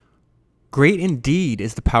Great indeed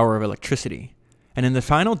is the power of electricity. And in the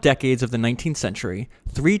final decades of the 19th century,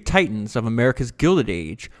 three titans of America's Gilded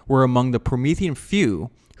Age were among the Promethean few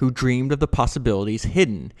who dreamed of the possibilities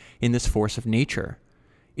hidden in this force of nature.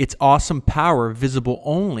 Its awesome power visible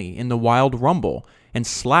only in the wild rumble and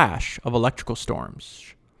slash of electrical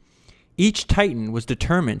storms. Each titan was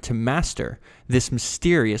determined to master this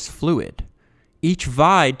mysterious fluid. Each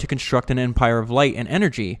vied to construct an empire of light and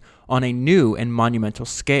energy on a new and monumental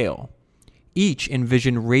scale. Each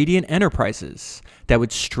envisioned radiant enterprises that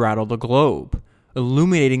would straddle the globe,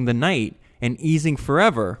 illuminating the night and easing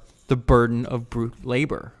forever the burden of brute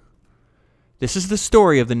labor. This is the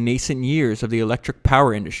story of the nascent years of the electric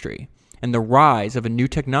power industry and the rise of a new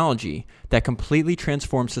technology that completely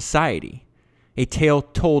transformed society. A tale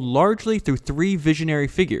told largely through three visionary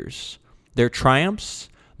figures, their triumphs,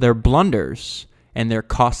 their blunders, and their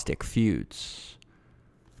caustic feuds.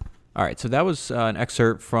 All right, so that was an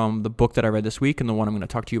excerpt from the book that I read this week and the one I'm going to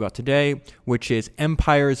talk to you about today, which is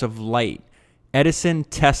Empires of Light, Edison,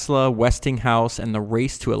 Tesla, Westinghouse, and the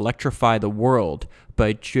Race to Electrify the World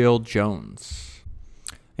by Jill Jones.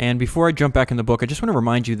 And before I jump back in the book, I just want to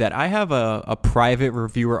remind you that I have a private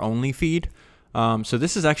reviewer-only feed. So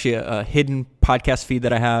this is actually a hidden podcast feed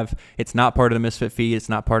that I have. It's not part of the Misfit feed. It's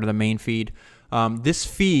not part of the main feed. This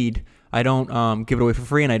feed, I don't give it away for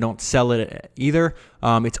free, and I don't sell it either.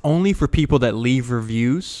 It's only for people that leave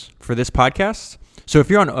reviews for this podcast. So if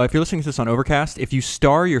you're listening to this on Overcast, if you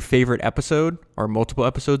star your favorite episode or multiple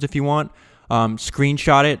episodes if you want,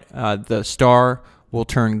 screenshot it. The star will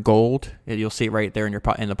turn gold. You'll see it right there in the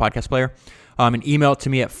podcast player. And email it to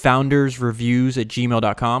me at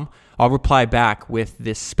foundersreviews@gmail.com. I'll reply back with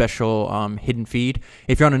this special hidden feed.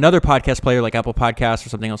 If you're on another podcast player like Apple Podcasts or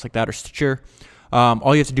something else like that, or Stitcher,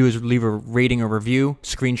 all you have to do is leave a rating or review,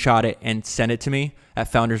 screenshot it, and send it to me at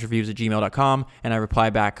foundersreviews@gmail.com, and I reply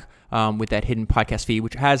back with that hidden podcast feed,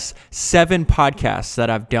 which has 7 podcasts that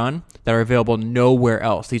I've done that are available nowhere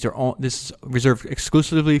else. This is reserved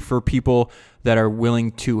exclusively for people that are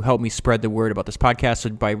willing to help me spread the word about this podcast.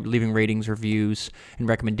 So by leaving ratings, reviews, and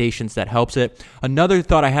recommendations, that helps it. Another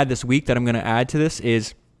thought I had this week that I'm going to add to this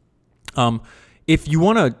is, if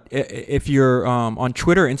you're on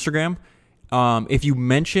Twitter or Instagram, if you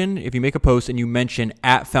make a post and you mention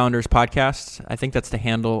 @Founders Podcasts, I think that's the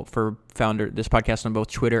handle for this podcast on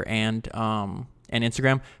both Twitter and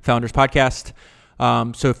Instagram, Founders Podcast.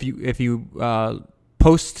 So if you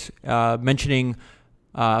post mentioning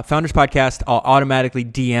Founders Podcast, I'll automatically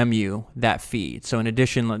DM you that feed. So in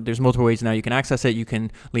addition, there's multiple ways now you can access it. You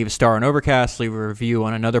can leave a star on Overcast, leave a review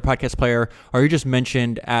on another podcast player, or you just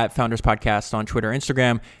mentioned @Founders Podcast on Twitter or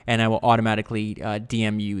Instagram, and I will automatically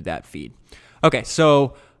DM you that feed. Okay,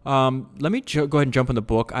 so let me go ahead and jump in the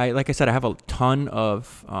book. Like I said, I have a ton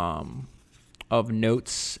of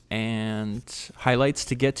notes and highlights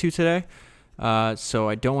to get to today. So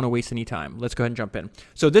I don't want to waste any time. Let's go ahead and jump in.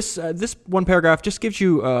 So this one paragraph just gives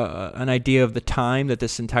you an idea of the time that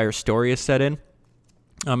this entire story is set in.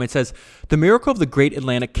 It says, the miracle of the Great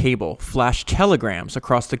Atlantic Cable flashed telegrams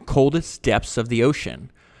across the coldest depths of the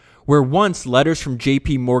ocean, where once letters from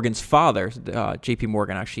J.P. Morgan's father, J.P.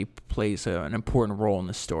 Morgan actually plays an important role in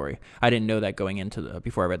this story. I didn't know that going into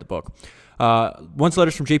before I read the book. Once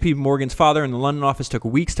letters from J.P. Morgan's father in the London office took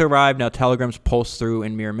weeks to arrive, now telegrams pulsed through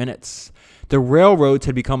in mere minutes. The railroads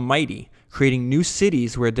had become mighty, creating new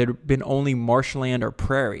cities where there had been only marshland or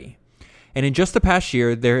prairie. And in just the past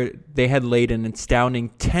year, they had laid an astounding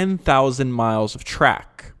 10,000 miles of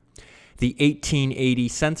track. The 1880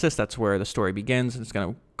 census, that's where the story begins, and it's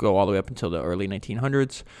going to go all the way up until the early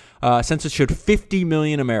 1900s. Census showed 50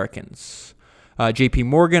 million Americans. J.P.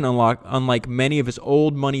 Morgan, unlike many of his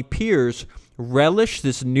old money peers, relished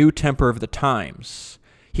this new temper of the times.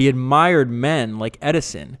 He admired men like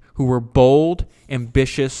Edison, who were bold,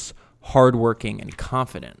 ambitious, hardworking, and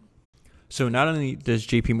confident. So not only does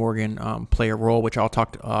J.P. Morgan play a role, which I'll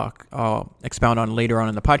expound on later on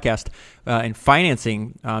in the podcast, in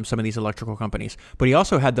financing some of these electrical companies, but he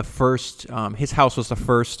also had the first, his house was the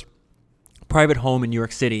first private home in New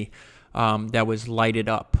York City that was lighted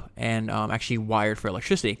up and actually wired for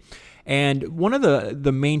electricity. And one of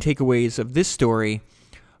the main takeaways of this story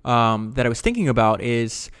that I was thinking about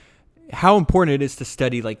is how important it is to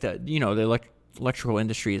study the electrical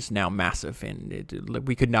industry is now massive, and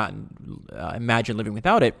we could not imagine living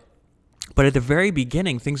without it. But at the very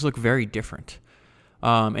beginning, things look very different.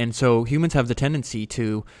 And so humans have the tendency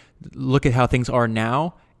to look at how things are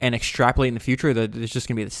now and extrapolate in the future that it's just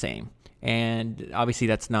going to be the same. And obviously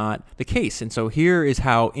that's not the case. And so here is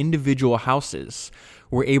how individual houses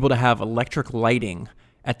were able to have electric lighting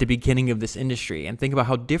at the beginning of this industry. And think about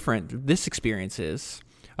how different this experience is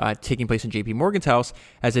taking place in J.P. Morgan's house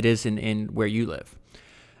as it is in where you live.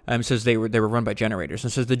 It says they were run by generators.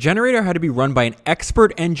 And it says the generator had to be run by an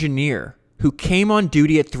expert engineer who came on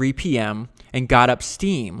duty at 3 p.m. and got up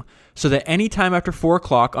steam so that any time after 4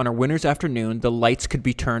 o'clock on a winter's afternoon, the lights could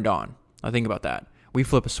be turned on. Now think about that. We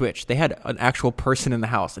flip a switch. They had an actual person in the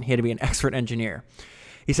house, and he had to be an expert engineer.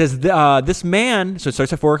 He says, this man, so it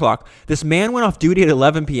starts at 4 o'clock, this man went off duty at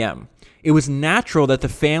 11 p.m. It was natural that the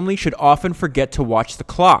family should often forget to watch the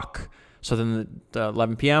clock. So then the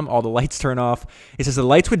 11 p.m., all the lights turn off. It says the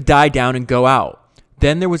lights would die down and go out.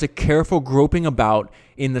 Then there was a careful groping about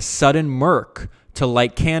in the sudden murk to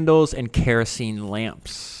light candles and kerosene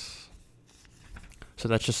lamps. So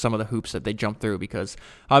that's just some of the hoops that they jumped through, because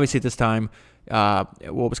obviously at this time,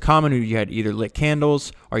 what was common, you had either lit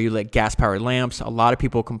candles or you lit gas-powered lamps. A lot of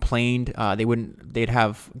people complained they'd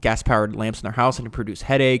have gas-powered lamps in their house and it produce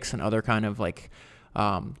headaches and other kind of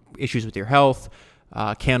issues with your health.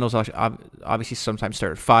 Candles obviously sometimes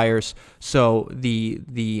started fires. So the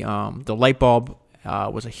light bulb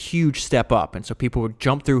was a huge step up, and so people would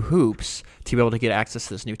jump through hoops to be able to get access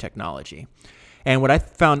to this new technology. And what I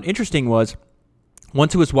found interesting was,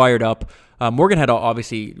 once it was wired up, Morgan had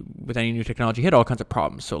obviously, with any new technology, he had all kinds of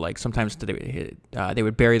problems. So sometimes they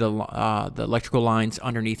would bury the electrical lines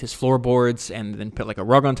underneath his floorboards and then put a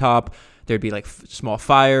rug on top. There'd be small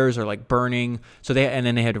fires or burning. And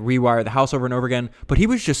then they had to rewire the house over and over again. But he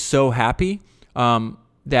was just so happy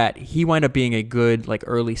that he wound up being a good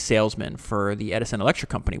early salesman for the Edison Electric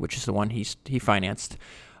Company, which is the one he financed.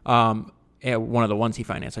 One of the ones he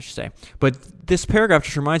financed, I should say. But this paragraph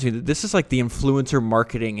just reminds me that this is the influencer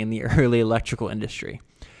marketing in the early electrical industry.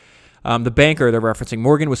 The banker they're referencing,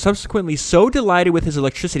 Morgan, was subsequently so delighted with his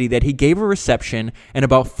electricity that he gave a reception, and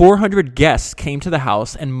about 400 guests came to the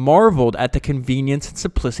house and marveled at the convenience and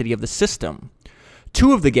simplicity of the system.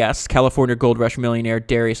 2 of the guests, California Gold Rush millionaire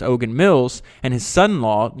Darius Ogun Mills and his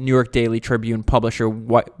son-in-law, New York Daily Tribune publisher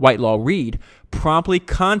Whitelaw Reid, promptly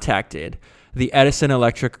contacted the Edison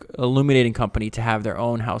Electric Illuminating Company to have their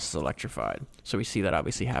own houses electrified. So we see that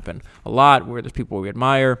obviously happen a lot, where there's people we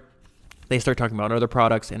admire. They start talking about other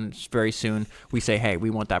products, and very soon we say, hey, we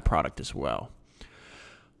want that product as well.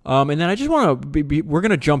 And then I just want to, we're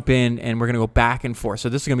going to jump in and we're going to go back and forth. So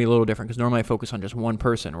this is going to be a little different because normally I focus on just one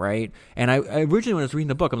person, right? And I originally, when I was reading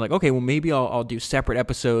the book, I'm like, okay, well, maybe I'll do separate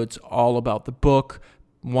episodes all about the book,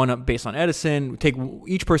 one based on Edison, take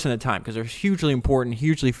each person at a time, because they're hugely important,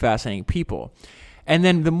 hugely fascinating people. And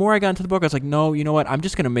then the more I got into the book, I was like, no, you know what? I'm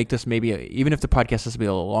just going to make this even if the podcast has to be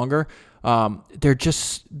a little longer.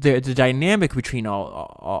 The dynamic between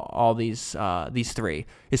all these three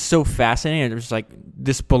is so fascinating. And there's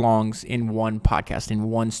this belongs in one podcast, in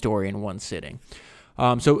one story, in one sitting.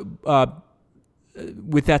 So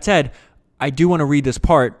with that said, I do want to read this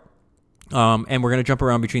part, and we're going to jump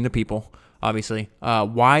around between the people. Obviously,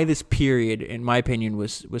 why this period, in my opinion,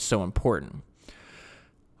 was so important.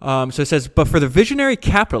 So it says, but for the visionary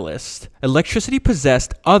capitalist, electricity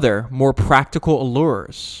possessed other, more practical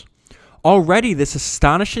allures. Already, this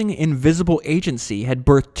astonishing invisible agency had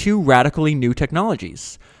birthed 2 radically new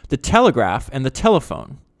technologies, the telegraph and the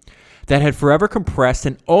telephone, that had forever compressed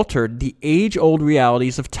and altered the age-old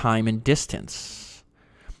realities of time and distance.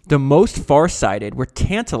 The most far-sighted were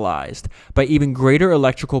tantalized by even greater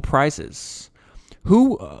electrical prizes.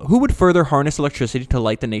 Who would further harness electricity to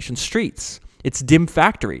light the nation's streets, its dim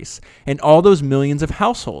factories, and all those millions of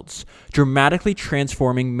households, dramatically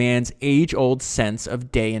transforming man's age-old sense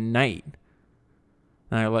of day and night?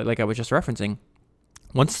 And like I was just referencing,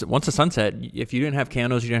 once the sun set, if you didn't have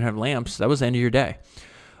candles, you didn't have lamps, that was the end of your day.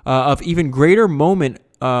 Of even greater moment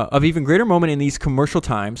in these commercial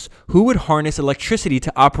times, who would harness electricity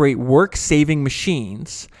to operate work-saving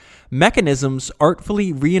machines, mechanisms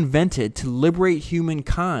artfully reinvented to liberate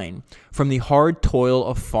humankind from the hard toil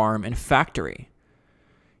of farm and factory?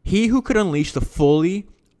 He who could unleash the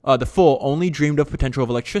full, only dreamed of potential of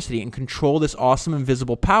electricity and control this awesome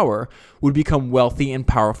invisible power would become wealthy and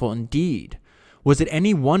powerful indeed. Was it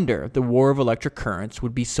any wonder the war of electric currents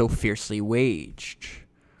would be so fiercely waged?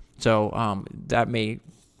 So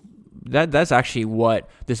that's actually what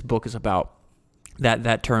this book is about.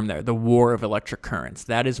 That term there, the war of electric currents.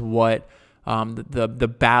 That is what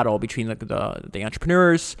the battle between the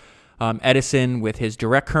entrepreneurs, Edison with his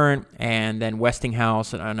direct current, and then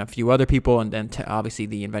Westinghouse and a few other people, and then obviously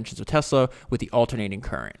the inventions of Tesla with the alternating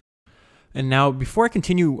current. And now, before I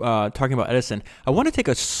continue talking about Edison, I want to take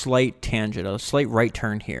a slight tangent, a slight right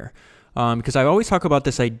turn here. Because I always talk about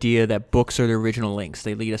this idea that books are the original links.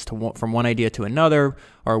 They lead us from one idea to another,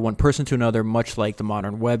 or one person to another, much like the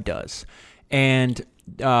modern web does. And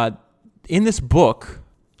in this book,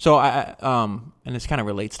 So and this kind of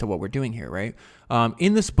relates to what we're doing here, right?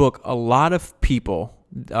 In this book, a lot of people,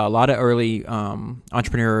 a lot of early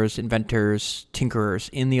entrepreneurs, inventors, tinkerers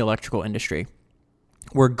in the electrical industry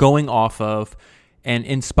were going off of and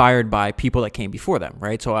inspired by people that came before them,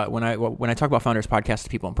 right? So when I talk about Founders Podcast to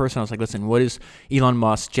people in person, I was like, listen, what does Elon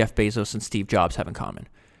Musk, Jeff Bezos, and Steve Jobs have in common?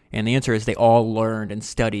 And the answer is they all learned and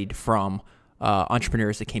studied from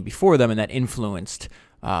entrepreneurs that came before them and that influenced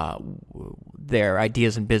their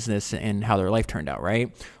ideas in business and how their life turned out,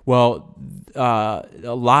 right? Well,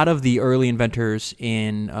 a lot of the early inventors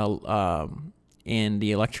in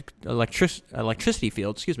the electricity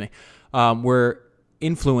field, were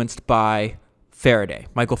influenced by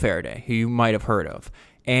Michael Faraday, who you might have heard of.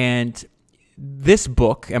 And this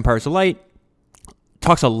book, Empires of Light,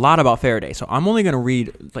 talks a lot about Faraday. So I'm only going to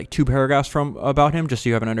read like 2 paragraphs about him, just so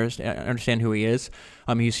you have an understand who he is.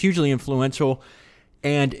 He's hugely influential,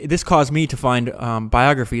 and this caused me to find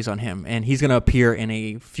biographies on him, and he's going to appear in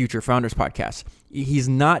a future Founders podcast. He's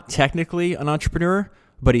not technically an entrepreneur,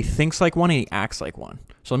 but he thinks like one and he acts like one.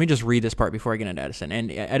 So let me just read this part before I get into Edison.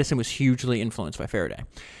 And Edison was hugely influenced by Faraday.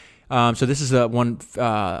 So this is one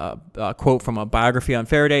quote from a biography on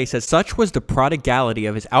Faraday. He says, "Such was the prodigality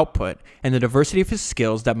of his output and the diversity of his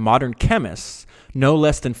skills that modern chemists, no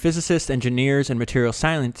less than physicists, engineers, and material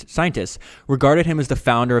scientists, regarded him as the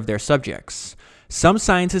founder of their subjects. Some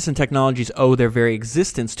sciences and technologies owe their very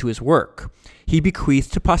existence to his work. He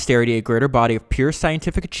bequeathed to posterity a greater body of pure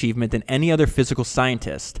scientific achievement than any other physical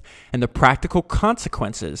scientist, and the practical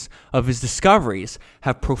consequences of his discoveries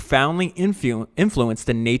have profoundly influenced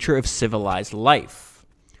the nature of civilized life."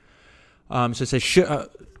 So it says,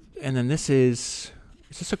 and then is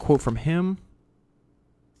this a quote from him?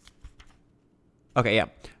 Okay,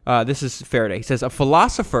 yeah. This is Faraday. He says, "A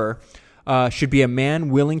philosopher should be a man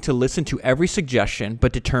willing to listen to every suggestion,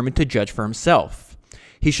 but determined to judge for himself.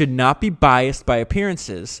 He should not be biased by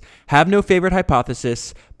appearances, have no favorite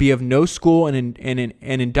hypothesis, be of no school, and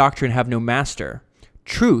in doctrine have no master.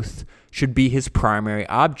 Truth should be his primary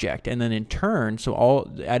object." And then in turn, so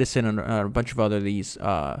all Edison and a bunch of other these,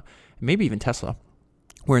 maybe even Tesla,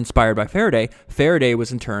 were inspired by Faraday. Faraday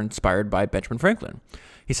was in turn inspired by Benjamin Franklin.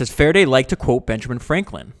 He says Faraday liked to quote Benjamin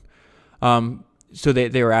Franklin. So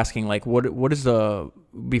they were asking, like, what is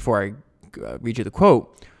before I read you the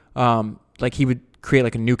quote, like he would create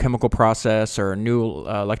like a new chemical process or a new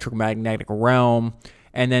electromagnetic realm,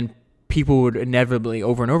 and then people would inevitably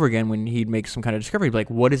over and over again, when he'd make some kind of discovery, be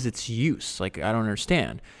like, what is its use? Like, I don't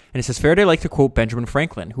understand. And it says Faraday liked to quote Benjamin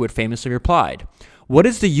Franklin, who had famously replied, "What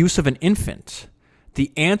is the use of an infant?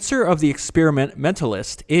 The answer of the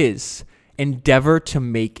experimentalist is endeavor to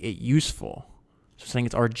make it useful." So saying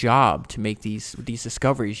it's our job to make these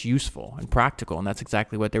discoveries useful and practical, and that's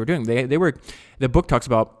exactly what they were doing. The book talks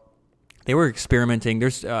about they were experimenting.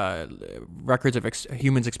 There's records of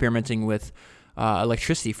humans experimenting with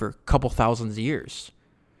electricity for a couple thousands of years,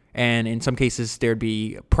 and in some cases there'd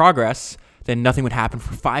be progress. Then nothing would happen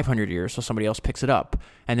for 500 years, so somebody else picks it up,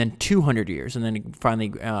 and then 200 years, and then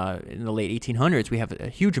finally in the late 1800s we have a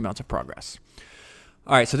huge amounts of progress.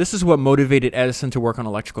 All right, so this is what motivated Edison to work on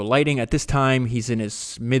electrical lighting. At this time, he's in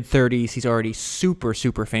his mid-30s. He's already super,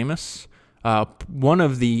 super famous. One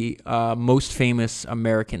of the most famous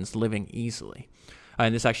Americans living easily.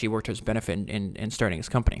 And this actually worked to his benefit in starting his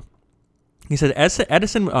company. He said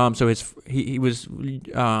Edison, he was,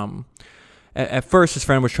 at first his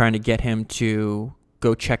friend was trying to get him to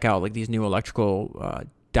go check out like these new electrical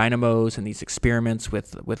dynamos and these experiments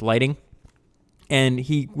with lighting. And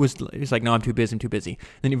he's like, no, I'm too busy.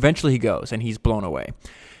 Then eventually he goes, and he's blown away.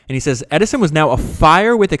 And he says, Edison was now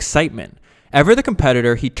afire with excitement. Ever the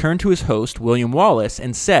competitor, he turned to his host, William Wallace,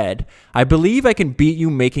 and said, "I believe I can beat you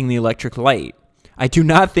making the electric light. I do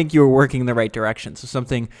not think you are working in the right direction." So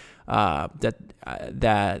something that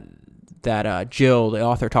Jill, the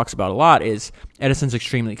author, talks about a lot is Edison's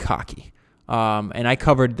extremely cocky. And I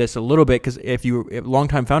covered this a little bit because if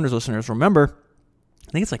longtime Founders listeners remember,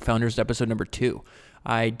 I think it's like Founders episode number 2.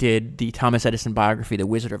 I did the Thomas Edison biography, The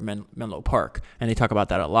Wizard of Menlo Park, and they talk about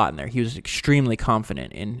that a lot in there. He was extremely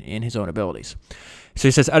confident in his own abilities. So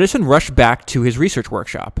he says, Edison rushed back to his research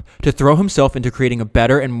workshop to throw himself into creating a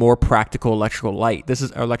better and more practical electric light. This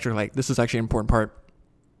is actually an important part.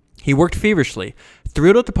 He worked feverishly,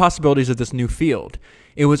 thrilled at the possibilities of this new field.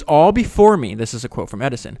 "It was all before me," this is a quote from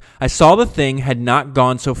Edison. "I saw the thing had not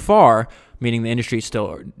gone so far," meaning the industry is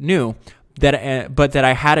still new, but that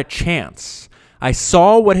I had a chance. I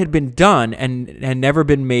saw what had been done and had never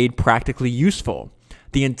been made practically useful.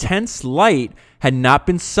 The intense light had not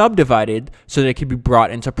been subdivided so that it could be brought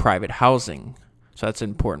into private housing. So that's an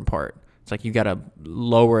important part. It's like you got to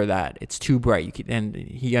lower that. It's too bright. And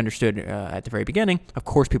he understood at the very beginning, of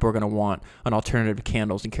course, people are going to want an alternative to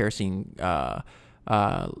candles and kerosene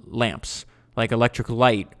lamps. Like electric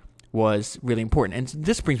light was really important. And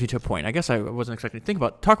this brings me to a point. I guess I wasn't expecting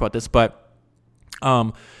to talk about this, but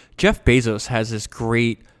Jeff Bezos has this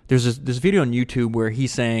great. There's this video on YouTube where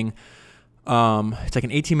he's saying. It's like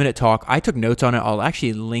an 18-minute talk. I took notes on it. I'll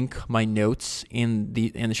actually link my notes in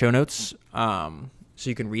the show notes, so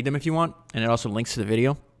you can read them if you want, and it also links to the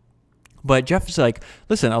video. But Jeff is like,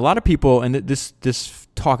 listen, a lot of people, and this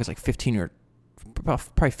talk is like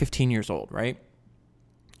probably 15 years old, right?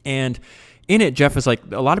 And in it, Jeff is like,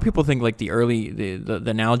 a lot of people think like the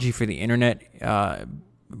analogy for the internet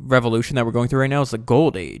revolution that we're going through right now is the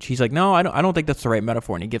gold age. He's like, no, I don't think that's the right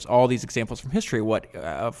metaphor. And he gives all these examples from history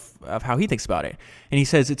of how he thinks about it. And he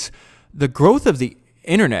says it's the growth of the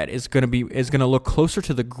internet is going to look closer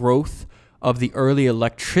to the growth of the early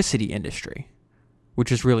electricity industry,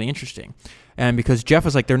 which is really interesting. And because Jeff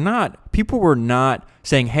was like, people were not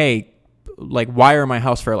saying, hey, like wire my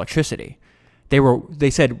house for electricity. They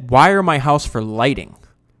said, wire my house for lighting.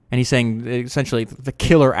 And he's saying essentially the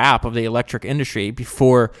killer app of the electric industry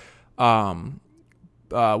before was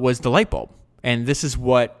the light bulb. And this is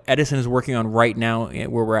what Edison is working on right now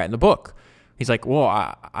where we're at in the book. He's like, well,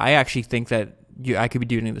 I actually think that I could be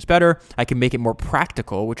doing this better. I can make it more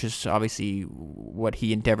practical, which is obviously what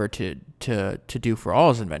he endeavored to do for all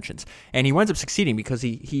his inventions. And he winds up succeeding because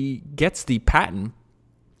he gets the patent.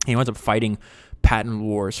 He winds up fighting patent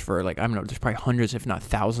wars for like, I don't know, there's probably hundreds, if not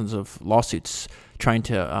thousands of lawsuits trying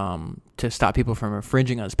to stop people from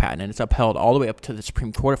infringing on his patent. And it's upheld all the way up to the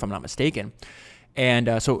Supreme Court, if I'm not mistaken.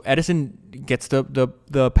 And so Edison gets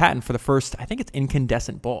the patent for the first, I think it's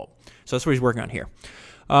incandescent bulb. So that's what he's working on here.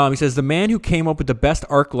 He says, the man who came up with the best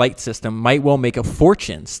arc light system might well make a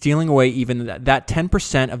fortune, stealing away even that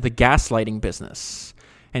 10% of the gas lighting business.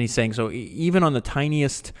 And he's saying, so even on the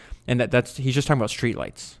tiniest, and that's he's just talking about street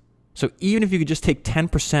lights. So even if you could just take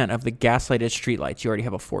 10% of the gas-lighted streetlights, you already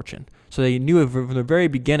have a fortune. So they knew from the very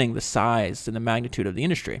beginning the size and the magnitude of the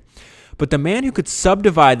industry. But the man who could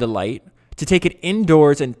subdivide the light to take it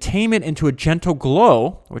indoors and tame it into a gentle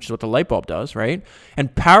glow, which is what the light bulb does, right?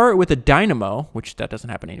 And power it with a dynamo, which that doesn't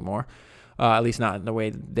happen anymore, at least not in the way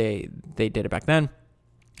they did it back then.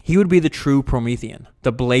 He would be the true Promethean,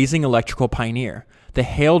 the blazing electrical pioneer, the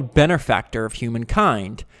hailed benefactor of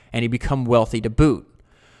humankind, and he'd become wealthy to boot.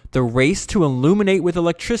 The race to illuminate with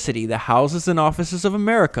electricity the houses and offices of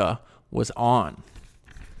America was on.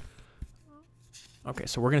 Okay,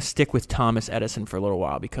 so we're going to stick with Thomas Edison for a little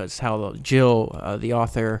while because how Jill, the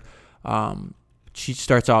author, she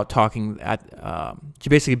starts out talking she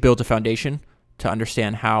basically builds a foundation to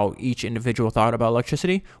understand how each individual thought about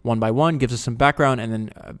electricity, one by one, gives us some background,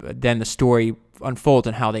 and then the story unfolds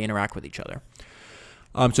and how they interact with each other.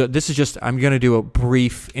 So this is just, I'm going to do a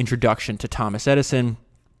brief introduction to Thomas Edison.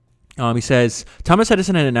 He says, Thomas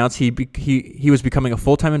Edison had announced he was becoming a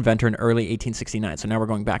full-time inventor in early 1869. So now we're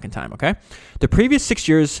going back in time, okay? The previous 6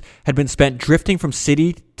 years had been spent drifting from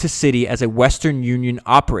city to city as a Western Union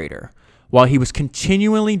operator, while he was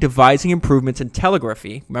continually devising improvements in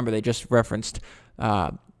telegraphy. Remember, they just referenced,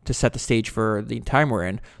 to set the stage for the time we're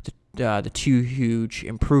in, the two huge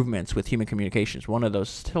improvements with human communications. One of those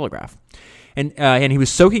is telegraph. And he was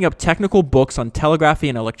soaking up technical books on telegraphy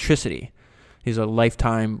and electricity. He's a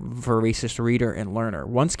lifetime voracious reader and learner.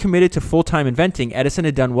 Once committed to full-time inventing, Edison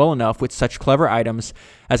had done well enough with such clever items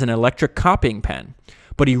as an electric copying pen.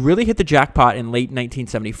 But he really hit the jackpot in late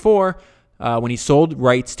 1974 when he sold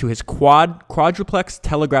rights to his quadruplex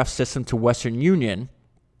telegraph system to Western Union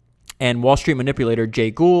and Wall Street manipulator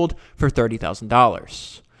Jay Gould for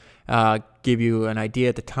 $30,000. Give you an idea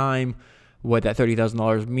at the time what that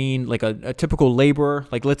 $30,000 mean, like a typical laborer,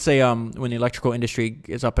 like let's say when the electrical industry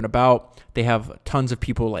is up and about, they have tons of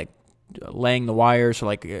people like laying the wires, so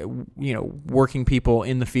like working people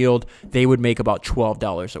in the field, they would make about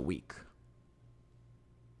 $12 a week.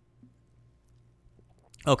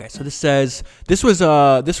 Okay, so this says this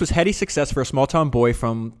was heady success for a small town boy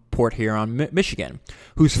from Port Huron, Michigan,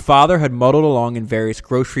 whose father had muddled along in various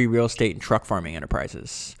grocery, real estate, and truck farming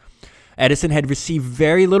enterprises. Edison had received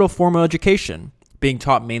very little formal education, being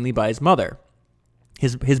taught mainly by his mother.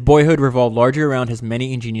 His boyhood revolved largely around his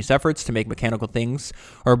many ingenious efforts to make mechanical things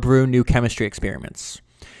or brew new chemistry experiments,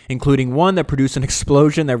 including one that produced an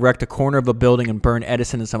explosion that wrecked a corner of a building and burned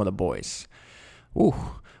Edison and some of the boys. Ooh.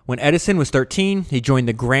 When Edison was 13, he joined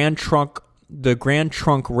the Grand Trunk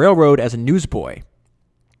Railroad as a newsboy.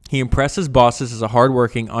 He impressed his bosses as a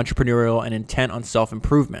hardworking, entrepreneurial, and intent on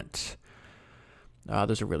self-improvement.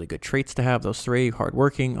 Those are really good traits to have, those three: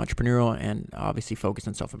 hardworking, entrepreneurial, and obviously focused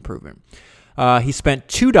on self-improvement. He spent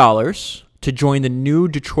 $2 to join the new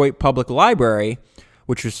Detroit Public Library,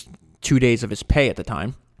 which was 2 days of his pay at the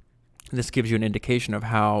time. This gives you an indication of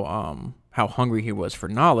how hungry he was for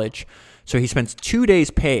knowledge. So he spends 2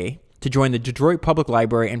 days' pay to join the Detroit Public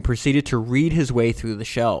Library and proceeded to read his way through the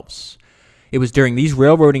shelves. It was during these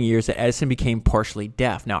railroading years that Edison became partially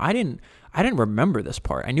deaf. Now, I didn't remember this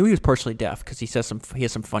part. I knew he was partially deaf because he has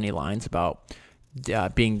some funny lines about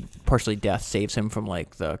being partially deaf saves him from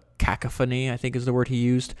like the cacophony, I think is the word he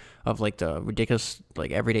used, of like the ridiculous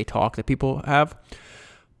like everyday talk that people have.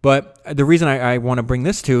 But the reason I want to bring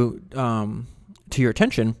this to your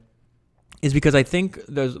attention is because I think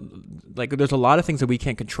there's a lot of things that we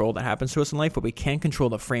can't control that happens to us in life, but we can control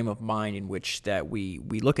the frame of mind in which that we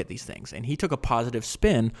look at these things. And he took a positive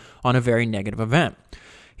spin on a very negative event.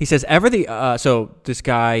 He says, so this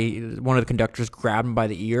guy, one of the conductors, grabbed him by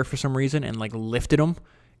the ear for some reason and like lifted him,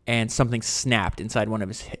 and something snapped inside one of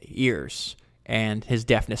his ears, and his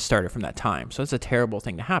deafness started from that time. So it's a terrible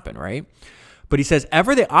thing to happen, right? But he says,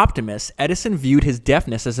 ever the optimist, Edison viewed his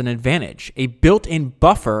deafness as an advantage, a built-in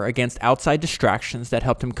buffer against outside distractions that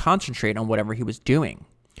helped him concentrate on whatever he was doing.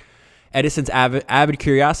 Edison's avid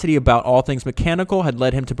curiosity about all things mechanical had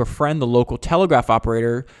led him to befriend the local telegraph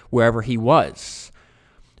operator wherever he was.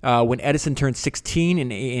 When Edison turned 16 in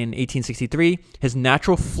 1863, his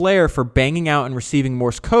natural flair for banging out and receiving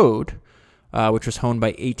Morse code, which was honed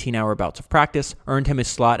by 18-hour bouts of practice, earned him a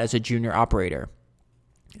slot as a junior operator.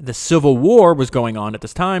 The Civil War was going on at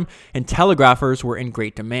this time, and telegraphers were in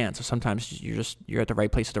great demand. So sometimes you're at the right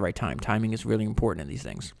place at the right time. Timing is really important in these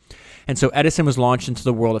things. And so Edison was launched into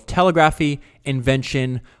the world of telegraphy,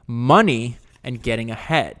 invention, money, and getting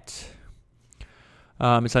ahead.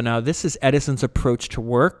 So now this is Edison's approach to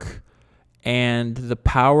work and the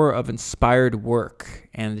power of inspired work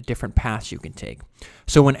and the different paths you can take.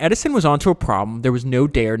 So when Edison was onto a problem, there was no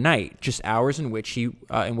day or night, just hours in which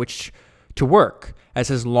to work, as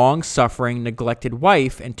his long-suffering, neglected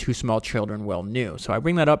wife and 2 small children well knew. So I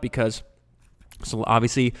bring that up because, so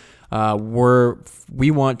obviously, we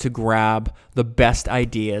want to grab the best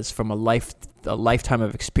ideas from a lifetime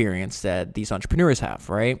of experience that these entrepreneurs have,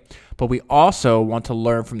 right? But we also want to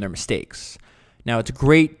learn from their mistakes. Now, it's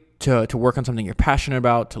great to work on something you're passionate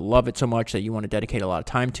about, to love it so much that you want to dedicate a lot of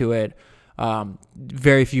time to it.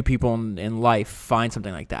 Very few people in life find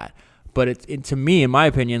something like that. But to me, in my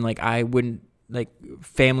opinion,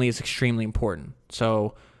 family is extremely important.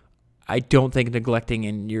 So I don't think neglecting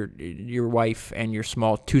in your wife and your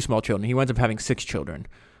 2 small children. He winds up having 6 children,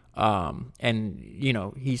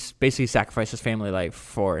 and he's basically sacrificed his family life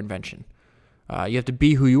for invention. You have to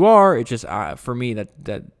be who you are. It's just for me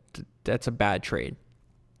that's a bad trade.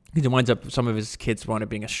 He winds up, some of his kids wind up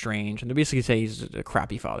being estranged, and they basically say he's a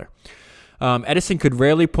crappy father. Edison could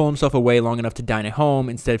rarely pull himself away long enough to dine at home,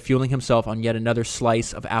 instead fueling himself on yet another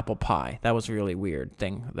slice of apple pie. That was a really weird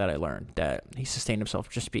thing that I learned, that he sustained himself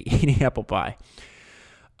just by eating apple pie.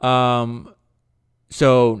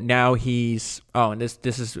 So now and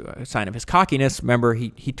this is a sign of his cockiness. Remember,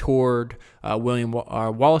 he toured William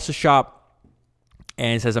Wallace's shop,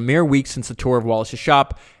 and it says, a mere week since the tour of Wallace's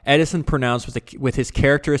shop, Edison pronounced with his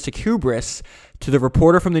characteristic hubris to the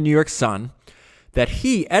reporter from the New York Sun that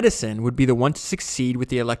he, Edison, would be the one to succeed with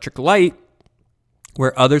the electric light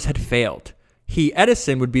where others had failed. He,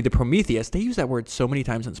 Edison, would be the Prometheus, they use that word so many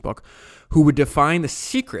times in this book, who would define the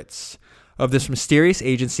secrets of this mysterious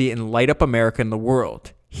agency and light up America and the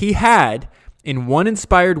world. He had, in one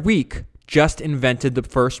inspired week, just invented the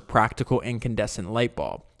first practical incandescent light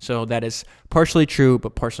bulb. So that is partially true,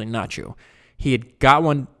 but partially not true. He had got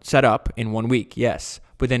one set up in 1 week, yes,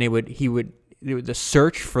 but then the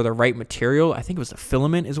search for the right material, I think it was the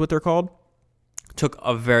filament is what they're called, took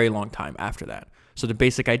a very long time after that. So the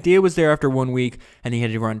basic idea was there after 1 week, and he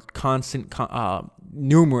had to run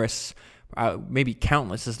numerous, maybe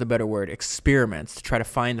countless is the better word, experiments to try to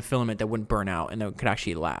find the filament that wouldn't burn out and that could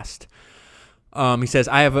actually last. He says,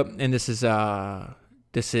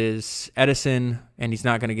 this is Edison, and he's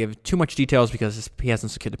not going to give too much details because he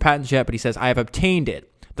hasn't secured the patents yet, but he says, I have obtained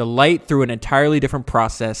it, the light, through an entirely different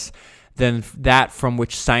process than that from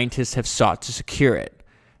which scientists have sought to secure it.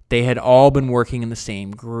 They had all been working in the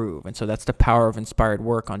same groove. And so that's the power of inspired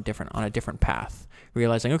work on a different path.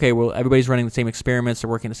 Realizing, okay, well, everybody's running the same experiments, they're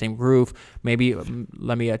working the same groove. Maybe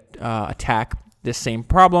let me attack this same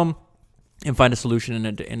problem and find a solution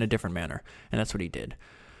in a different manner. And that's what he did.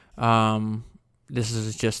 This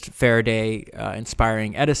is just Faraday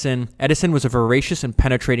inspiring Edison. Edison was a voracious and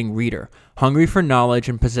penetrating reader, hungry for knowledge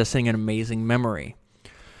and possessing an amazing memory.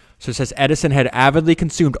 So it says Edison had avidly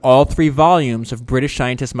consumed all 3 volumes of British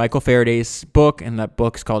scientist Michael Faraday's book, and that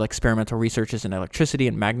book is called Experimental Researches in Electricity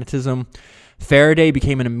and Magnetism. Faraday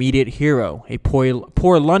became an immediate hero, a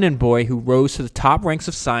poor London boy who rose to the top ranks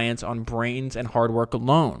of science on brains and hard work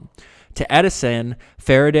alone. To Edison,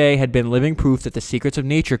 Faraday had been living proof that the secrets of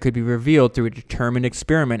nature could be revealed through a determined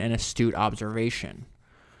experiment and astute observation.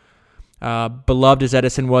 Beloved as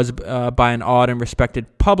Edison was by an awed and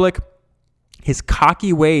respected public, his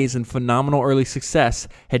cocky ways and phenomenal early success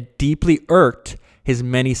had deeply irked his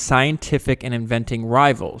many scientific and inventing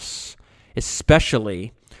rivals,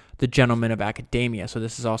 especially the gentlemen of academia. So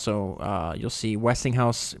this is also, you'll see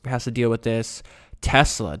Westinghouse has to deal with this.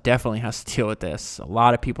 Tesla definitely has to deal with this. A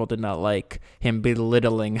lot of people did not like him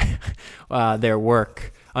belittling their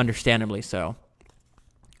work, understandably so.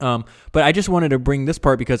 But I just wanted to bring this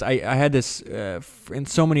part because I had this, in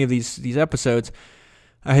so many of these episodes,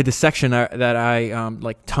 I had this section that I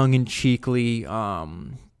like tongue-in-cheekly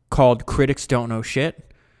called "Critics Don't Know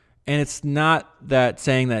Shit," and it's not that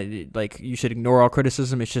saying that like you should ignore all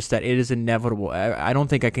criticism. It's just that it is inevitable. I don't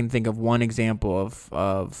think I can think of one example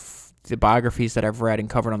of the biographies that I've read and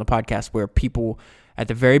covered on the podcast where people at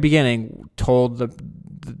the very beginning told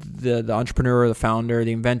the entrepreneur, the founder,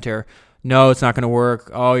 the inventor, no, it's not going to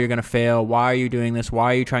work. Oh, you're going to fail. Why are you doing this?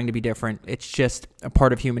 Why are you trying to be different? It's just a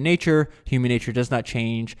part of human nature. Human nature does not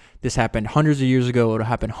change. This happened hundreds of years ago. It'll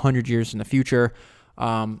happen 100 years in the future.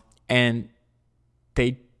 And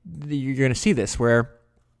you're going to see this where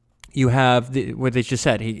you have what they just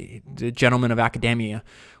said, the gentleman of academia,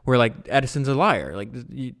 where like Edison's a liar. Like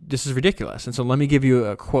this is ridiculous. And so let me give you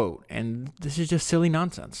a quote. And this is just silly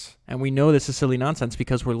nonsense. And we know this is silly nonsense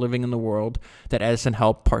because we're living in the world that Edison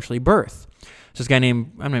helped partially birth. So this guy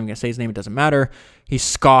named, I'm not even going to say his name, it doesn't matter. He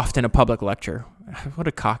scoffed in a public lecture. What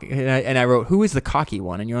a cocky, and I wrote, who is the cocky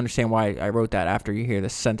one? And you understand why I wrote that after you hear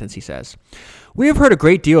this sentence he says. We have heard a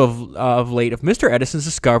great deal of late of Mr. Edison's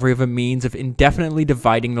discovery of a means of indefinitely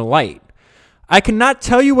dividing the light. I cannot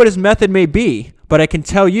tell you what his method may be, but I can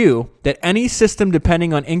tell you that any system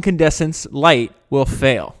depending on incandescent light will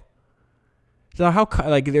fail. So how,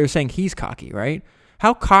 like they're saying he's cocky, right?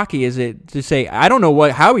 How cocky is it to say, I don't know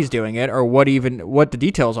how he's doing it or what the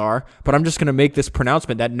details are, but I'm just going to make this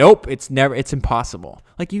pronouncement that nope, it's impossible.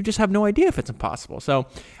 Like you just have no idea if it's impossible. So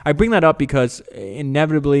I bring that up because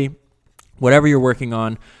inevitably, whatever you're working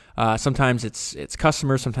on, sometimes it's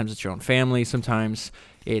customers, sometimes it's your own family, sometimes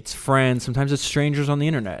it's friends, sometimes it's strangers on the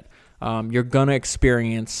internet. You're going to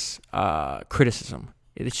experience criticism.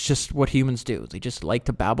 It's just what humans do. They just like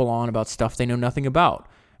to babble on about stuff they know nothing about.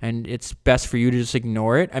 And it's best for you to just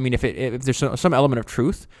ignore it. I mean, if there's some element of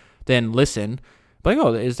truth, then listen. But like,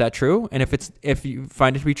 oh, is that true? And if you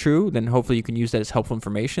find it to be true, then hopefully you can use that as helpful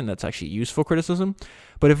information. That's actually useful criticism.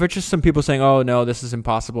 But if it's just some people saying, oh, no, this is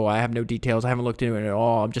impossible. I have no details. I haven't looked into it at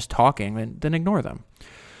all. I'm just talking. Then ignore them.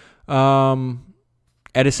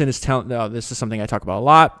 Edison is telling, this is something I talk about a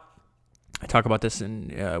lot. I talk about this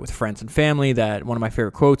with friends and family, that one of my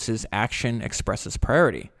favorite quotes is action expresses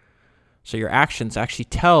priority. So your actions actually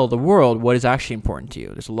tell the world what is actually important to you.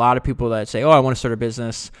 There's a lot of people that say, oh, I want to start a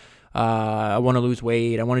business. I want to lose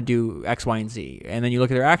weight. I want to do X, Y, and Z. And then you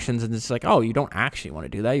look at their actions and it's like, oh, you don't actually want to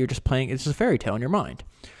do that. You're just playing. It's just a fairy tale in your mind.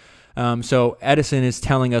 So Edison is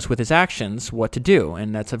telling us with his actions what to do,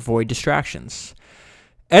 and that's avoid distractions.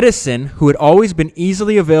 Edison, who had always been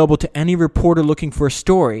easily available to any reporter looking for a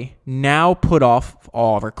story, now put off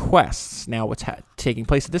all requests. Now what's taking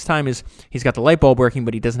place at this time is he's got the light bulb working,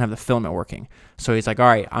 but he doesn't have the filament working. So he's like, all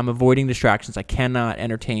right, I'm avoiding distractions. I cannot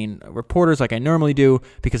entertain reporters like I normally do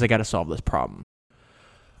because I got to solve this problem.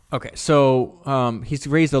 Okay, so he's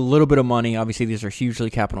raised a little bit of money. Obviously, these are hugely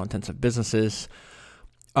capital-intensive businesses,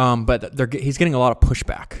 but he's getting a lot of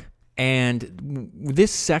pushback. And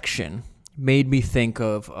this section made me think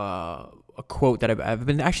of a quote that I've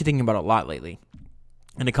been actually thinking about a lot lately.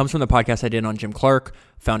 And it comes from the podcast I did on Jim Clark,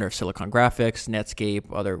 founder of Silicon Graphics, Netscape,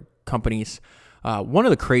 other companies. One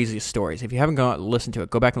of the craziest stories. If you haven't listened to it,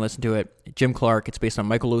 go back and listen to it. Jim Clark, it's based on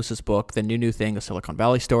Michael Lewis's book, The New Thing, A Silicon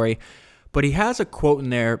Valley Story. But he has a quote in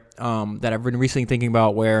there that I've been recently thinking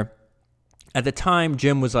about where at the time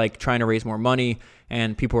Jim was like trying to raise more money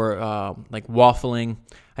and people were like waffling.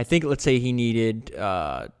 I think, let's say he needed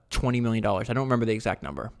 $20 million. I don't remember the exact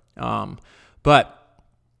number. But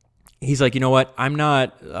he's like, you know what? I'm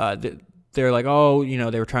not, they're like, oh,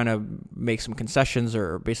 they were trying to make some concessions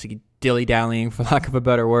or basically dilly-dallying, for lack of a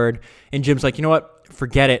better word. And Jim's like, you know what?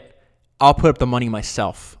 Forget it. I'll put up the money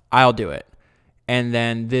myself. I'll do it. And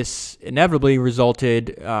then this inevitably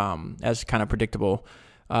resulted, as kind of predictable,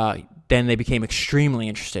 then they became extremely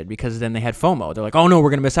interested because then they had FOMO. They're like, oh no, we're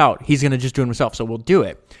going to miss out. He's going to just do it himself, so we'll do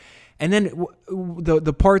it. And then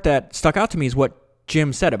the part that stuck out to me is what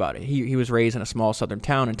Jim said about it. He was raised in a small southern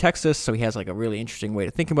town in Texas, so he has like a really interesting way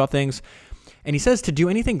to think about things. And he says to do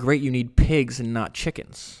anything great, you need pigs and not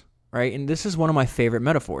chickens, right? And this is one of my favorite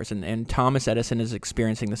metaphors. And Thomas Edison is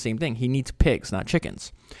experiencing the same thing. He needs pigs, not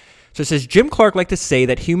chickens. So it says, Jim Clark liked to say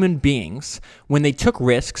that human beings, when they took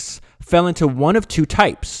risks, fell into one of two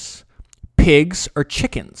types, pigs or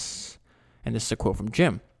chickens. And this is a quote from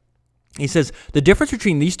Jim. He says, the difference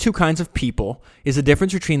between these two kinds of people is the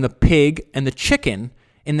difference between the pig and the chicken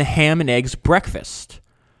in the ham and eggs breakfast.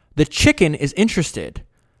 The chicken is interested.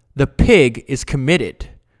 The pig is committed.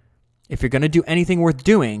 If you're going to do anything worth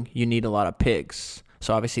doing, you need a lot of pigs.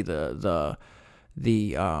 So obviously the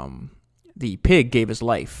pig gave his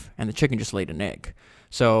life, and the chicken just laid an egg.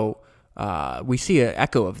 So we see an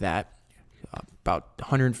echo of that about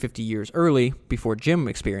 150 years early, before Jim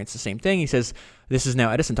experienced the same thing. He says, this is now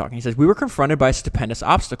Edison talking. He says, we were confronted by a stupendous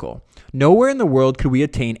obstacle. Nowhere in the world could we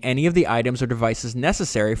attain any of the items or devices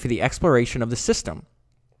necessary for the exploration of the system.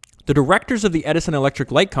 The directors of the Edison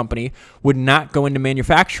Electric Light Company would not go into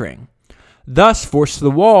manufacturing. Thus, forced to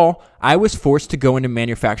the wall, I was forced to go into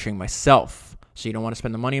manufacturing myself. So you don't want to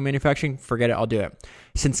spend the money on manufacturing? Forget it, I'll do it.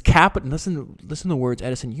 Since capital, listen to the words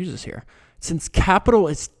Edison uses here. Since capital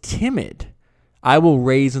is timid, I will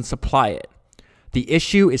raise and supply it. The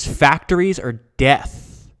issue is factories or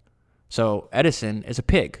death. So Edison is a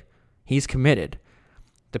pig. He's committed.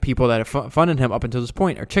 The people that have funded him up until this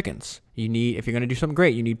point are chickens. If you're going to do something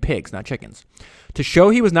great, you need pigs, not chickens. To show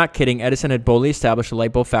he was not kidding, Edison had boldly established a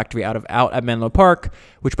light bulb factory out at Menlo Park,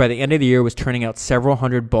 which by the end of the year was turning out several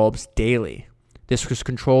hundred bulbs daily. This was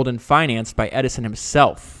controlled and financed by Edison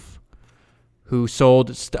himself, who sold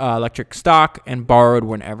electric stock and borrowed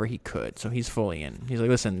whenever he could. So he's fully in. He's like,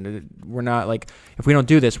 listen, we're not like, if we don't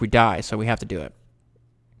do this, we die, so we have to do it.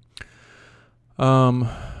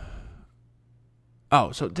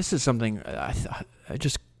 So this is something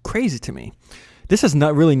just crazy to me. This has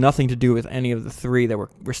not really nothing to do with any of the three that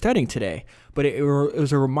we're studying today, but it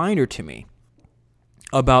was a reminder to me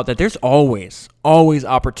about that there's always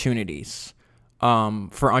opportunities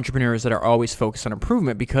for entrepreneurs that are always focused on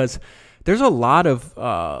improvement, because there's a lot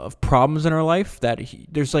of problems in our life that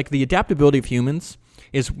there's like the adaptability of humans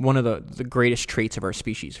is one of the greatest traits of our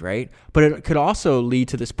species, right? But it could also lead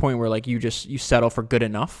to this point where like you settle for good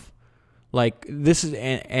enough. Like this is,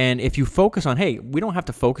 and if you focus on, hey, we don't have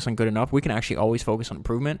to focus on good enough. We can actually always focus on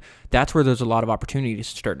improvement. That's where there's a lot of opportunities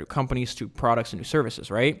to start new companies, new products, and new services,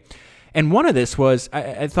 right? And one of this was,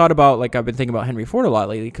 I thought about, like I've been thinking about Henry Ford a lot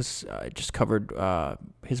lately, because I just covered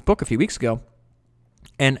his book a few weeks ago,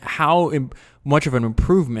 and how much of an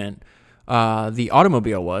improvement the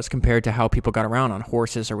automobile was compared to how people got around on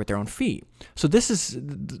horses or with their own feet. So this is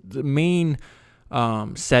the main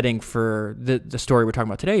setting for the story we're talking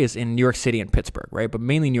about today is in New York City and Pittsburgh, right? But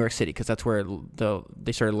mainly New York City, because that's where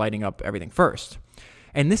they started lighting up everything first.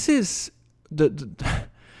 And this is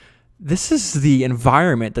this is the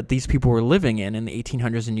environment that these people were living in the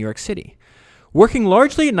 1800s in New York City. Working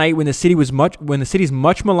largely at night when the city's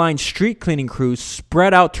much maligned street cleaning crews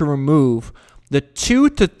spread out to remove the 2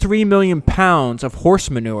 to 3 million pounds of horse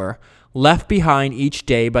manure left behind each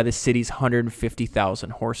day by the city's 150,000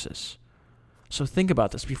 horses. So think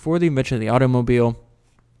about this. Before the invention of the automobile,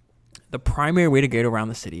 the primary way to get around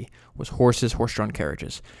the city was horses, horse-drawn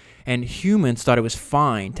carriages. And humans thought it was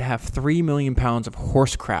fine to have 3 million pounds of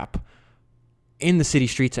horse crap in the city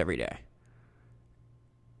streets every day.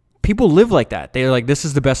 People live like that. They're like, this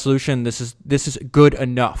is the best solution. This is good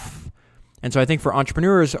enough. And so I think for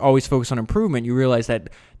entrepreneurs always focus on improvement, you realize that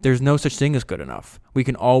there's no such thing as good enough. We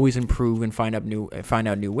can always improve and find out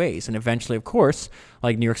new ways. And eventually, of course,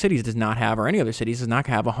 like New York City does not have, or any other cities does not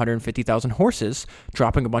have 150,000 horses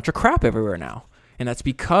dropping a bunch of crap everywhere now. And that's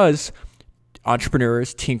because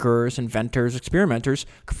entrepreneurs, tinkerers, inventors, experimenters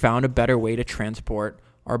found a better way to transport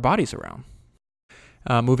our bodies around.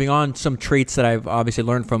 Moving on, some traits that I've obviously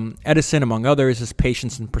learned from Edison, among others, is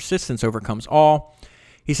patience and persistence overcomes all.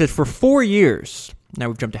 He said for 4 years, now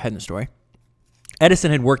we've jumped ahead in the story,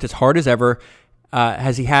 Edison had worked as hard as ever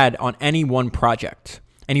as he had on any one project,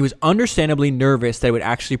 and he was understandably nervous that it would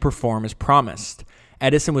actually perform as promised.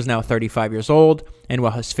 Edison was now 35 years old, and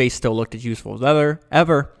while his face still looked as youthful as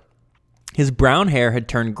ever, his brown hair had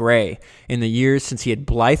turned gray in the years since he had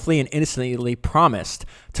blithely and innocently promised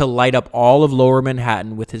to light up all of Lower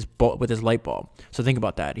Manhattan with his light bulb. So think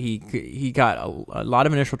about that. He got a lot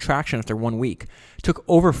of initial traction after 1 week. It took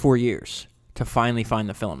over 4 years to finally find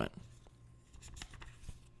the filament.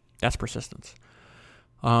 That's persistence.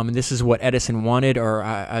 And this is what Edison wanted, or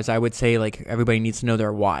as I would say, like everybody needs to know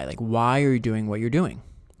their why. Like, why are you doing what you're doing?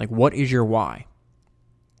 Like, what is your why?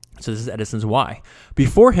 So this is Edison's why.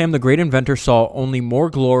 Before him, the great inventor saw only more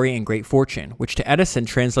glory and great fortune, which to Edison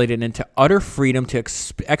translated into utter freedom to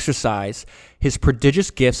exercise his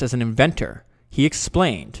prodigious gifts as an inventor. He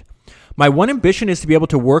explained, "My one ambition is to be able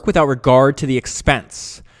to work without regard to the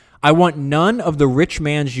expense. I want none of the rich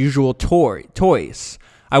man's usual toys.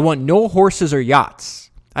 I want no horses or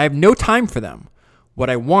yachts. I have no time for them. What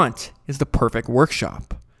I want is the perfect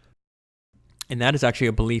workshop." And that is actually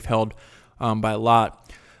a belief held by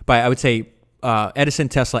I would say, Edison,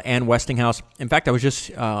 Tesla, and Westinghouse. In fact, I was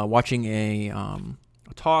just watching a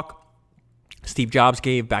talk Steve Jobs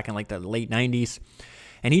gave back in like the late 90s.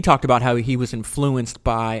 And he talked about how he was influenced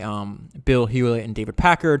by Bill Hewlett and David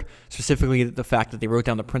Packard, specifically the fact that they wrote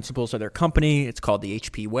down the principles of their company. It's called the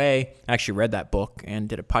HP Way. I actually read that book and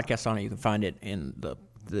did a podcast on it. You can find it in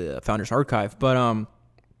the Founders Archive. But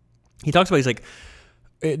he talks about, he's like,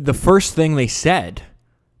 the first thing they said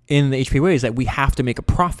in the HP Way is that we have to make a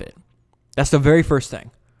profit. That's the very first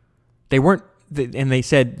thing. They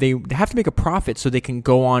said they have to make a profit so they can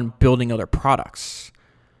go on building other products.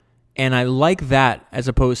 And I like that as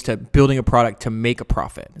opposed to building a product to make a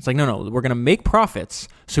profit. It's like, no, we're going to make profits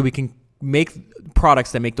so we can make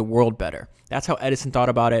products that make the world better. That's how Edison thought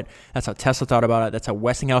about it. That's how Tesla thought about it. That's how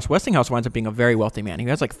Westinghouse winds up being a very wealthy man. He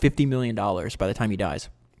has like $50 million by the time he dies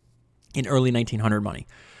in early 1900 money.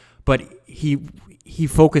 But he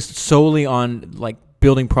focused solely on like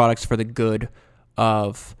building products for the good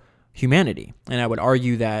of humanity. And I would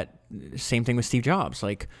argue that same thing with Steve Jobs.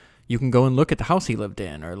 Like, you can go and look at the house he lived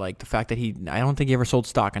in, or like the fact that I don't think he ever sold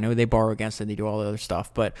stock. I know they borrow against it, they do all the other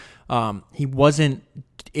stuff, but he wasn't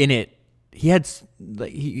in it.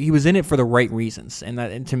 He was in it for the right reasons.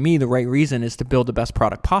 And to me, the right reason is to build the best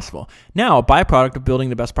product possible. Now, a byproduct of building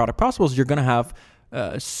the best product possible is you're going to have,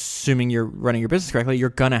 assuming you're running your business correctly, you're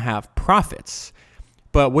going to have profits.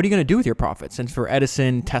 But what are you going to do with your profits? And for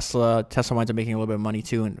Edison, Tesla winds up making a little bit of money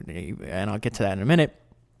too, and I'll get to that in a minute.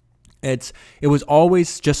 It was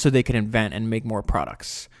always just so they could invent and make more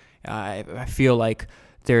products. I feel like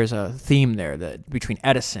there's a theme there that between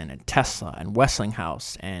Edison and Tesla and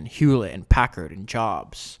Westinghouse and Hewlett and Packard and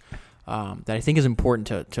Jobs that I think is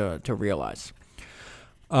important to realize.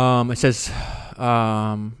 It says,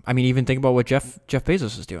 even think about what Jeff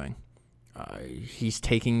Bezos is doing. He's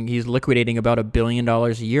liquidating about $1 billion a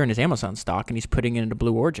year in his Amazon stock, and he's putting it into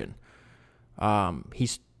Blue Origin. He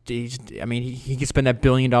could spend that $1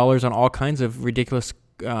 billion on all kinds of ridiculous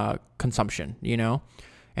consumption,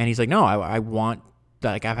 And he's like, no, I want,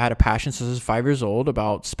 like, I've had a passion since I was 5 years old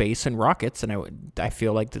about space and rockets, and I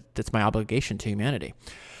feel like that's my obligation to humanity.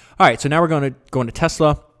 All right, so now we're going to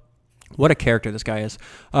Tesla. What a character this guy is.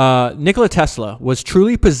 Nikola Tesla was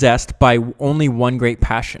truly possessed by only one great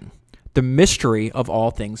passion: the mystery of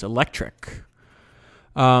all things electric.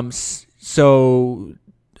 Let's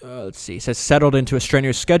see. It says settled into a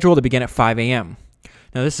strenuous schedule that began at 5 a.m.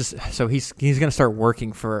 Now this is he's going to start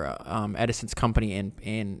working for Edison's company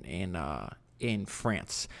in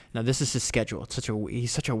France. Now this is his schedule.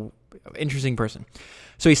 He's such a interesting person.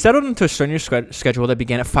 So he settled into a strenuous schedule that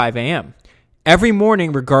began at 5 a.m. Every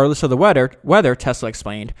morning, regardless of the weather, Tesla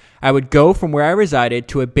explained, I would go from where I resided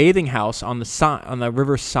to a bathing house on the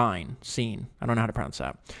river Seine. I don't know how to pronounce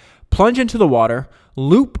that. Plunge into the water,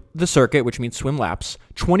 loop the circuit, which means swim laps,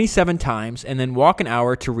 27 times, and then walk an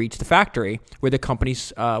hour to reach the factory where the company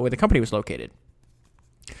was located.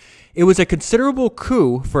 It was a considerable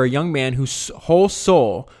coup for a young man whose whole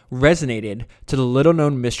soul resonated to the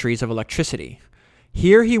little-known mysteries of electricity.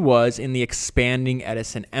 Here he was in the expanding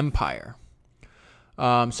Edison empire.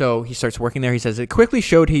 So he starts working there. He says, it quickly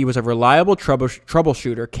showed he was a reliable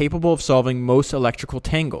troubleshooter capable of solving most electrical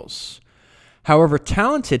tangles. However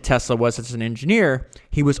talented Tesla was as an engineer,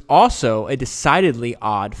 he was also a decidedly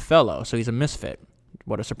odd fellow. So he's a misfit.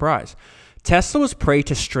 What a surprise. Tesla was prey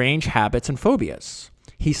to strange habits and phobias.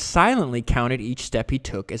 He silently counted each step he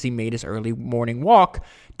took as he made his early morning walk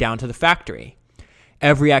down to the factory.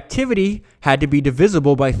 Every activity had to be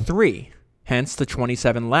divisible by 3, hence the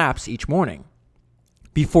 27 laps each morning.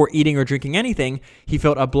 Before eating or drinking anything, he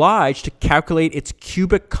felt obliged to calculate its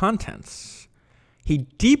cubic contents. He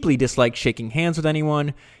deeply disliked shaking hands with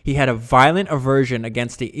anyone. He had a violent aversion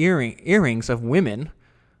against the earrings of women.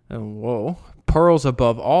 Pearls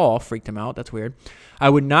above all freaked him out. That's weird. I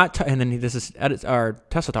would not, and then this is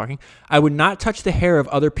Tesla talking. I would not touch the hair of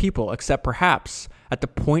other people except perhaps at the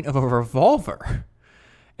point of a revolver.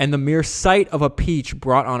 And the mere sight of a peach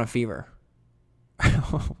brought on a fever.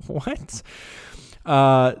 What?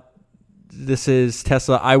 This is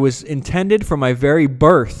Tesla. I was intended from my very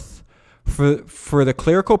birth for the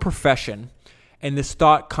clerical profession, and this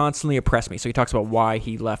thought constantly oppressed me. So he talks about why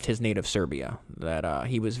he left his native Serbia, that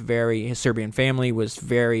his Serbian family was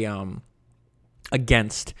very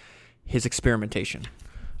against his experimentation.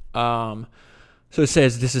 So it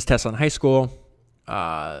says this is Tesla in high school.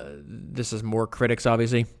 This is more critics,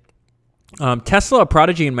 obviously. Tesla, a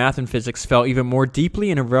prodigy in math and physics, fell even more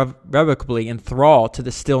deeply and irrevocably enthralled to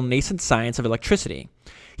the still nascent science of electricity.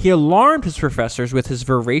 He alarmed his professors with his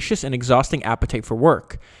voracious and exhausting appetite for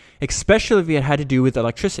work, especially if it had to do with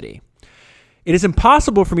electricity. It is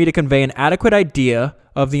impossible for me to convey an adequate idea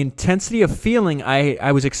of the intensity of feeling I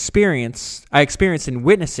experienced in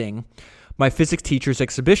witnessing my physics teacher's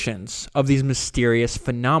exhibitions of these mysterious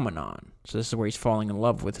phenomenon. So this is where he's falling in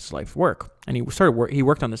love with his life work. And he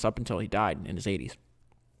worked on this up until he died in his 80s.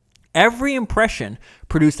 Every impression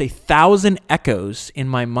produced 1,000 echoes in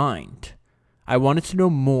my mind. I wanted to know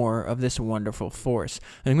more of this wonderful force.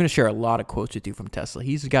 And I'm going to share a lot of quotes with you from Tesla.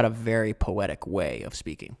 He's got a very poetic way of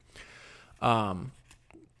speaking.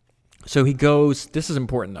 So he goes, this is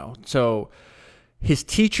important though. So his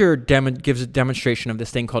teacher gives a demonstration of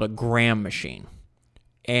this thing called a Graham machine.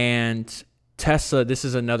 And Tesla, this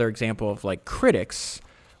is another example of like critics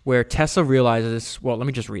where Tesla realizes, well, let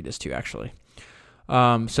me just read this to you actually.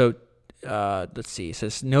 Let's see. It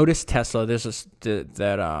says, notice Tesla, here's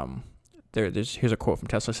a quote from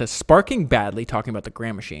Tesla. It says, sparking badly, talking about the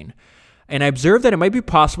Graham machine. And I observed that it might be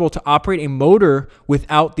possible to operate a motor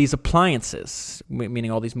without these appliances, meaning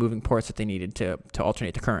all these moving parts that they needed to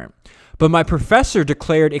alternate the current. But my professor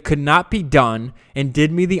declared it could not be done and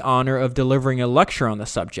did me the honor of delivering a lecture on the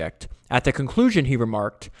subject. At the conclusion, he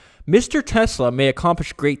remarked, Mr. Tesla may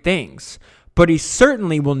accomplish great things, but he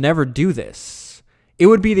certainly will never do this. It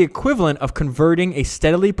would be the equivalent of converting a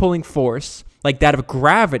steadily pulling force, like that of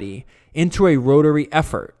gravity, into a rotary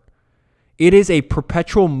effort. It is a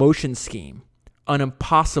perpetual motion scheme, an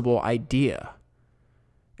impossible idea.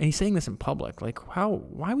 And he's saying this in public. Like,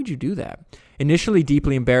 why would you do that? Initially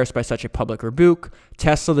deeply embarrassed by such a public rebuke,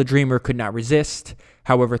 Tesla the dreamer could not resist.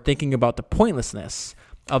 However, thinking about the pointlessness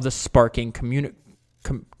of the sparking commutators,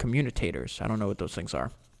 I don't know what those things are,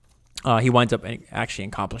 he winds up actually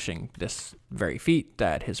accomplishing this very feat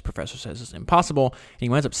that his professor says is impossible. And he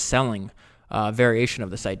winds up selling a variation of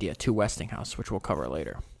this idea to Westinghouse, which we'll cover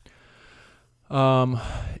later. And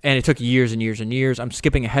it took years and years and years. I'm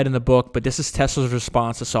skipping ahead in the book, but this is Tesla's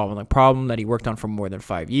response to solving the problem that he worked on for more than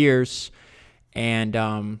 5 years.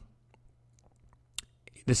 And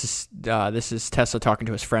this is Tesla talking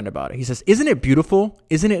to his friend about it. He says, "Isn't it beautiful?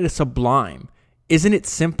 Isn't it sublime? Isn't it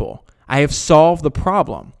simple? I have solved the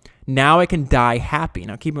problem. Now I can die happy."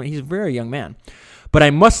 Now keep in mind, he's a very young man. "But I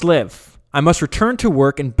must live. I must return to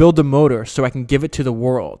work and build a motor so I can give it to the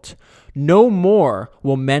world. No more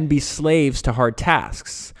will men be slaves to hard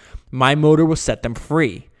tasks. My motor will set them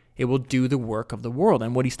free. It will do the work of the world."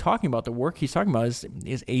 And what he's talking about, the work he's talking about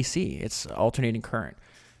is AC. It's alternating current.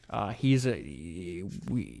 He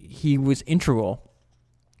was integral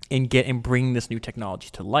in bringing this new technology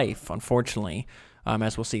to life. Unfortunately,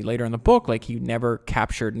 as we'll see later in the book, like he never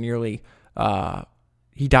captured nearly.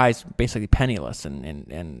 He dies basically penniless,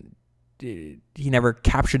 and he never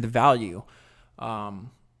captured the value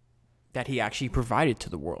that he actually provided to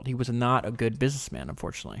the world. He was not a good businessman,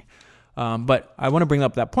 unfortunately. But I want to bring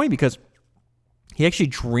up that point because he actually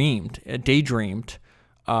daydreamed.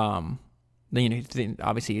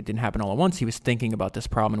 Obviously, it didn't happen all at once. He was thinking about this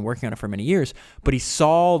problem and working on it for many years. But he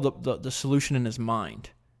saw the solution in his mind.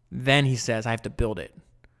 Then he says, "I have to build it."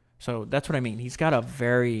 So that's what I mean. He's got a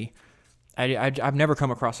very... I've never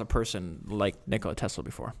come across a person like Nikola Tesla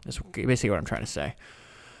before. That's basically what I'm trying to say.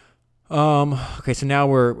 Okay, so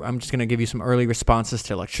now I'm just going to give you some early responses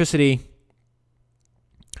to electricity.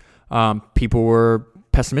 People were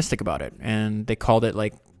pessimistic about it, and they called it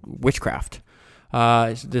like witchcraft.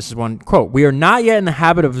 This is one quote: "We are not yet in the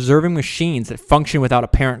habit of observing machines that function without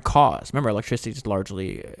apparent cause." Remember, electricity is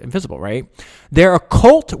largely invisible, right? "Their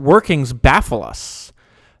occult workings baffle us.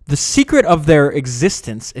 The secret of their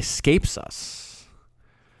existence escapes us."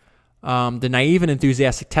 The naive and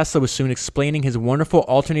enthusiastic Tesla was soon explaining his wonderful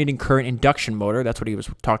alternating current induction motor, that's what he was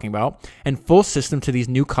talking about, and full system to these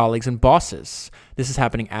new colleagues and bosses. This is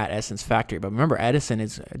happening at Edison's factory. But remember, Edison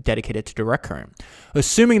is dedicated to direct current,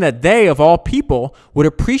 assuming that they, of all people, would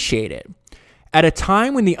appreciate it. At a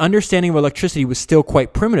time when the understanding of electricity was still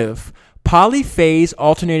quite primitive, polyphase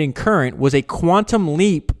alternating current was a quantum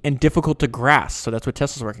leap and difficult to grasp. So that's what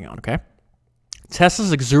Tesla's working on, okay?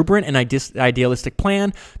 Tesla's exuberant and idealistic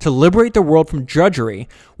plan to liberate the world from drudgery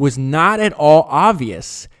was not at all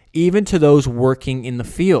obvious, even to those working in the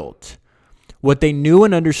field. What they knew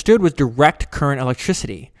and understood was direct current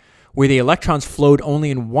electricity, where the electrons flowed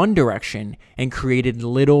only in one direction and created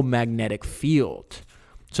little magnetic field.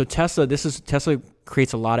 So Tesla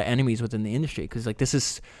creates a lot of enemies within the industry because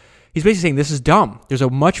he's basically saying this is dumb. There's a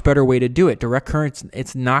much better way to do it. Direct current,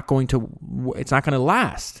 it's not going to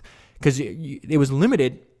last because it was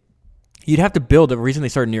limited. You'd have to build. The reason they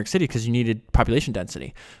started in New York City because you needed population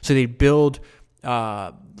density. So they build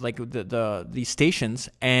these stations,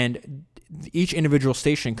 and each individual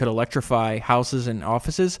station could electrify houses and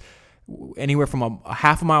offices anywhere from a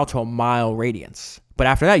half a mile to a mile radius. But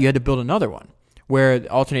after that, you had to build another one where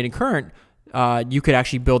alternating current, you could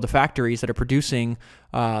actually build the factories that are producing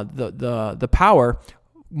the power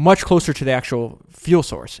much closer to the actual fuel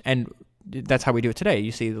source. And that's how we do it today.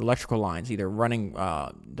 You see the electrical lines either running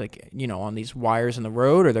on these wires in the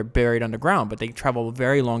road, or they're buried underground, but they travel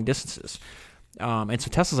very long distances. And so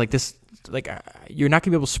Tesla's like this, you're not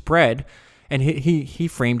gonna be able to spread. And he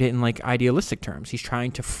framed it in idealistic terms. He's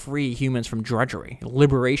trying to free humans from drudgery.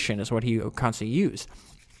 Liberation is what he constantly used.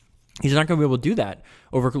 He's not going to be able to do that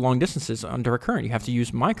over long distances under a current. You have to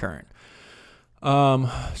use my current.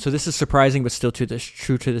 So this is surprising, but still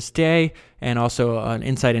true to this day, and also an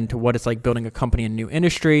insight into what it's like building a company in a new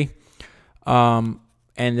industry. And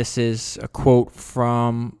this is a quote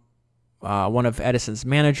from one of Edison's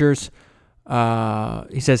managers.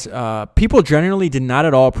 He says, people generally did not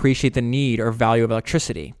at all appreciate the need or value of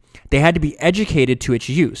electricity. They had to be educated to its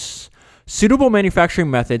use. Suitable manufacturing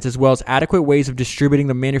methods, as well as adequate ways of distributing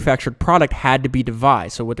the manufactured product, had to be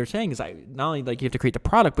devised. So what they're saying is not only you have to create the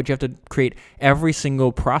product, but you have to create every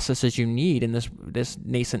single process as you need in this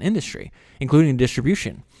nascent industry, including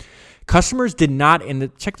distribution. Customers did not,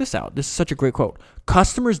 check this out. This is such a great quote.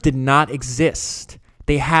 Customers did not exist.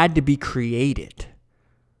 They had to be created.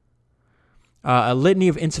 A litany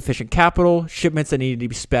of insufficient capital, shipments that needed to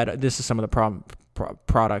be sped. This is some of the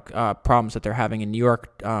problems that they're having in New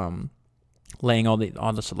York, laying all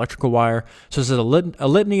this electrical wire. So this is a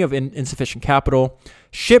litany of insufficient capital,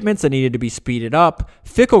 shipments that needed to be speeded up,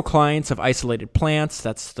 fickle clients of isolated plants,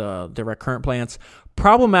 that's the direct current plants,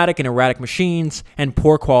 problematic and erratic machines, and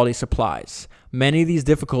poor quality supplies. Many of these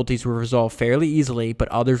difficulties were resolved fairly easily, but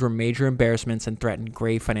others were major embarrassments and threatened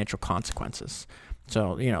grave financial consequences.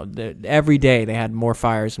 So, every day they had more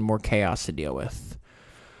fires and more chaos to deal with.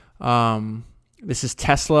 This is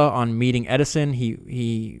Tesla on meeting Edison.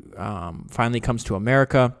 He finally comes to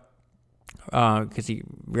America because he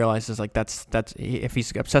realizes that's if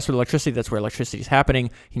he's obsessed with electricity, that's where electricity is happening.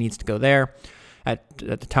 He needs to go there. At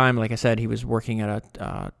the time, like I said, he was working at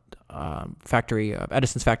a factory,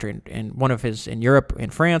 Edison's factory in Europe, in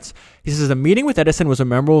France. He says, the meeting with Edison was a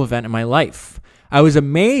memorable event in my life. I was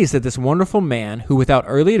amazed that this wonderful man, who without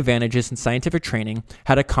early advantages in scientific training,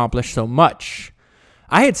 had accomplished so much.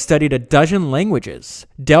 I had studied a dozen languages,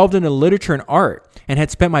 delved into literature and art, and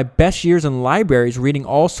had spent my best years in libraries reading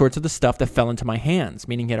all sorts of the stuff that fell into my hands,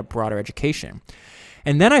 meaning he had a broader education.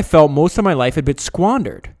 And then I felt most of my life had been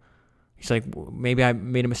squandered. He's like, maybe I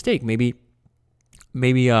made a mistake. Maybe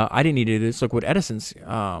I didn't need to do this. Look what Edison's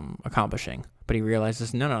accomplishing. But he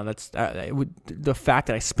realizes, no, that's the fact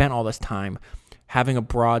that I spent all this time having a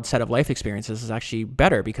broad set of life experiences is actually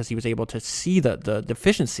better because he was able to see the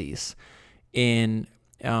deficiencies in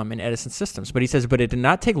Edison's systems. But he says, but it did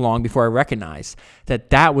not take long before I recognized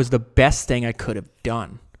that was the best thing I could have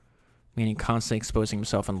done, meaning constantly exposing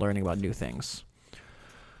himself and learning about new things.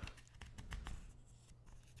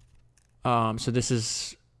 So this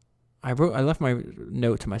is, I left my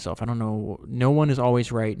note to myself. I don't know. No one is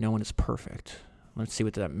always right. No one is perfect. Let's see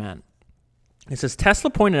what that meant. It says,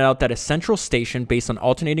 Tesla pointed out that a central station based on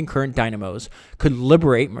alternating current dynamos could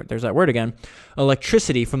liberate, there's that word again,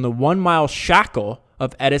 electricity from the 1 mile shackle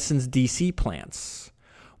of Edison's DC plants.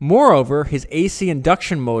 Moreover, his AC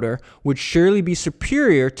induction motor would surely be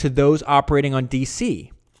superior to those operating on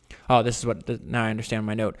DC. Oh, this is now I understand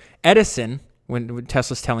my note. Edison, when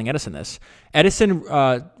Tesla's telling Edison this, Edison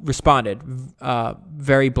responded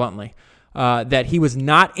very bluntly that he was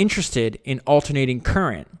not interested in alternating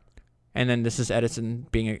current. And then this is Edison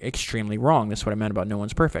being extremely wrong. That's what I meant about no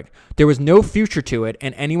one's perfect. There was no future to it,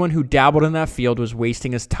 and anyone who dabbled in that field was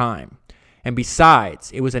wasting his time. And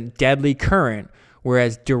besides, it was a deadly current,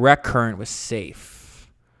 whereas direct current was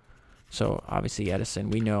safe. So obviously Edison,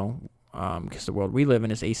 we know, because the world we live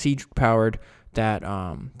in is AC powered, that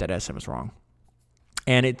Edison was wrong.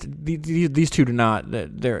 And these two do not,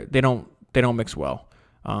 they don't mix well.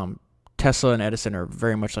 Tesla and Edison are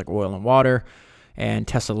very much like oil and water. And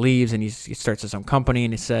Tesla leaves, and he starts his own company,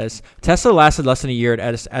 and he says, Tesla lasted less than a year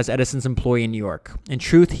as Edison's employee in New York. In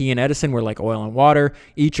truth, he and Edison were like oil and water,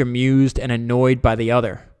 each amused and annoyed by the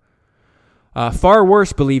other. Far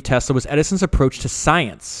worse, believed Tesla, was Edison's approach to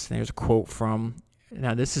science. There's a quote from,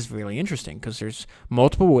 now this is really interesting, because there's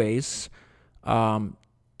multiple ways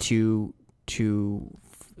to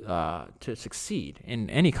succeed in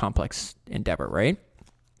any complex endeavor, right?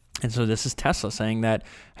 And so this is Tesla saying that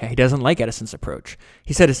he doesn't like Edison's approach.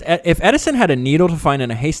 He said, if Edison had a needle to find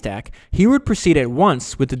in a haystack, he would proceed at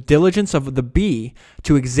once with the diligence of the bee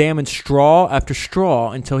to examine straw after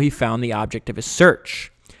straw until he found the object of his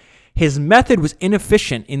search. His method was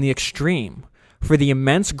inefficient in the extreme, for the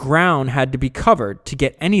immense ground had to be covered to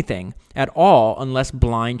get anything at all unless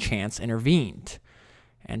blind chance intervened.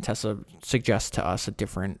 And Tesla suggests to us a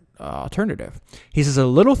different alternative. He says a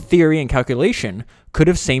little theory and calculation could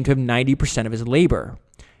have saved him 90% of his labor.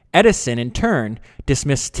 Edison, in turn,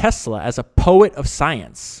 dismissed Tesla as a poet of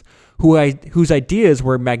science, whose ideas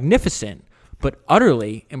were magnificent but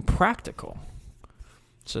utterly impractical.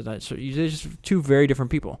 So they're just two very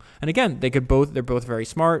different people. And again, they're both very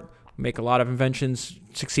smart, make a lot of inventions,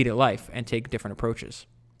 succeed at life, and take different approaches.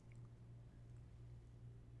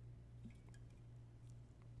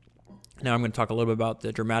 Now I'm going to talk a little bit about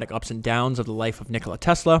the dramatic ups and downs of the life of Nikola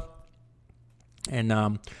Tesla.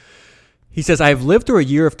 And he says, I have lived through a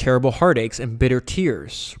year of terrible heartaches and bitter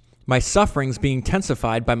tears, my sufferings being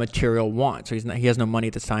intensified by material want. So he has no money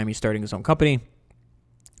at this time. He's starting his own company.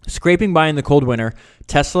 Scraping by in the cold winter,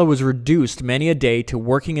 Tesla was reduced many a day to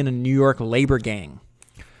working in a New York labor gang.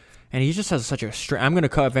 And he just has such a I'm going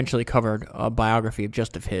to eventually cover a biography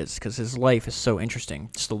of his, because his life is so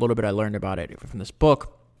interesting. Just a little bit I learned about it from this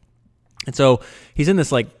book. And so he's in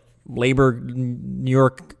this like labor New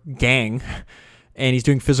York gang, and he's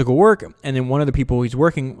doing physical work. And then one of the people he's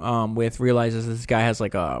working with realizes this guy has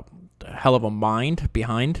like a hell of a mind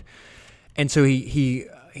behind. And so he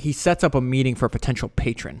sets up a meeting for a potential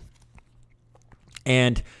patron.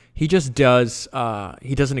 And he just does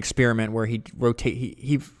an experiment where he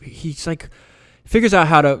he's like figures out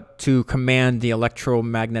how to command the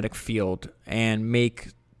electromagnetic field and make.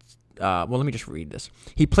 Let me just read this.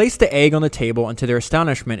 He placed the egg on the table, and to their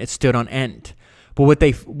astonishment, it stood on end. But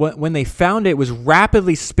when they found it was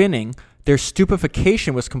rapidly spinning, their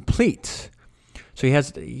stupefaction was complete. So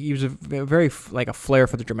he was a very like a flair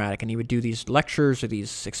for the dramatic, and he would do these lectures or these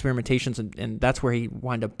experimentations, and that's where he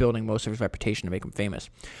wound up building most of his reputation to make him famous.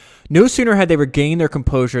 No sooner had they regained their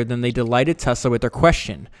composure than they delighted Tesla with their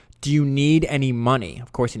question, do you need any money?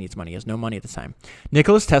 Of course he needs money. He has no money at the time.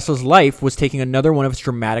 Nikola Tesla's life was taking another one of its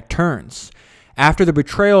dramatic turns. After the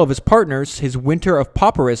betrayal of his partners, his winter of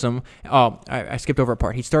pauperism... I skipped over a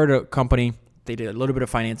part. He started a company. They did a little bit of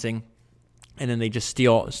financing, and then they just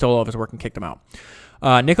stole all of his work and kicked him out.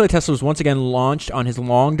 Nikola Tesla was once again launched on his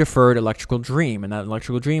long-deferred electrical dream, and that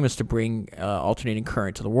electrical dream is to bring alternating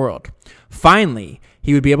current to the world. Finally,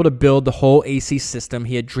 he would be able to build the whole AC system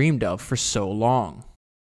he had dreamed of for so long.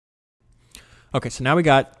 Okay, so now we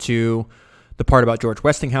got to the part about George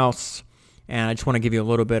Westinghouse, and I just want to give you a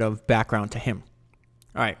little bit of background to him.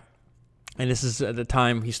 All right, and this is at the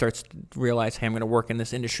time he starts to realize, hey, I'm going to work in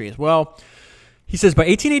this industry as well. He says, by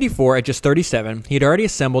 1884, at just 37, he had already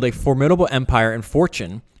assembled a formidable empire and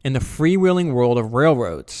fortune in the freewheeling world of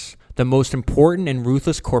railroads, the most important and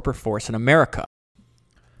ruthless corporate force in America.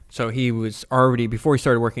 So he was already, before he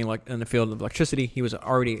started working in the field of electricity, he was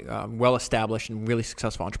already well-established and really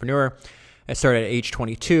successful entrepreneur. It started at age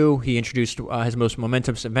 22. He introduced his most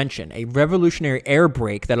momentous invention, a revolutionary air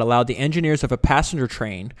brake that allowed the engineers of a passenger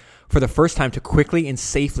train for the first time to quickly and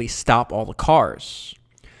safely stop all the cars.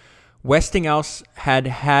 Westinghouse had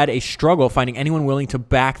a struggle finding anyone willing to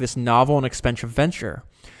back this novel and expensive venture.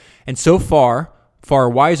 And so far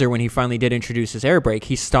wiser when he finally did introduce his air brake,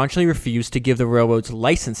 he staunchly refused to give the railroads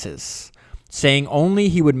licenses, saying only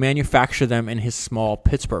he would manufacture them in his small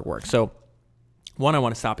Pittsburgh works. So one, I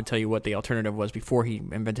want to stop and tell you what the alternative was before he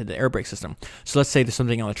invented the air brake system. So let's say there's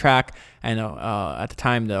something on the track, and at the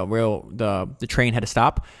time the train had to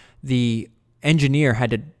stop. The engineer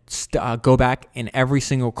had to go back in every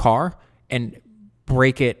single car and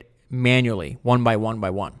brake it manually, one by one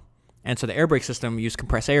by one. And so the air brake system used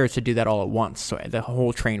compressed air to do that all at once, so the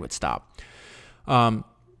whole train would stop. Then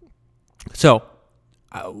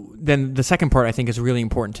the second part I think is really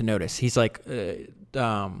important to notice. He's like,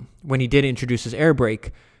 when he did introduce his air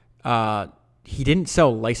brake, he didn't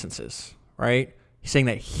sell licenses, right? He's saying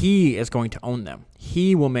that he is going to own them.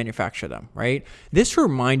 He will manufacture them, right? This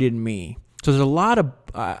reminded me. So there's a lot of,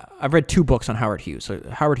 I've read 2 books on Howard Hughes. So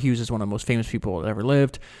Howard Hughes is one of the most famous people that ever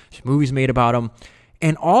lived. There's movies made about him.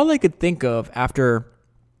 And all I could think of after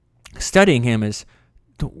studying him is,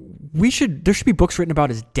 there should be books written about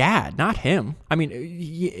his dad, not him. I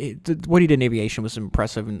mean, what he did in aviation was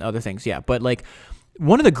impressive and other things, yeah. But like,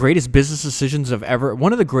 one of the greatest business decisions of ever,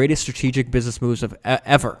 one of the greatest strategic business moves of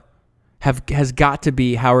ever, has got to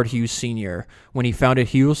be Howard Hughes Sr. when he founded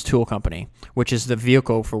Hughes Tool Company, which is the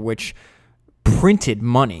vehicle for which printed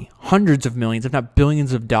money, hundreds of millions, if not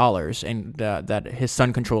billions of dollars, and that his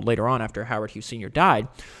son controlled later on after Howard Hughes Sr. died,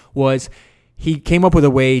 was he came up with a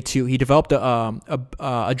way to, he developed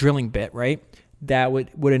a drilling bit, right, that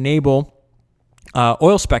would enable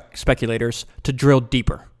oil speculators to drill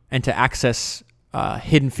deeper and to access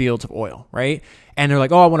hidden fields of oil, right? And they're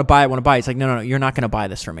like, oh, I want to buy it. It's like, no, you're not going to buy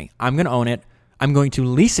this from me. I'm going to own it. I'm going to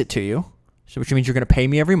lease it to you, so which means you're going to pay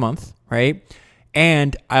me every month, right?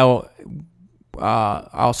 And I'll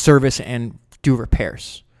service and do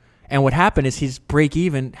repairs. And what happened is his break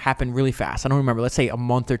even happened really fast. I don't remember, let's say a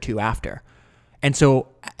month or two after. And so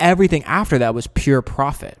everything after that was pure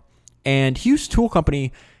profit. And Hughes Tool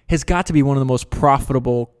Company has got to be one of the most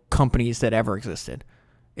profitable companies that ever existed.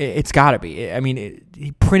 It's got to be. I mean,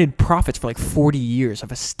 he printed profits for like 40 years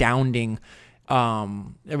of astounding,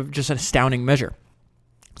 just an astounding measure.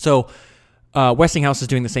 So Westinghouse is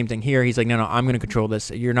doing the same thing here. He's like, no, I'm going to control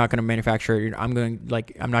this. You're not going to manufacture. I'm not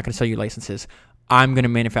going to sell you licenses. I'm going to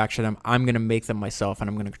manufacture them. I'm going to make them myself, and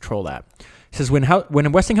I'm going to control that. He says,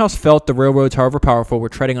 when Westinghouse felt the railroads, however powerful, were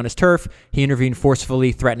treading on his turf, he intervened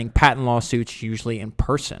forcefully, threatening patent lawsuits, usually in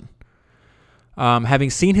person. Having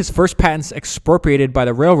seen his first patents expropriated by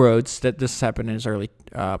the railroads, that this happened in his early,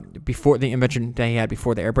 before the invention that he had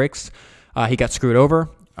before the air brakes, he got screwed over.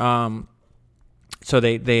 So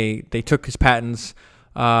they took his patents,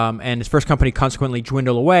 and his first company consequently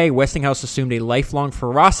dwindled away. Westinghouse assumed a lifelong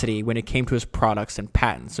ferocity when it came to his products and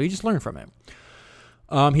patents. So he just learned from it.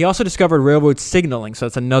 He also discovered railroad signaling, so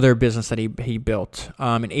that's another business that he built. In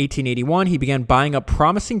 1881, he began buying up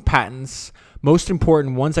promising patents, most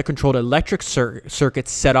important ones that controlled electric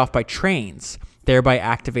circuits set off by trains, thereby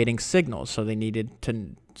activating signals. So they needed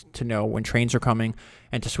to know when trains are coming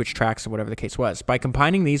and to switch tracks or whatever the case was. By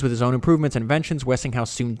combining these with his own improvements and inventions,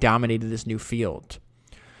 Westinghouse soon dominated this new field.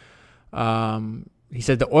 He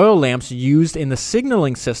said the oil lamps used in the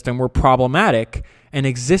signaling system were problematic, and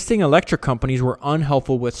existing electric companies were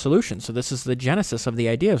unhelpful with solutions. So this is the genesis of the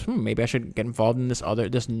idea of maybe I should get involved in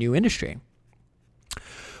this new industry.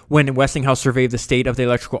 When Westinghouse surveyed the state of the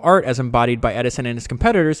electrical art as embodied by Edison and his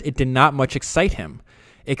competitors, it did not much excite him,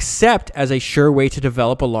 except as a sure way to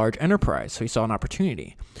develop a large enterprise. So he saw an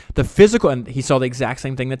opportunity. And he saw the exact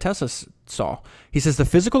same thing that Tesla saw. He says the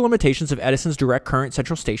physical limitations of Edison's direct current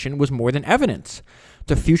central station was more than evident.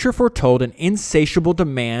 The future foretold an insatiable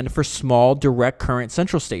demand for small direct current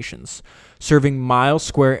central stations, serving mile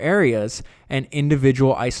square areas and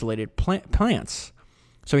individual isolated plants.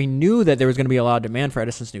 So he knew that there was going to be a lot of demand for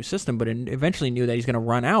Edison's new system, but eventually knew that he's going to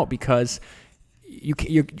run out because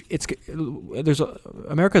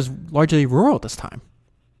America's largely rural at this time.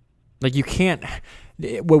 Like you can't.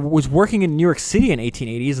 What was working in New York City in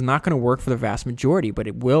 1880 is not going to work for the vast majority, but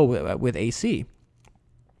it will with AC.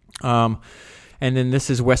 And then this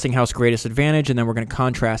is Westinghouse's greatest advantage, and then we're going to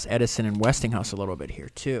contrast Edison and Westinghouse a little bit here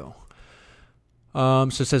too. So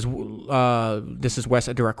it says, this is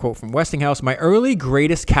a direct quote from Westinghouse. My early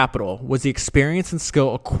greatest capital was the experience and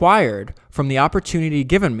skill acquired from the opportunity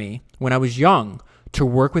given me when I was young to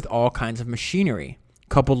work with all kinds of machinery,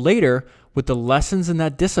 coupled later with the lessons in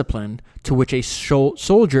that discipline to which a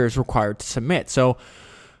soldier is required to submit. So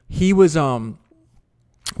he was, when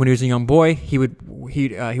he was a young boy, he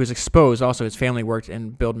was exposed. Also, his family worked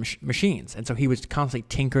and built machines, and so he was constantly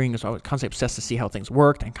tinkering. He was constantly obsessed to see how things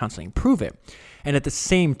worked and constantly improve it. And at the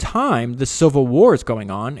same time, the Civil War is going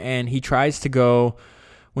on, and he tries to go.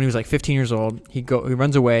 When he was like 15 years old, he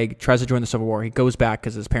runs away, tries to join the Civil War. He goes back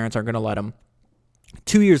because his parents aren't going to let him.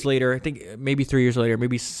 2 years later, I think maybe 3 years later,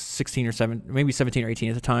 maybe 16 or 7, maybe 17 or 18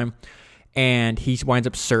 at the time, and he winds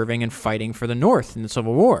up serving and fighting for the North in the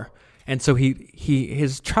Civil War. And so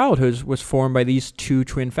his childhood was formed by these two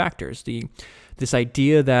twin factors: this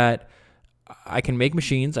idea that I can make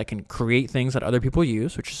machines, I can create things that other people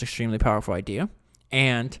use, which is an extremely powerful idea,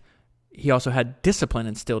 and he also had discipline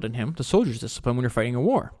instilled in him, the soldier's discipline when you're fighting a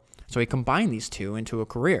war. So he combined these two into a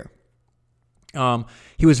career.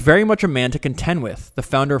 He was very much a man to contend with, the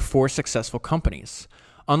founder of 4 successful companies.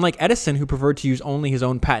 Unlike Edison, who preferred to use only his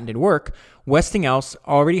own patented work, Westinghouse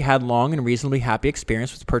already had long and reasonably happy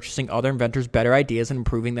experience with purchasing other inventors' better ideas and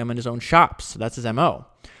improving them in his own shops. So that's his MO.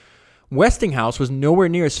 Westinghouse was nowhere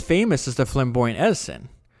near as famous as the flamboyant Edison.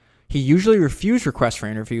 He usually refused requests for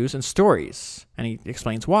interviews and stories, and he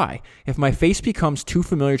explains why. If my face becomes too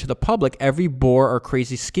familiar to the public, every bore or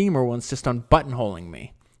crazy schemer will insist on buttonholing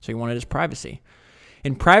me. So he wanted his privacy.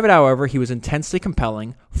 In private, however, he was intensely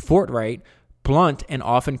compelling, forthright, blunt, and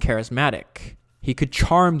often charismatic. He could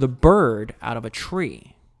charm the bird out of a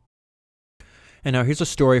tree. And now here's a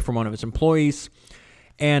story from one of his employees.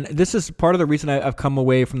 And this is part of the reason I've come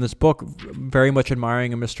away from this book very much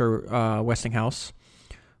admiring a Mr. Westinghouse.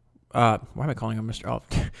 Why am I calling him Mr.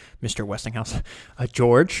 Mr. Westinghouse?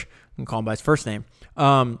 George. I'm calling him by his first name.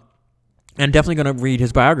 And definitely going to read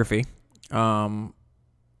his biography and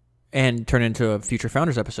turn it into a future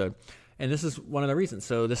Founders episode. And this is one of the reasons.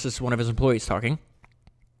 So this is one of his employees talking.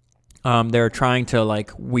 They're trying to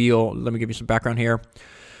wheel. Let me give you some background here.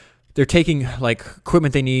 They're taking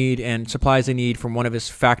equipment they need and supplies they need from one of his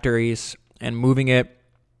factories and moving it.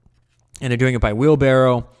 And they're doing it by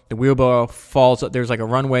wheelbarrow. The wheelbarrow falls. There's a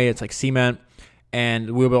runway. It's cement. And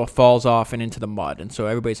the wheelbarrow falls off and into the mud. And so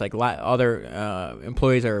everybody's other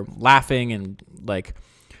employees are laughing and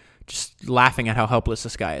just laughing at how helpless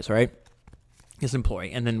this guy is, right? His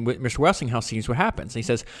employee. And then Mr. Westinghouse sees what happens. He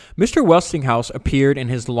says, Mr. Westinghouse appeared in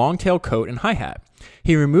his long tail coat and hi-hat.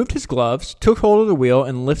 He removed his gloves, took hold of the wheel,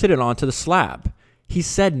 and lifted it onto the slab. He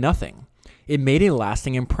said nothing. It made a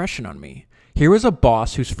lasting impression on me. Here was a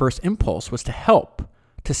boss whose first impulse was to help,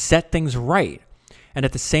 to set things right, and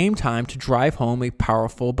at the same time to drive home a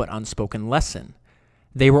powerful but unspoken lesson.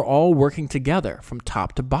 They were all working together from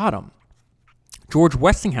top to bottom. George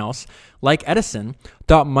Westinghouse, like Edison,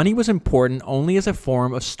 thought money was important only as a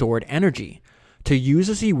form of stored energy, to use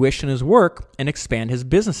as he wished in his work and expand his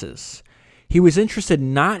businesses. He was interested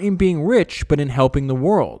not in being rich, but in helping the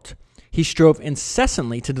world. He strove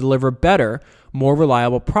incessantly to deliver better, more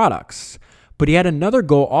reliable products. But he had another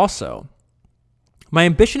goal also. My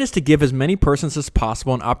ambition is to give as many persons as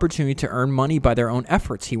possible an opportunity to earn money by their own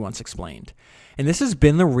efforts, he once explained. And this has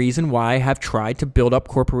been the reason why I have tried to build up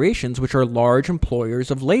corporations which are large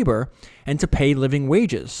employers of labor and to pay living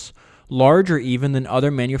wages, larger even than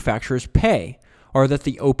other manufacturers pay, or that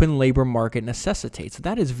the open labor market necessitates.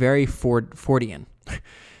 That is very Fordian.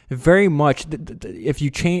 Very much. If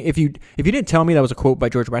you didn't tell me that was a quote by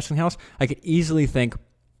George Westinghouse, I could easily think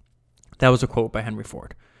that was a quote by Henry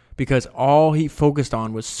Ford, because all he focused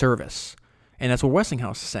on was service. And that's what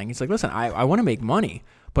Westinghouse is saying. He's like, listen, I want to make money,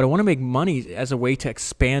 but I want to make money as a way to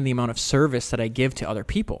expand the amount of service that I give to other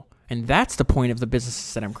people. And that's the point of the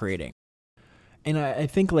businesses that I'm creating. And I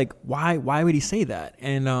think why would he say that?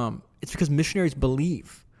 And it's because missionaries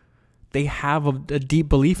believe. They have a deep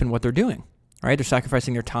belief in what they're doing, right? They're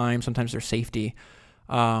sacrificing their time, sometimes their safety,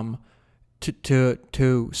 to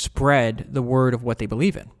spread the word of what they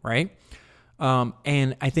believe in, right?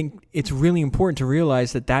 And I think it's really important to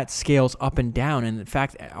realize that scales up and down. And in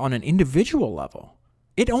fact, on an individual level,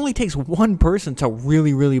 it only takes one person to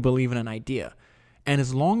really, really believe in an idea. And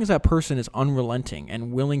as long as that person is unrelenting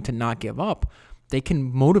and willing to not give up, they can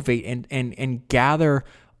motivate and gather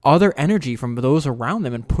other energy from those around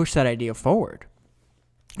them and push that idea forward.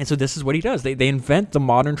 And so this is what he does. They invent the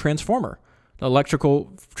modern transformer, the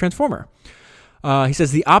electrical transformer. He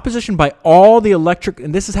says the opposition by all the electric,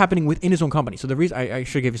 and this is happening within his own company. So the reason I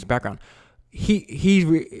should give you some background.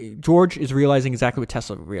 George is realizing exactly what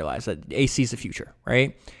Tesla realized, that AC is the future,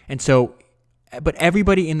 right? And so, but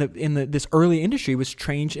everybody in this early industry was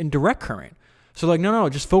trained in direct current. So no,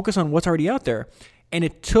 just focus on what's already out there. And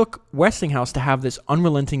it took Westinghouse to have this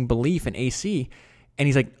unrelenting belief in AC. And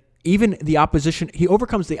he's like, even the opposition, he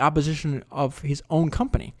overcomes the opposition of his own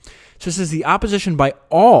company. So it says the opposition by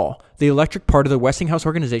all the electric part of the Westinghouse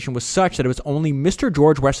organization was such that it was only Mr.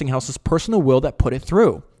 George Westinghouse's personal will that put it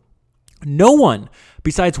through. No one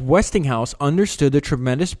besides Westinghouse understood the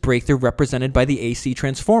tremendous breakthrough represented by the AC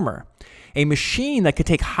transformer, a machine that could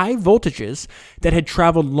take high voltages that had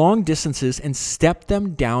traveled long distances and step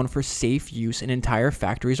them down for safe use in entire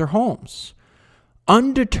factories or homes.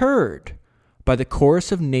 Undeterred by the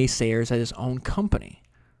chorus of naysayers at his own company.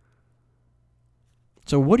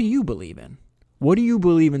 So what do you believe in? What do you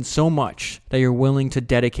believe in so much that you're willing to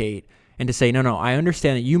dedicate and to say, no, I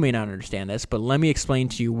understand that you may not understand this, but let me explain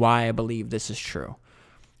to you why I believe this is true.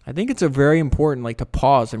 I think it's a very important to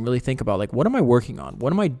pause and really think about what am I working on?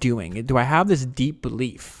 What am I doing? Do I have this deep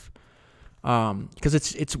belief? Because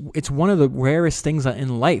it's one of the rarest things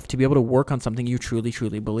in life to be able to work on something you truly,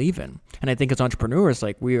 truly believe in. And I think as entrepreneurs,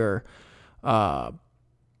 we are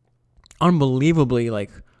unbelievably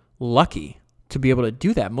lucky to be able to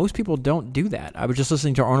do that. Most people don't do that. I was just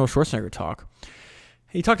listening to Arnold Schwarzenegger talk.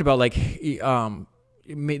 He talked about the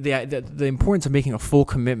importance of making a full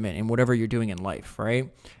commitment in whatever you're doing in life,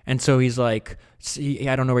 right? And so he's I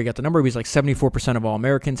don't know where he got the number, but he's 74% of all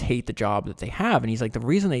Americans hate the job that they have. And he's the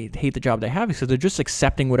reason they hate the job they have is because they're just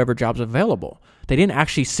accepting whatever job's available. They didn't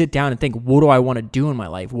actually sit down and think, what do I want to do in my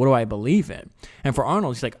life? What do I believe in? And for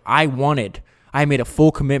Arnold, he's I made a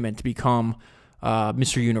full commitment to become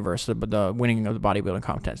Mr. Universe, the winning of the bodybuilding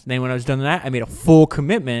contest. And then when I was done that, I made a full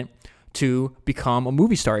commitment to become a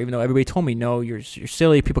movie star, even though everybody told me, no, you're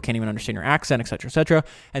silly. People can't even understand your accent, et cetera, et cetera.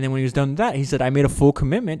 And then when he was done with that, he said, I made a full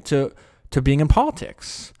commitment to being in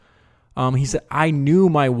politics. He said, I knew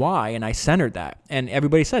my why and I centered that. And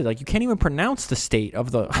everybody said, like, you can't even pronounce the state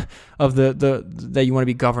of the that you want to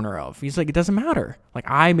be governor of. He's like, it doesn't matter. Like,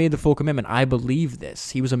 I made the full commitment. I believe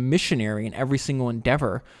this. He was a missionary in every single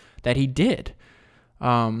endeavor that he did.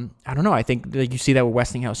 I don't know. I think like you see that with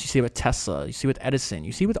Westinghouse. You see it with Tesla. You see it with Edison.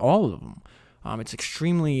 You see it with all of them. It's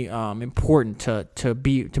extremely important to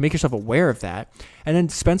make yourself aware of that, and then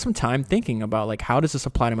spend some time thinking about, like, how does this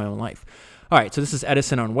apply to my own life? All right, so this is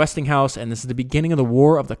Edison on Westinghouse, and this is the beginning of the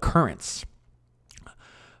War of the Currents.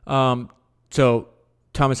 So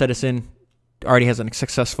Thomas Edison already has a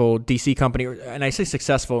successful DC company, and I say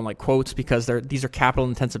successful in like quotes because these are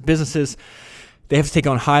capital-intensive businesses. They have to take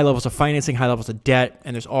on high levels of financing, high levels of debt,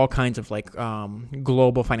 and there's all kinds of like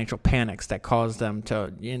global financial panics that cause them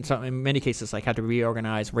to, in many cases, like have to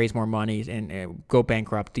reorganize, raise more money, and go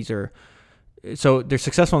bankrupt. So they're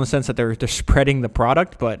successful in the sense that they're spreading the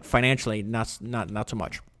product, but financially not so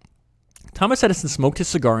much. Thomas Edison smoked his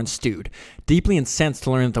cigar and stewed, deeply incensed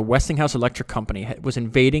to learn that the Westinghouse Electric Company was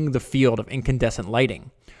invading the field of incandescent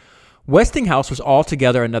lighting. Westinghouse was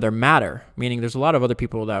altogether another matter, meaning there's a lot of other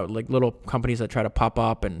people that, like little companies that try to pop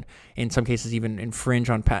up and in some cases even infringe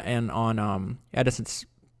on Edison's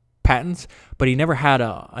patents, but he never had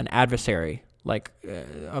an adversary like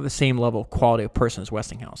of the same level of quality of person as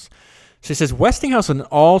Westinghouse. So he says, Westinghouse was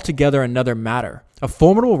altogether another matter, a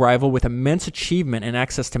formidable rival with immense achievement and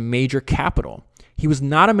access to major capital. He was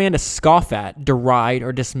not a man to scoff at, deride,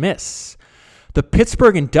 or dismiss. The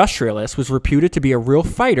Pittsburgh industrialist was reputed to be a real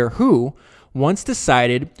fighter who, once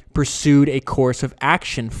decided, pursued a course of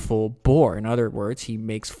action full bore. In other words, he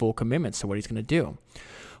makes full commitments to what he's going to do.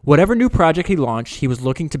 Whatever new project he launched, he was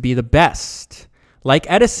looking to be the best. Like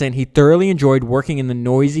Edison, he thoroughly enjoyed working in the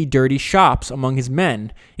noisy, dirty shops among his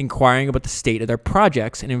men, inquiring about the state of their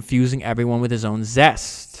projects and infusing everyone with his own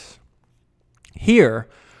zest. Here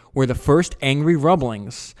were the first angry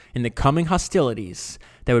rumblings in the coming hostilities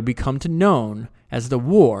that would become known as the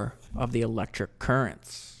War of the Electric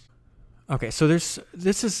Currents. Okay, so there's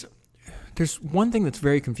one thing that's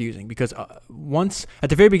very confusing because once at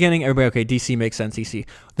the very beginning, everybody, okay, DC makes sense, DC.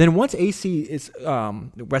 Then once AC is,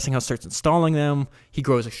 Westinghouse starts installing them, he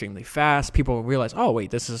grows extremely fast. People realize, oh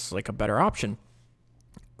wait, this is like a better option.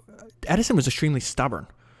 Edison was extremely stubborn,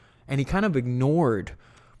 and he kind of ignored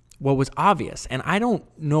what was obvious, and I don't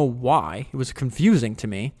know why. It was confusing to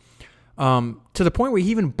me. To the point where he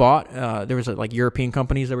even bought, there was like European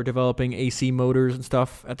companies that were developing AC motors and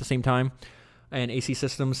stuff at the same time, and AC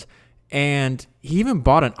systems. And he even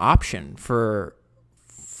bought an option for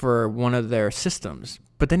one of their systems,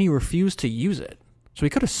 but then he refused to use it. So he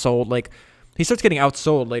could have sold, like, he starts getting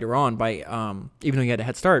outsold later on by, even though he had a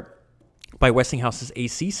head start, by Westinghouse's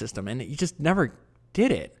AC system, and he just never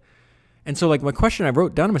did it. And so, like, my question I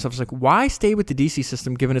wrote down to myself was, like, why stay with the DC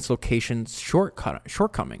system given its location's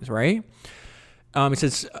shortcomings, right? It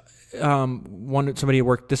says, this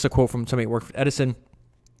is a quote from somebody who worked with Edison.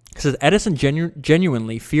 It says, Edison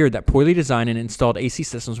genuinely feared that poorly designed and installed AC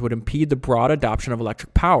systems would impede the broad adoption of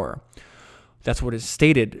electric power. That's what his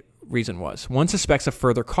stated reason was. One suspects a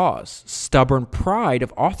further cause, stubborn pride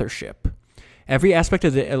of authorship. Every aspect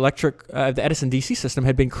of the Edison DC system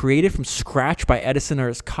had been created from scratch by Edison or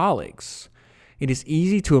his colleagues. It is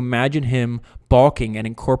easy to imagine him balking at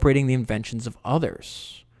incorporating the inventions of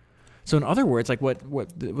others. So in other words, like what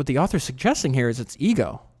the author's suggesting here is it's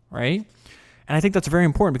ego, right? And I think that's very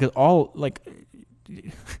important because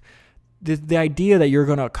the idea that you're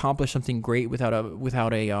going to accomplish something great without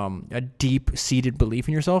a deep-seated belief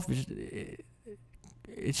in yourself,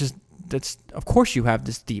 it's just, that's, of course you have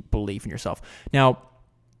this deep belief in yourself. Now,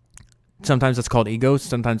 sometimes that's called ego.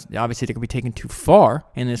 Sometimes, obviously, they can be taken too far.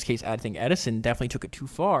 In this case, I think Edison definitely took it too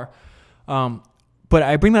far. But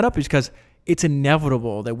I bring that up because it's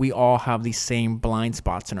inevitable that we all have these same blind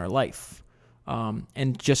spots in our life.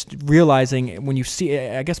 And just realizing when you see,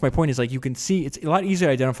 I guess my point is, like, you can see it's a lot easier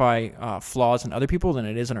to identify flaws in other people than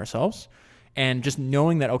it is in ourselves. And just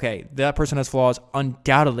knowing that, okay, that person has flaws.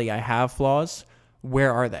 Undoubtedly, I have flaws.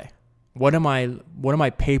 Where are they? What am I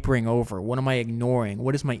papering over? What am I ignoring?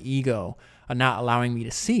 What is my ego not allowing me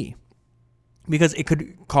to see? Because it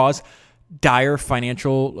could cause dire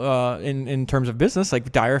financial, in terms of business,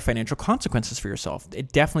 like dire financial consequences for yourself.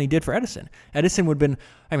 It definitely did for Edison. Edison would have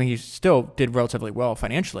been, he still did relatively well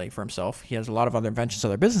financially for himself. He has a lot of other inventions,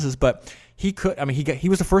 other businesses, but he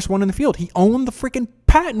was the first one in the field. He owned the freaking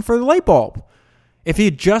patent for the light bulb. If he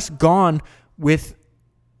had just gone with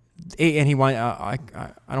and he want I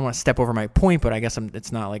don't want to step over my point, but I guess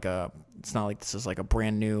it's not like this is like a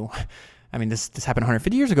brand new. I mean, this happened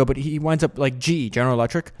 150 years ago, but he winds up like GE, General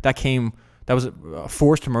Electric. That was a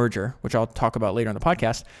forced merger, which I'll talk about later on the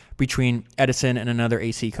podcast, between Edison and another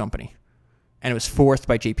AC company, and it was forced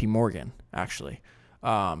by J.P. Morgan actually.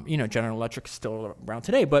 General Electric is still around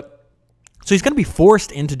today, but so he's going to be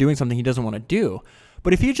forced into doing something he doesn't want to do.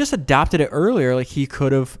 But if he just adopted it earlier, like he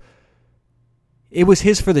could have, it was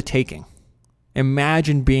his for the taking.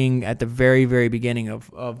 Imagine being at the very, very beginning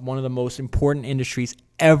of one of the most important industries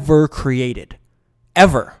ever created,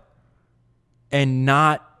 ever, and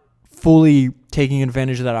not fully taking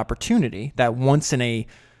advantage of that opportunity, that once in a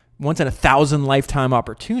 1,000 lifetime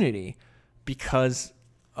opportunity, because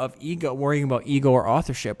of ego, worrying about ego or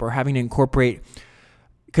authorship, or having to incorporate.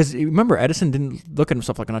 Because remember, Edison didn't look at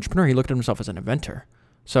himself like an entrepreneur; he looked at himself as an inventor.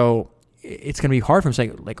 So it's going to be hard for him to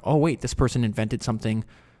say, like, "Oh, wait, this person invented something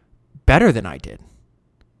better than I did."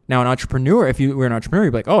 Now, an entrepreneur, if you were an entrepreneur,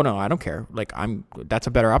 you'd be like, "Oh no, I don't care. Like, that's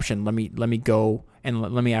a better option. Let me go and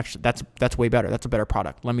let me actually. That's way better. That's a better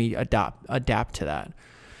product. Let me adapt to that."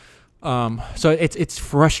 So it's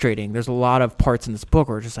frustrating. There's a lot of parts in this book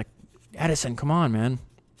where it's just like, Edison, come on, man.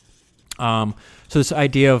 So this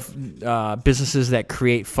idea of businesses that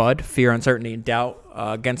create FUD, fear, uncertainty, and doubt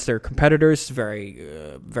against their competitors, very,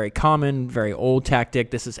 very common, very old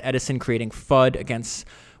tactic. This is Edison creating FUD against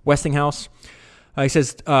Westinghouse. He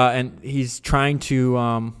says, and he's trying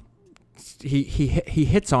to, he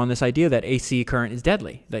hits on this idea that AC current is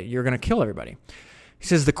deadly, that you're going to kill everybody. He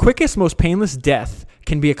says, the quickest, most painless death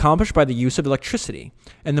can be accomplished by the use of electricity,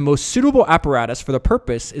 and the most suitable apparatus for the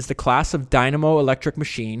purpose is the class of dynamo electric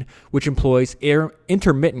machine, which employs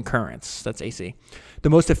intermittent currents. That's AC. The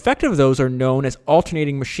most effective of those are known as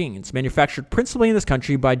alternating machines, manufactured principally in this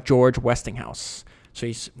country by George Westinghouse. So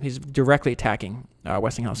he's directly attacking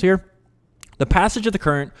Westinghouse here. The passage of the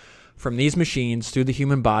current from these machines through the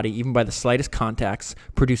human body, even by the slightest contacts,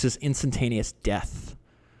 produces instantaneous death.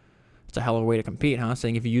 It's a hell of a way to compete, huh?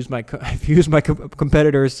 Saying if you use my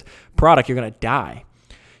competitor's product, you're going to die.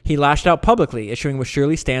 He lashed out publicly, issuing what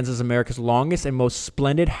surely stands as America's longest and most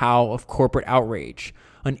splendid howl of corporate outrage,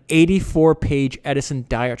 an 84-page Edison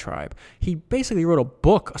diatribe. He basically wrote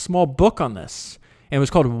a small book on this, and it was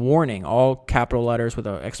called Warning, all capital letters with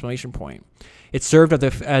an exclamation point. It served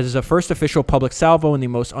as the first official public salvo in the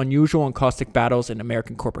most unusual and caustic battles in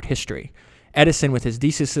American corporate history. Edison, with his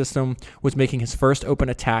DC system, was making his first open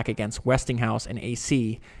attack against Westinghouse and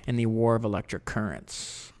AC in the War of Electric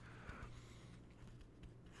Currents.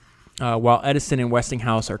 While Edison and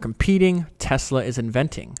Westinghouse are competing, Tesla is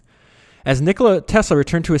inventing. As Nikola Tesla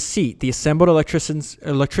returned to his seat, the assembled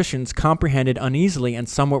electricians comprehended uneasily and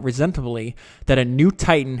somewhat resentfully that a new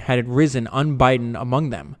titan had risen unbidden among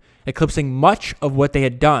them, eclipsing much of what they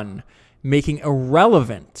had done, making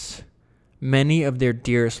irrelevant many of their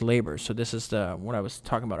dearest labors. So this is what I was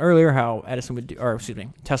talking about earlier, how Tesla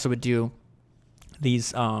would do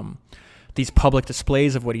these public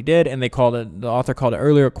displays of what he did, and the author called it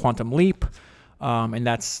earlier quantum leap, and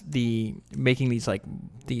that's making these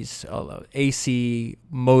AC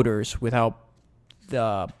motors without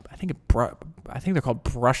I think they're called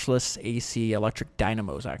brushless AC electric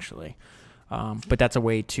dynamos actually, but that's a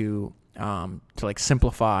way to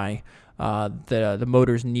simplify the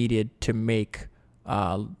motors needed to make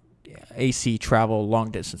AC travel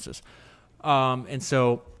long distances. And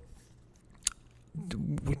so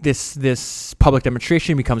this public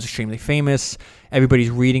demonstration becomes extremely famous.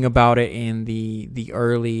 Everybody's reading about it in the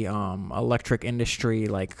early electric industry,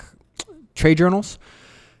 like trade journals.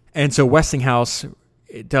 And so Westinghouse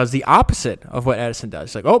does the opposite of what Edison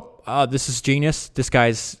does. It's like, this is genius. This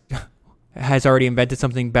guy's has already invented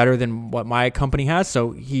something better than what my company has,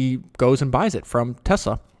 so he goes and buys it from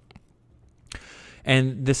Tesla.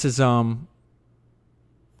 And this is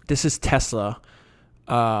Tesla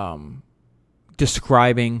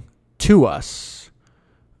describing to us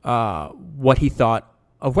what he thought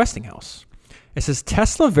of Westinghouse. It says,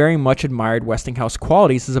 Tesla very much admired Westinghouse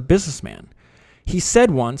qualities as a businessman. He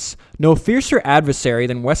said once, no fiercer adversary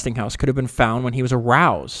than Westinghouse could have been found when he was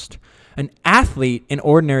aroused. An athlete in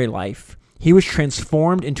ordinary life, he was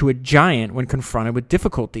transformed into a giant when confronted with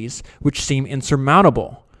difficulties which seemed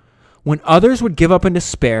insurmountable. When others would give up in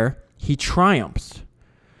despair, he triumphed.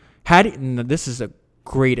 This is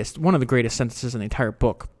one of the greatest sentences in the entire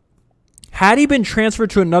book. Had he been transferred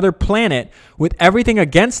to another planet with everything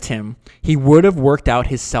against him, he would have worked out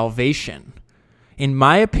his salvation. In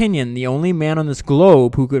my opinion, the only man on this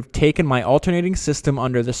globe who could have taken my alternating system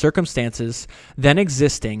under the circumstances then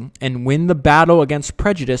existing and win the battle against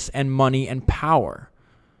prejudice and money and power.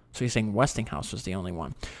 So he's saying Westinghouse was the only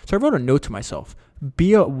one. So I wrote a note to myself,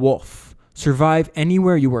 be a wolf, survive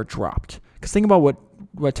anywhere you are dropped. Because think about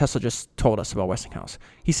what Tesla just told us about Westinghouse.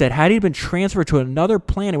 He said, had he been transferred to another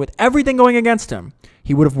planet with everything going against him,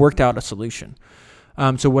 he would have worked out a solution.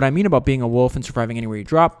 So what I mean about being a wolf and surviving anywhere you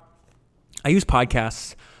drop, I use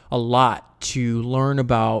podcasts a lot to learn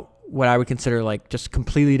about what I would consider like just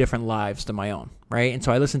completely different lives than my own, right? And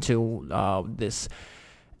so I listen to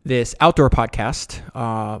this outdoor podcast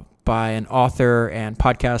by an author and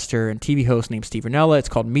podcaster and TV host named Steve Rinella. It's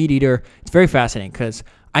called Meat Eater. It's very fascinating because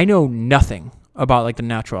I know nothing about like the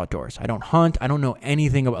natural outdoors. I don't hunt. I don't know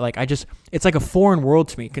anything about it's like a foreign world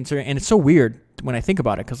to me considering, and it's so weird when I think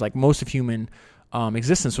about it because like most of human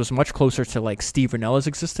existence was much closer to like Steve Rinella's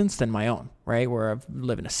existence than my own, right? Where I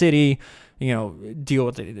live in a city, deal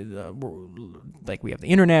with like we have the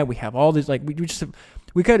internet, we have all these like we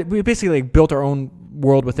basically like built our own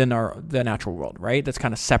world within the natural world, right? That's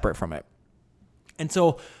kind of separate from it, and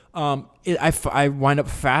so I wind up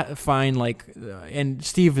and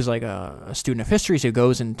Steve is like a student of history, so he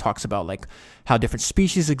goes and talks about like how different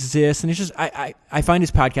species exist, and it's just I find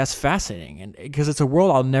his podcast fascinating, and because it's a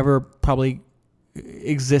world I'll never probably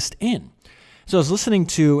exist in. So I was listening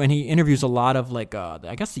to, and he interviews a lot of like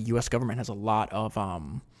I guess the U.S. government has a lot of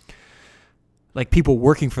like people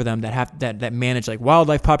working for them that have that manage like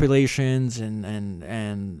wildlife populations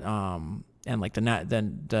and like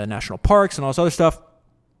the national parks and all this other stuff.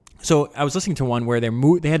 So I was listening to one where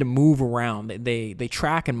they had to move around. They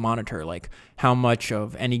track and monitor like how much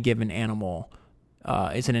of any given animal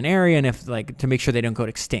is in an area, and if like to make sure they don't go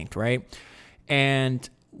extinct, right? And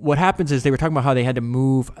what happens is they were talking about how they had to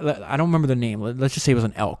move. I don't remember the name. Let's just say it was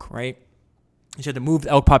an elk, right? You had to move the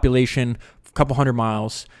elk population a couple 100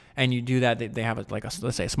 miles, and you do that. They have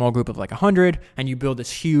let's say a small group of like 100, and you build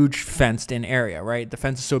this huge fenced-in area, right? The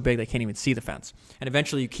fence is so big they can't even see the fence, and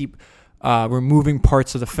eventually you keep removing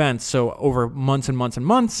parts of the fence. So over months and months and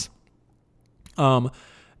months,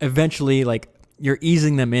 eventually like you're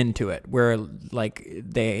easing them into it, where like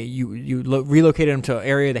you relocated them to an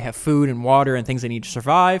area they have food and water and things they need to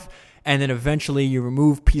survive, and then eventually you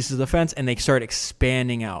remove pieces of the fence and they start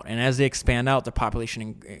expanding out. And as they expand out, the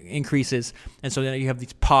population increases, and so then you have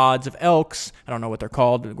these pods of elks. I don't know what they're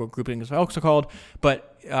called, what groupings of elks are called, but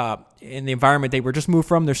in the environment they were just moved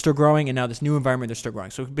from, they're still growing, and now this new environment they're still growing.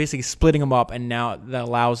 So basically splitting them up, and now that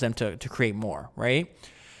allows them to create more, right?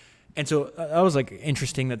 And so that was like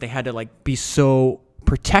interesting that they had to like be so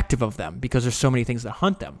protective of them because there's so many things that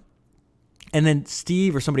hunt them. And then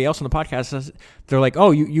Steve or somebody else on the podcast says, they're like,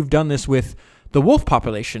 oh, you've done this with the wolf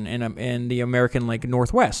population in the American like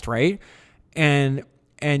Northwest, right? And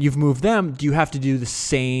you've moved them. Do you have to do the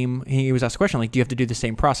same? He was asked a question like, do you have to do the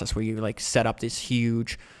same process where you like set up this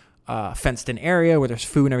huge fenced in area where there's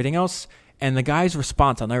food and everything else? And the guy's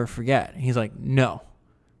response, I'll never forget. He's like, no.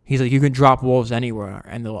 He's like, you can drop wolves anywhere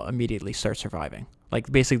and they'll immediately start surviving.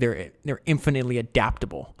 Like basically they're infinitely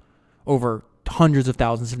adaptable over hundreds of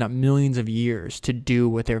thousands, if not millions of years to do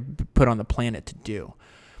what they're put on the planet to do.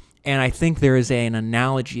 And I think there is an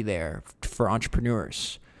analogy there for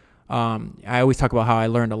entrepreneurs. I always talk about how I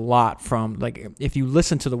learned a lot from like, if you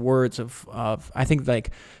listen to the words of I think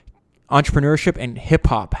like entrepreneurship and hip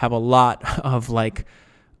hop have a lot of like,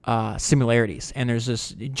 similarities. And there's this,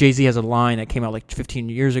 Jay-Z has a line that came out like 15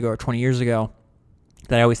 years ago or 20 years ago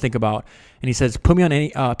that I always think about. And he says, put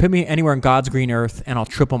me anywhere on God's green earth and I'll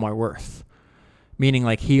triple my worth. Meaning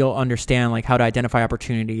like he'll understand like how to identify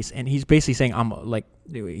opportunities. And he's basically saying, I'm like,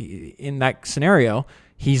 in that scenario,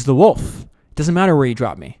 he's the wolf. It doesn't matter where you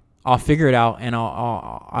drop me. I'll figure it out and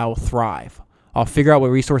I'll thrive. I'll figure out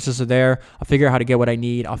what resources are there. I'll figure out how to get what I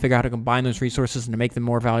need. I'll figure out how to combine those resources and to make them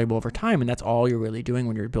more valuable over time. And that's all you're really doing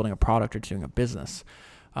when you're building a product or doing a business.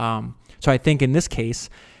 So I think in this case,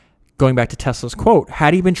 going back to Tesla's quote,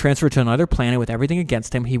 had he been transferred to another planet with everything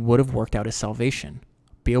against him, he would have worked out his salvation.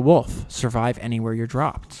 Be a wolf. Survive anywhere you're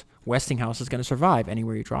dropped. Westinghouse is going to survive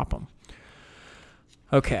anywhere you drop him.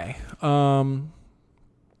 Okay.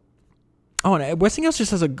 Oh, and Westinghouse just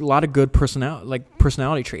has a lot of good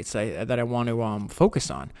personality traits that I want to focus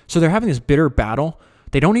on. So they're having this bitter battle.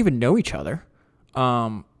 They don't even know each other.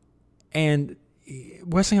 And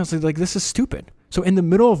Westinghouse is like, this is stupid. So in the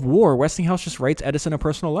middle of war, Westinghouse just writes Edison a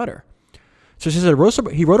personal letter. So she said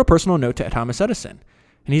he wrote a personal note to Thomas Edison.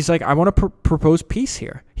 And he's like, I want to propose peace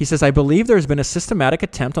here. He says, I believe there has been a systematic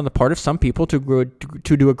attempt on the part of some people to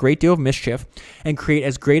do a great deal of mischief and create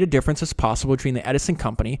as great a difference as possible between the Edison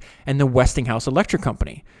Company and the Westinghouse Electric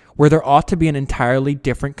Company, where there ought to be an entirely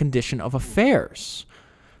different condition of affairs.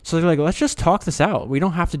 So they're like, let's just talk this out. We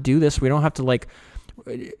don't have to do this. We don't have to like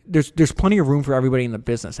there's plenty of room for everybody in the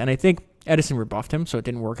business. And I think Edison rebuffed him, so it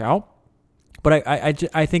didn't work out. But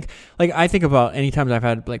I think, like, I think about any times I've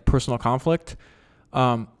had like personal conflict,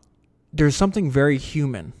 there's something very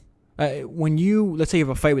human. When let's say you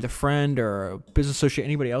have a fight with a friend or a business associate,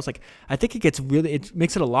 anybody else, like, I think it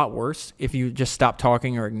makes it a lot worse if you just stop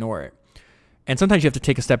talking or ignore it. And sometimes you have to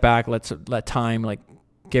take a step back, let time, like,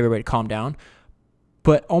 get everybody to calm down.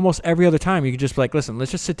 But almost every other time, you could just be like, listen, let's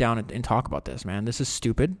just sit down and talk about this, man. This is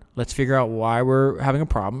stupid. Let's figure out why we're having a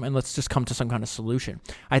problem, and let's just come to some kind of solution.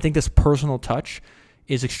 I think this personal touch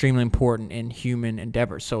is extremely important in human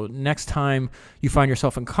endeavors. So next time you find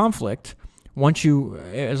yourself in conflict,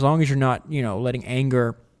 as long as you're not, letting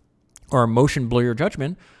anger or emotion blur your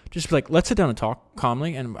judgment, just be like, let's sit down and talk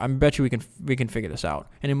calmly, and I bet you we can figure this out.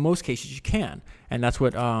 And in most cases, you can, and that's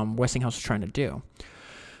what Westinghouse was trying to do.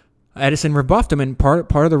 Edison rebuffed him, and part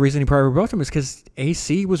of the reason he probably rebuffed him is because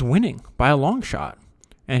AC was winning by a long shot.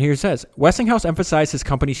 And here it says, Westinghouse emphasized his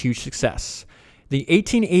company's huge success. The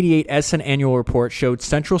 1888 Edison annual report showed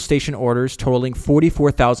central station orders totaling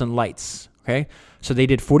 44,000 lights. Okay, so they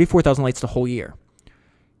did 44,000 lights the whole year.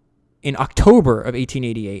 In October of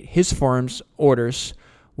 1888, his firm's orders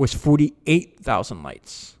was 48,000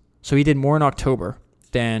 lights. So he did more in October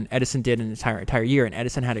than Edison did in the entire year, and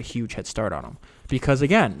Edison had a huge head start on him. Because,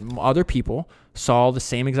 again, other people saw the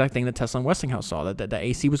same exact thing that Tesla and Westinghouse saw, that the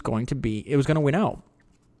AC was going to win out.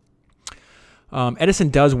 Edison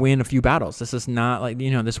does win a few battles. This is not like,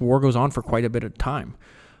 this war goes on for quite a bit of time.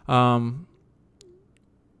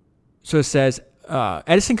 So it says,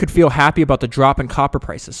 Edison could feel happy about the drop in copper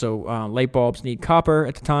prices. So light bulbs need copper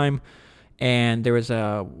at the time. And there was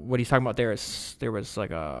what he's talking about there was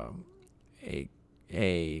like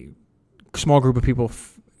a small group of people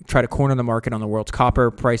try to corner the market on the world's copper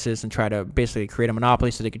prices and try to basically create a monopoly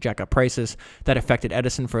so they could jack up prices. That affected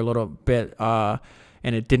Edison for a little bit, and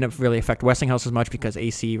it didn't really affect Westinghouse as much because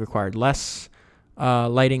AC required less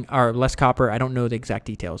lighting or less copper. I don't know the exact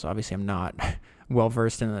details. Obviously, I'm not well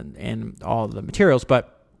versed in all of the materials,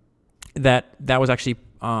 but that was actually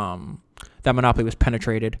that monopoly was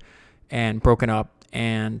penetrated and broken up,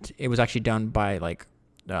 and it was actually done by like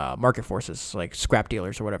market forces, like scrap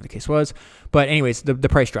dealers or whatever the case was. But anyways, the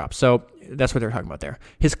price dropped. So that's what they're talking about there.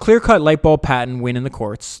 His clear-cut light bulb patent win in the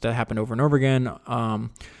courts, that happened over and over again,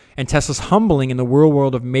 and Tesla's humbling in the real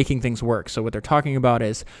world of making things work. So what they're talking about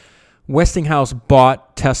is Westinghouse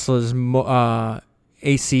bought Tesla's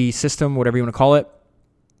AC system, whatever you want to call it,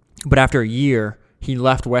 but after a year, he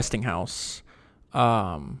left Westinghouse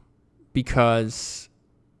because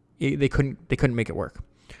they couldn't make it work.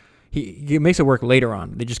 He makes it work later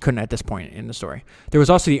on. They just couldn't at this point in the story. There was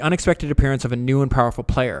also the unexpected appearance of a new and powerful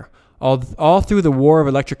player. All through the war of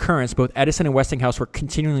electric currents, both Edison and Westinghouse were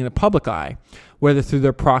continually in the public eye, whether through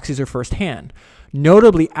their proxies or firsthand.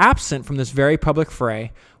 Notably absent from this very public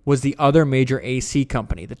fray was the other major AC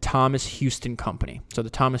company, the Thomas Houston Company. So the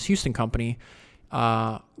Thomas Houston Company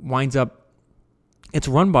winds up, it's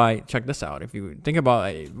run by, check this out, if you think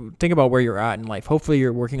about where you're at in life. Hopefully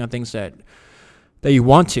you're working on things that you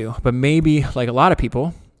want to, but maybe, like a lot of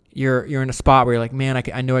people, you're in a spot where you're like, man,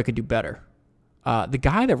 I know I could do better. The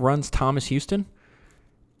guy that runs Thomas Houston,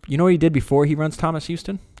 you know what he did before he runs Thomas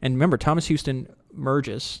Houston? And remember, Thomas Houston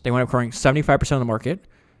merges. They went up acquiring 75% of the market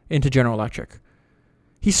into General Electric.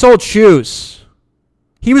 He sold shoes.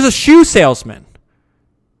 He was a shoe salesman.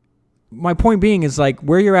 My point being is, like,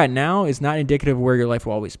 where you're at now is not indicative of where your life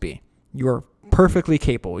will always be. You're perfectly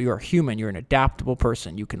capable. You are human. You're an adaptable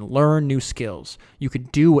person. You can learn new skills. You can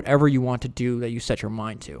do whatever you want to do that you set your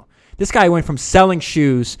mind to. This guy went from selling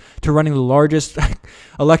shoes to running the largest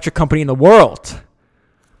electric company in the world.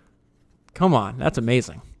 Come on, that's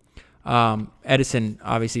amazing. Edison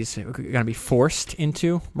obviously is going to be forced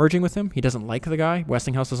into merging with him. He doesn't like the guy.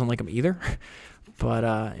 Westinghouse doesn't like him either.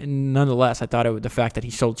 But nonetheless, I thought the fact that he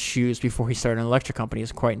sold shoes before he started an electric company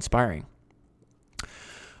is quite inspiring.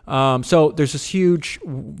 So there's this huge,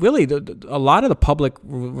 really, a lot of the public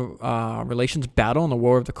relations battle in the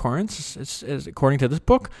War of the Currents, is according to this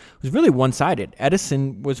book, was really one-sided.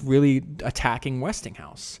 Edison was really attacking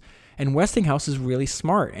Westinghouse, and Westinghouse is really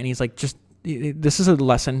smart, and he's like, this is a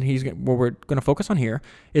lesson what we're going to focus on here,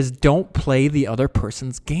 is don't play the other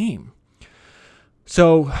person's game.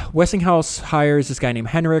 So Westinghouse hires this guy named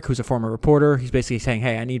Henrik, who's a former reporter. He's basically saying,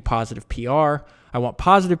 hey, I need positive PR. I want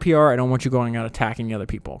positive PR. I don't want you going out attacking other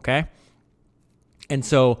people, okay? And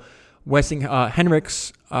so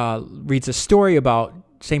Henrik's reads a story about,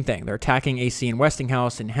 same thing. They're attacking AC and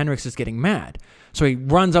Westinghouse, and Henrik's is getting mad. So he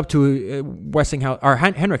runs up to Westinghouse, or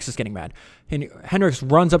Henrik's is getting mad. And Henrik's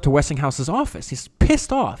runs up to Westinghouse's office. He's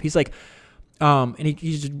pissed off. He's like, and he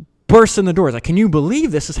just bursts in the doors. Like, can you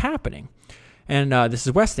believe this is happening? And this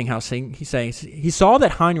is Westinghouse saying, he saw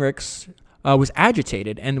that Heinrichs was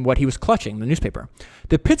agitated and what he was clutching, the newspaper.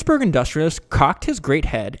 The Pittsburgh industrialist cocked his great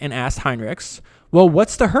head and asked Heinrichs, well,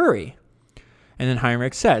 what's the hurry? And then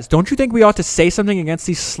Heinrich says, don't you think we ought to say something against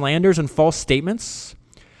these slanders and false statements?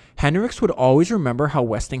 Heinrichs would always remember how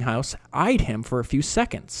Westinghouse eyed him for a few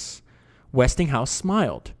seconds. Westinghouse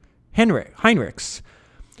smiled. Heinrichs,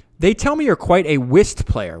 they tell me you're quite a whist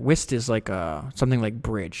player. Whist is like something like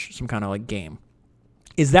bridge, some kind of like game.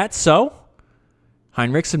 Is that so?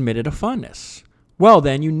 Heinrichs admitted a fondness. Well,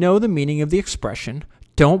 then, you know the meaning of the expression,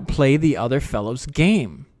 don't play the other fellow's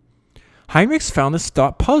game. Heinrichs found this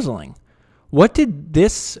thought puzzling. What did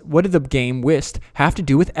the game whist have to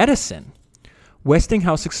do with Edison?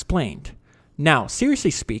 Westinghouse explained. Now,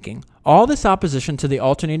 seriously speaking, all this opposition to the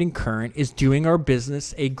alternating current is doing our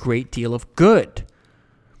business a great deal of good.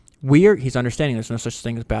 He's understanding there's no such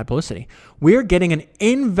thing as bad publicity. We are getting an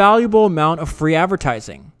invaluable amount of free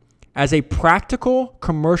advertising. As a practical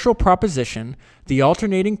commercial proposition, the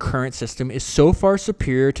alternating current system is so far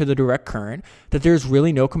superior to the direct current that there's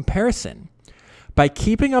really no comparison. By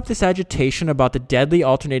keeping up this agitation about the deadly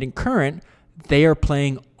alternating current, they are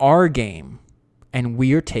playing our game, and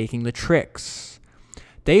we are taking the tricks.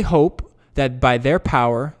 They hope that by their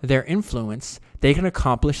power, their influence, they can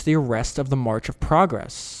accomplish the arrest of the march of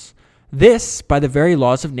progress. This, by the very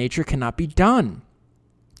laws of nature, cannot be done.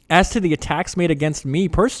 As to the attacks made against me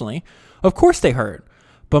personally, of course they hurt,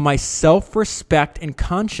 but my self-respect and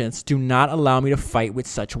conscience do not allow me to fight with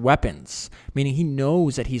such weapons, meaning he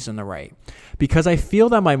knows that he's in the right, because I feel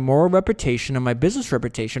that my moral reputation and my business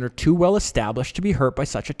reputation are too well established to be hurt by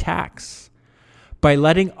such attacks. By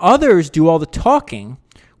letting others do all the talking,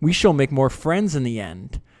 we shall make more friends in the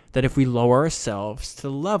end than if we lower ourselves to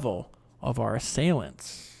the level of our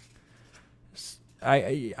assailants.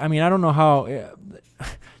 I mean, I don't know how you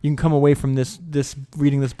can come away from this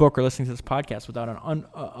reading this book or listening to this podcast without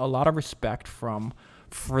a lot of respect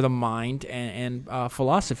for the mind and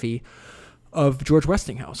philosophy of George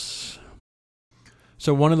Westinghouse.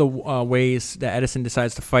 So one of the ways that Edison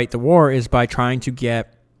decides to fight the war is by trying to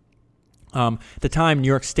get the time New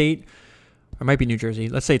York State, or it might be New Jersey,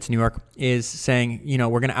 let's say it's New York, is saying,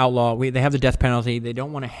 we're going to outlaw, they have the death penalty, they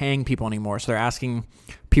don't want to hang people anymore, so they're asking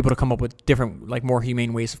people to come up with different, like more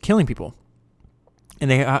humane ways of killing people. And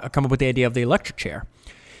they come up with the idea of the electric chair.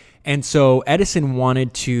 And so Edison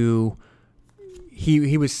wanted to,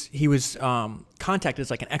 he was contacted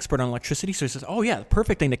as like an expert on electricity, so he says, oh yeah, the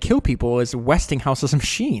perfect thing to kill people is Westinghouse's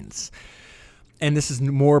machines. And this is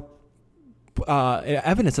more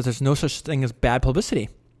evidence that there's no such thing as bad publicity,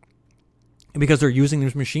 because they're using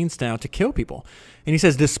these machines now to kill people. And he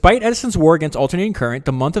says, despite Edison's war against alternating current,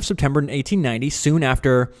 the month of September in 1890, soon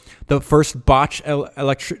after the first botched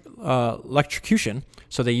electrocution,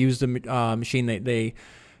 so they use the machine, they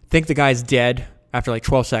think the guy's dead after like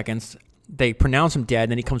 12 seconds. They pronounce him dead,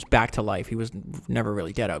 and then he comes back to life. He was never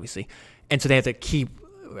really dead, obviously. And so they had to keep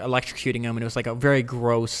electrocuting him, and it was like a very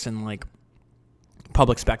gross and like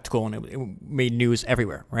public spectacle, and it made news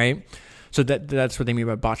everywhere, right? So that's what they mean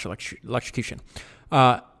by botched electrocution.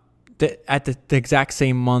 At the exact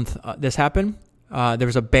same month this happened, there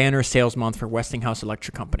was a banner sales month for Westinghouse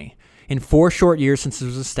Electric Company. In 4 short years since it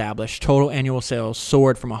was established, total annual sales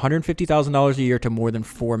soared from $150,000 a year to more than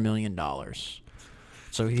 $4 million.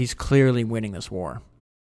 So he's clearly winning this war.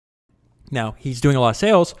 Now, he's doing a lot of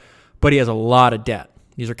sales, but he has a lot of debt.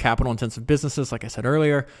 These are capital-intensive businesses, like I said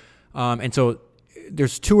earlier. And so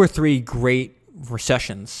there's 2 or 3 great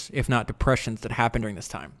recessions, if not depressions, that happen during this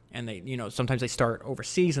time. And they, sometimes they start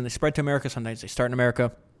overseas and they spread to America. Sometimes they start in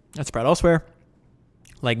America and spread elsewhere,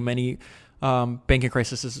 like many banking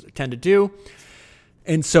crises tend to do.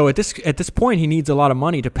 And so at this point, he needs a lot of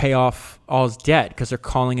money to pay off all his debt, because they're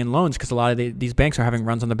calling in loans, because a lot of these banks are having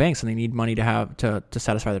runs on the banks, and they need money to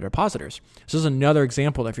satisfy their depositors. So this is another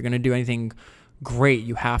example that if you're going to do anything great,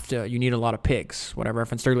 you need a lot of pigs. What I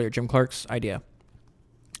referenced earlier, Jim Clark's idea.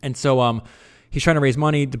 And so he's trying to raise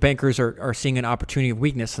money. The bankers are seeing an opportunity of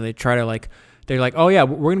weakness, and they try to they're like, oh yeah,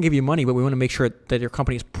 we're going to give you money, but we want to make sure that your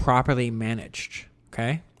company is properly managed.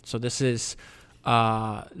 Okay, so this is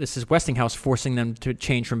Westinghouse forcing them to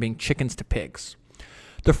change from being chickens to pigs.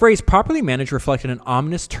 The phrase properly managed reflected an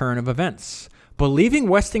ominous turn of events. Believing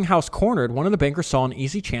Westinghouse cornered, one of the bankers saw an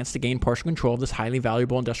easy chance to gain partial control of this highly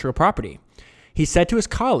valuable industrial property. He said to his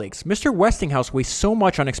colleagues, Mr. Westinghouse wastes so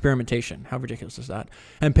much on experimentation, how ridiculous is that,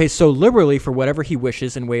 and pays so liberally for whatever he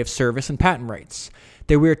wishes in way of service and patent rights,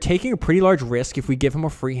 that we are taking a pretty large risk if we give him a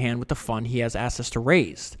free hand with the fund he has asked us to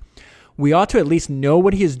raise. We ought to at least know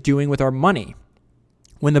what he is doing with our money.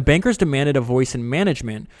 When the bankers demanded a voice in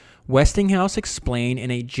management, Westinghouse explained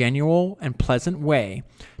in a genuine and pleasant way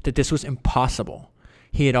that this was impossible.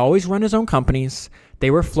 He had always run his own companies.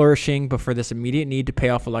 They were flourishing before this immediate need to pay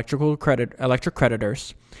off electric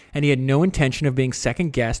creditors, and he had no intention of being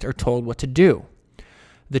second-guessed or told what to do.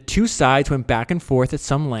 The two sides went back and forth at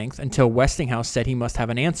some length until Westinghouse said he must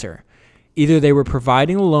have an answer. Either they were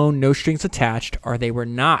providing a loan, no strings attached, or they were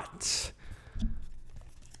not.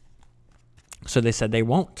 So they said they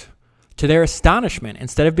won't. To their astonishment,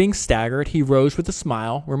 instead of being staggered, he rose with a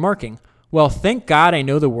smile, remarking, "Well, thank God I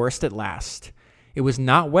know the worst at last." It was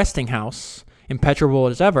not Westinghouse, impenetrable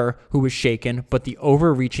as ever, who was shaken, but the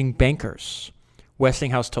overreaching bankers.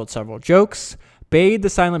 Westinghouse told several jokes, bade the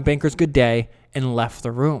silent bankers good day, and left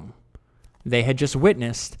the room. They had just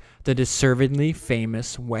witnessed the deservedly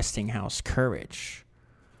famous Westinghouse courage.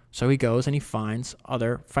 So he goes and he finds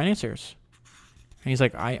other financiers. And he's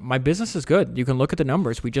like, my business is good. You can look at the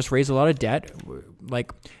numbers. We just raised a lot of debt.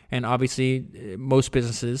 And obviously, most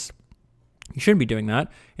businesses, you shouldn't be doing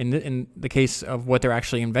that. In the case of what they're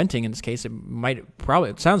actually inventing, in this case,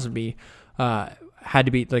 it sounds to be, had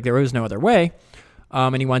to be, like there was no other way.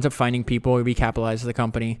 And he winds up finding people, he recapitalizes the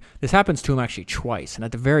company. This happens to him actually twice. And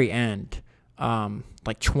at the very end, 20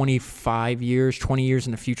 years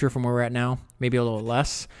in the future from where we're at now, maybe a little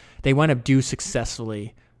less, they wind up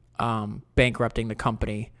successfully bankrupting the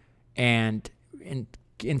company and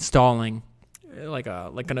installing I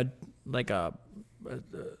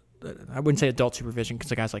wouldn't say adult supervision because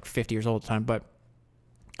the guy's like 50 years old at the time, but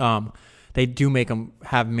they do make him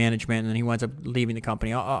have management, and then he winds up leaving the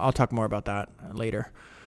company. I'll talk more about that later.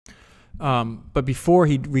 But before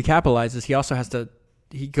he recapitalizes, he also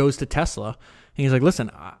he goes to Tesla, and he's like,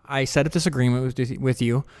 "Listen, I set up this agreement with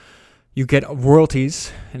you. You get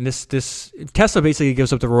royalties, and this Tesla basically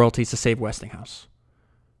gives up the royalties to save Westinghouse."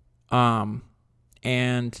 And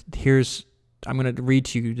I'm going to read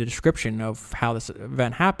to you the description of how this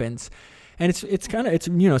event happens. And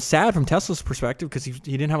it's sad from Tesla's perspective because he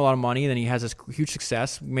didn't have a lot of money, and then he has this huge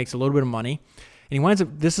success, makes a little bit of money, and he winds up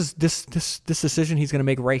this decision he's going to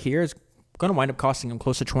make right here is going to wind up costing him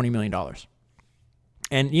close to $20 million.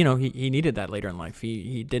 And he needed that later in life.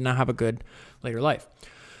 He did not have a good later life.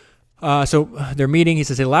 So they're meeting. He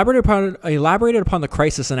says, elaborated upon the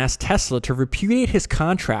crisis and asked Tesla to repudiate his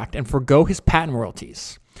contract and forgo his patent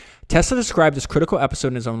royalties. Tesla described this critical episode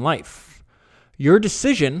in his own life. "Your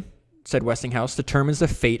decision," said Westinghouse, "determines the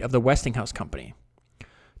fate of the Westinghouse company."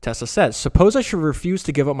 Tesla says, "Suppose I should refuse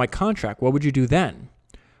to give up my contract. What would you do then?"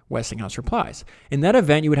 Westinghouse replies, "In that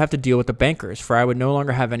event, you would have to deal with the bankers, for I would no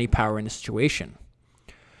longer have any power in the situation.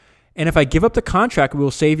 And if I give up the contract, we will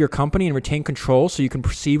save your company and retain control so you can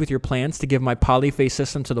proceed with your plans to give my polyphase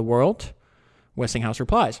system to the world?" Westinghouse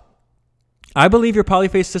replies, "I believe your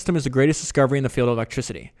polyphase system is the greatest discovery in the field of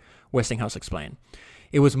electricity," Westinghouse explained.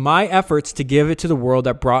 "It was my efforts to give it to the world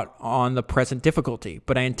that brought on the present difficulty,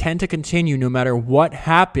 but I intend to continue no matter what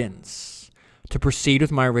happens to proceed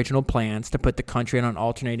with my original plans to put the country on an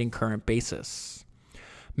alternating current basis."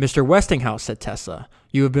 "Mr. Westinghouse," said Tesla,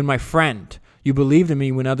 "you have been my friend. You believed in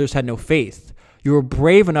me when others had no faith. You were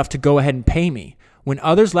brave enough to go ahead and pay me. When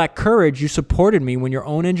others lacked courage, you supported me when your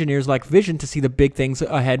own engineers lacked vision to see the big things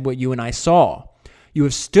ahead what you and I saw. You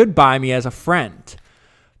have stood by me as a friend.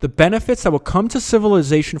 The benefits that will come to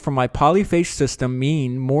civilization from my polyphase system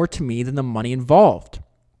mean more to me than the money involved.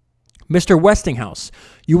 Mr. Westinghouse,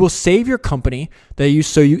 you will save your company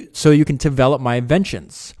so you can develop my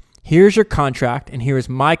inventions. Here's your contract, and here is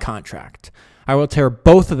my contract. I will tear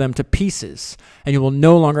both of them to pieces, and you will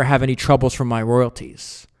no longer have any troubles from my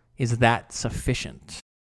royalties. Is that sufficient?"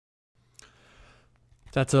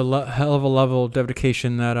 That's a hell of a level of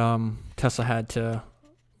dedication that Tesla had to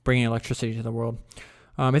bringing electricity to the world.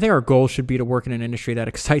 I think our goal should be to work in an industry that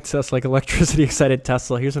excites us like electricity excited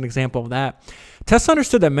Tesla. Here's an example of that. Tesla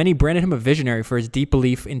understood that many branded him a visionary for his deep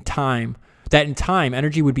belief that in time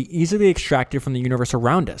energy would be easily extracted from the universe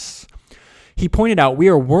around us. He pointed out, "We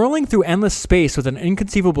are whirling through endless space with an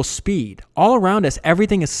inconceivable speed. All around us,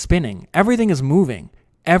 everything is spinning. Everything is moving.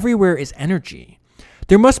 Everywhere is energy.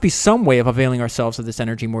 There must be some way of availing ourselves of this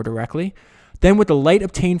energy more directly. Then with the light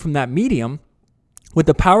obtained from that medium, with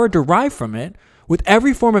the power derived from it, with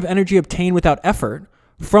every form of energy obtained without effort,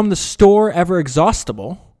 from the store ever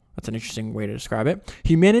exhaustible," that's an interesting way to describe it,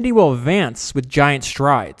 "humanity will advance with giant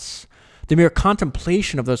strides. The mere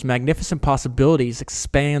contemplation of those magnificent possibilities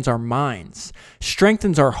expands our minds,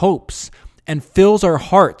 strengthens our hopes, and fills our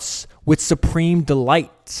hearts with supreme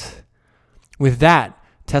delight." With that,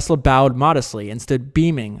 Tesla bowed modestly and stood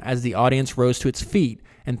beaming as the audience rose to its feet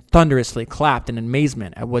and thunderously clapped in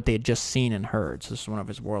amazement at what they had just seen and heard. So this is one of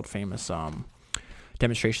his world-famous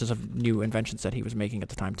demonstrations of new inventions that he was making at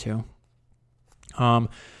the time too.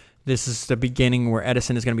 This is the beginning where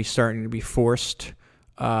Edison is going to be starting to be forced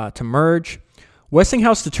to merge.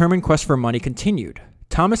 Westinghouse's determined quest for money continued.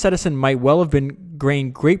 Thomas Edison might well have been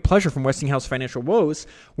gained great pleasure from Westinghouse's financial woes,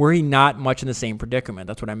 were he not much in the same predicament.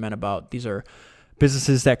 That's what I meant about these are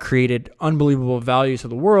businesses that created unbelievable values to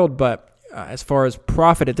the world, but as far as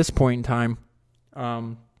profit at this point in time,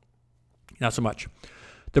 not so much.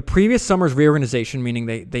 The previous summer's reorganization, meaning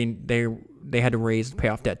they had to raise and pay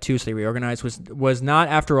off debt too, so they reorganized, was not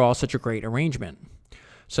after all such a great arrangement.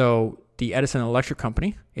 So the Edison Electric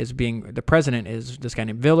Company the president is this guy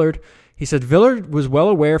named Villard. He said Villard was well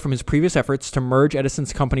aware from his previous efforts to merge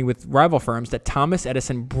Edison's company with rival firms that Thomas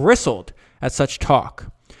Edison bristled at such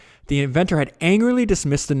talk. The inventor had angrily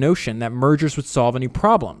dismissed the notion that mergers would solve any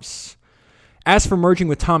problems. As for merging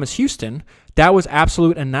with Thomas Houston, that was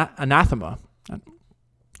absolute anathema.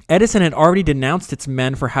 Edison had already denounced its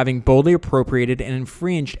men for having boldly appropriated and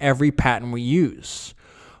infringed every patent we use.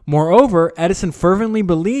 Moreover, Edison fervently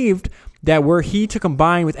believed that were he to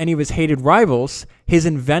combine with any of his hated rivals, his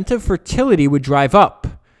inventive fertility would drive up.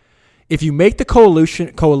 If you make the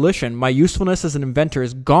coalition, my usefulness as an inventor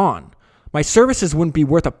is gone. My services wouldn't be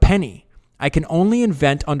worth a penny. I can only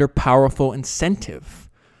invent under powerful incentive.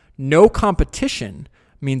 No competition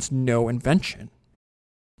means no invention.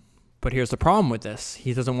 But here's the problem with this.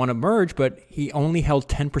 He doesn't want to merge, but he only held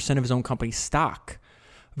 10% of his own company's stock.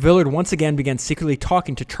 Villard once again began secretly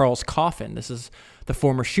talking to Charles Coffin. This is the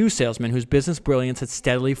former shoe salesman whose business brilliance had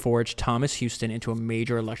steadily forged Thomas Houston into a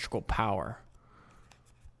major electrical power.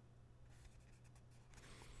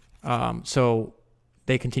 So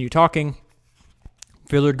they continue talking.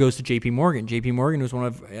 Villard goes to J.P. Morgan. J.P. Morgan was one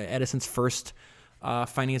of Edison's first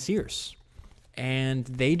financiers. And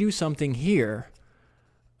they do something here.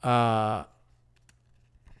 I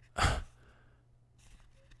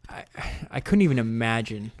couldn't even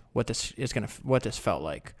imagine what this felt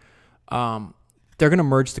like. They're gonna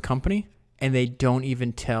merge the company, and they don't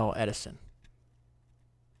even tell Edison.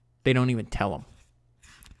 They don't even tell him.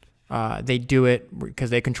 They do it because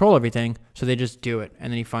they control everything, so they just do it,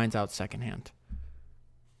 and then he finds out secondhand.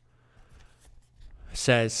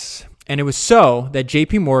 Says, and it was so that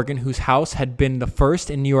J.P. Morgan, whose house had been the first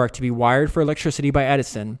in New York to be wired for electricity by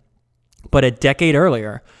Edison, but a decade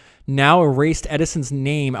earlier, now erased Edison's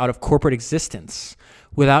name out of corporate existence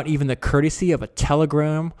without even the courtesy of a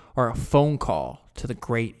telegram or a phone call to the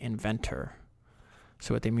great inventor.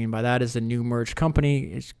 So what they mean by that is the new merged company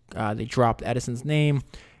is they dropped Edison's name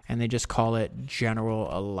and they just call it General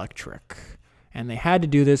Electric. And they had to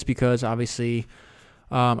do this because obviously,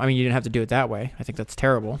 you didn't have to do it that way. I think that's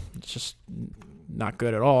terrible. It's just not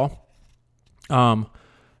good at all.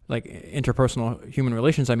 Like interpersonal human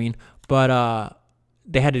relations, but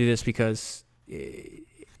they had to do this because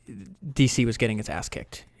DC was getting its ass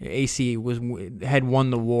kicked. AC had won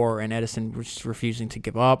the war, and Edison was refusing to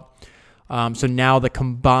give up. So now the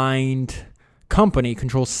combined company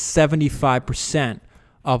controls 75%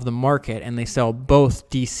 of the market, and they sell both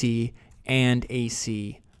DC and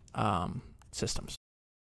AC systems.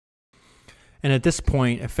 And at this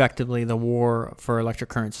point, effectively, the war for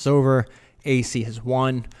electric currents is over. AC has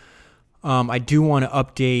won. I do want to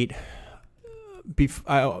update.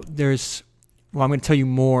 I'm going to tell you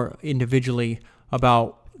more individually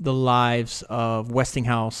about the lives of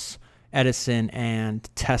Westinghouse, Edison, and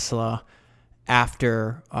Tesla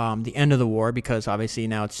after the end of the war, because obviously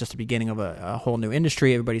now it's just the beginning of a whole new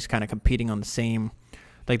industry. Everybody's kind of competing on the same,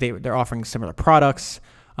 they're offering similar products.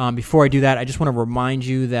 Before I do that, I just want to remind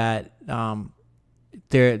you that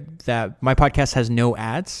that my podcast has no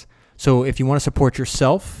ads. So if you want to support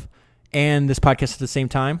yourself and this podcast at the same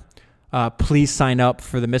time, please sign up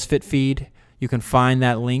for the Misfit feed. You can find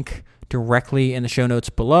that link directly in the show notes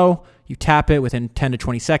below. You tap it within 10 to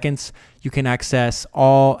 20 seconds. You can access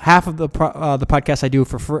half of the podcasts I do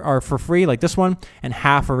are for free, like this one, and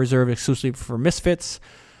half are reserved exclusively for Misfits.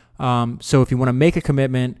 So if you want to make a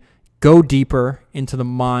commitment, go deeper into the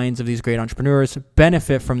minds of these great entrepreneurs,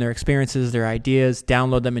 benefit from their experiences, their ideas,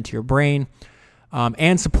 download them into your brain,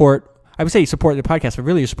 and support. I would say you support the podcast, but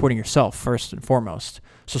really you're supporting yourself first and foremost.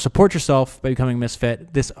 So support yourself by becoming a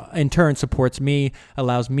Misfit. This, in turn, supports me,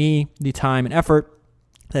 allows me the time and effort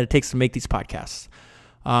that it takes to make these podcasts.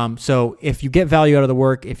 So if you get value out of the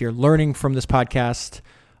work, if you're learning from this podcast,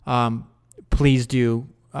 please do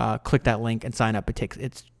click that link and sign up.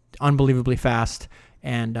 It's unbelievably fast,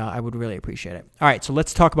 and I would really appreciate it. All right, so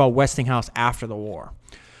let's talk about Westinghouse after the war.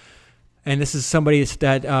 And this is somebody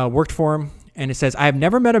that worked for him. And it says, I have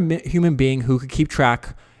never met a human being who could keep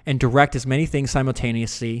track and direct as many things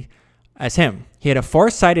simultaneously as him. He had a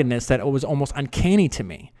farsightedness that was almost uncanny to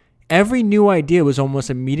me. Every new idea was almost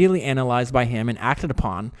immediately analyzed by him and acted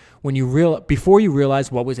upon before you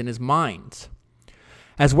realized what was in his mind.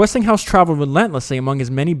 As Westinghouse traveled relentlessly among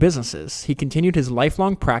his many businesses, he continued his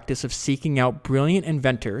lifelong practice of seeking out brilliant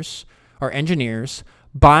inventors or engineers,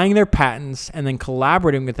 buying their patents, and then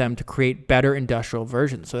collaborating with them to create better industrial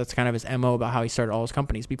versions. So that's kind of his MO about how he started all his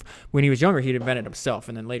companies. When he was younger, he'd invented himself,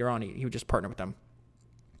 and then later on, he would just partner with them.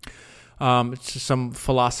 It's just some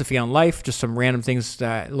philosophy on life, just some random things,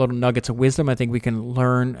 little nuggets of wisdom I think we can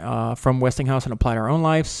learn from Westinghouse and apply to our own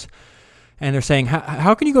lives. And they're saying,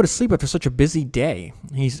 how can you go to sleep after such a busy day?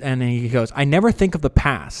 And he goes, I never think of the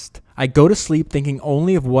past. I go to sleep thinking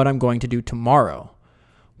only of what I'm going to do tomorrow.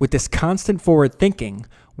 With this constant forward thinking,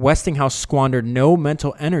 Westinghouse squandered no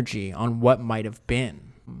mental energy on what might have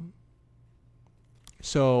been.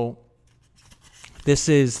 So this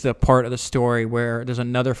is the part of the story where there's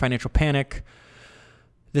another financial panic.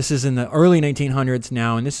 This is in the early 1900s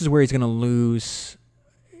now, and this is where he's going to lose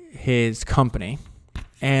his company.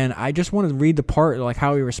 And I just want to read the part, like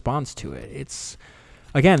how he responds to it. It's,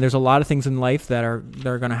 again, there's a lot of things in life that are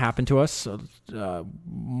going to happen to us,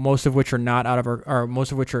 most of which are not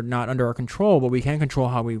most of which are not under our control, but we can control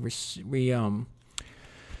how we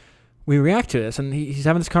react to this. And he's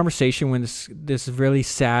having this conversation when this really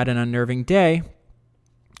sad and unnerving day,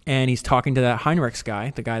 and he's talking to that Heinrichs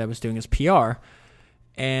guy, the guy that was doing his PR,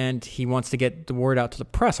 and he wants to get the word out to the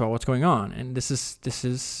press about what's going on. And this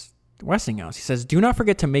is Westinghouse. He says, do not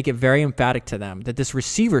forget to make it very emphatic to them that this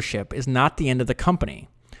receivership is not the end of the company.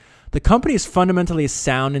 The company is fundamentally as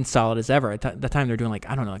sound and solid as ever. At the time, they're doing like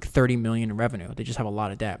 30 million in revenue. They just have a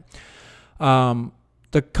lot of debt.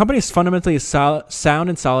 The company is fundamentally as sound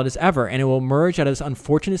and solid as ever, and it will emerge out of this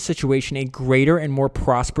unfortunate situation a greater and more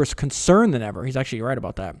prosperous concern than ever. He's actually right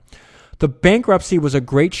about that. The bankruptcy was a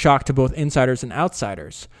great shock to both insiders and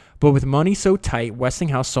outsiders, but with money so tight,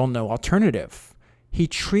 Westinghouse saw no alternative. He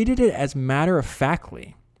treated it as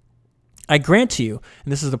matter-of-factly. I grant to you,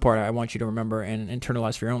 and this is the part I want you to remember and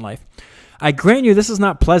internalize for your own life. I grant you this is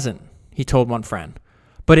not pleasant, he told one friend,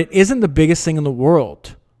 but it isn't the biggest thing in the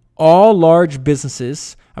world. All large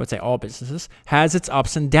businesses, I would say all businesses, has its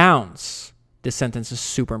ups and downs. This sentence is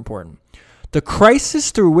super important. The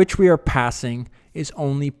crisis through which we are passing is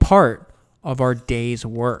only part of our day's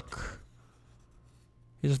work.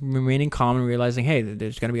 Just remaining calm and realizing, hey,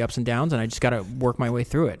 there's going to be ups and downs, and I just got to work my way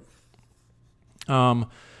through it.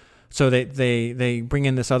 So they bring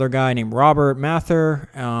in this other guy named Robert Mather.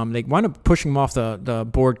 They wind up pushing him off the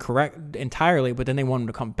board entirely, but then they want him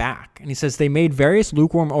to come back. And he says they made various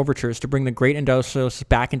lukewarm overtures to bring the great industrialists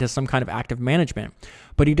back into some kind of active management,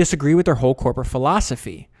 but he disagreed with their whole corporate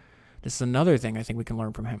philosophy. This is another thing I think we can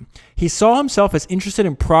learn from him. He saw himself as interested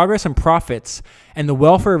in progress and profits and the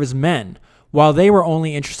welfare of his men, while they were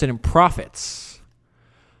only interested in profits.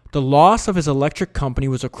 The loss of his electric company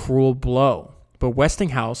was a cruel blow, but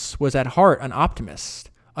Westinghouse was at heart an optimist,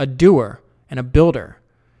 a doer, and a builder.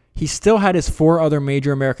 He still had his 4 other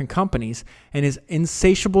major American companies and his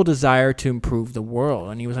insatiable desire to improve the world,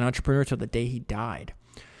 and he was an entrepreneur till the day he died.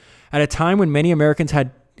 At a time when many Americans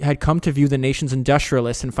had come to view the nation's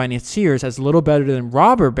industrialists and financiers as little better than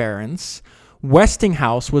robber barons,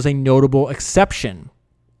 Westinghouse was a notable exception.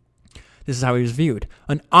 This is how he was viewed.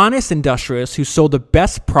 An honest industrialist who sold the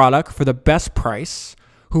best product for the best price,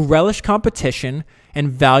 who relished competition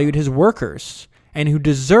and valued his workers, and who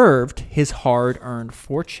deserved his hard-earned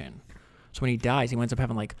fortune. So when he dies, he winds up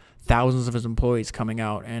having like thousands of his employees coming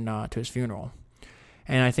out and to his funeral.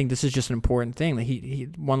 And I think this is just an important thing. That he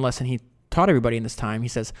one lesson he taught everybody in this time. He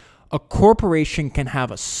says, a corporation can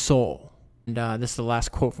have a soul. And this is the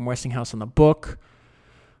last quote from Westinghouse in the book.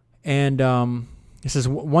 And it says,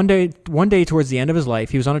 one day towards the end of his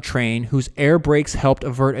life, he was on a train whose air brakes helped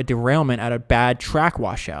avert a derailment at a bad track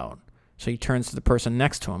washout. So he turns to the person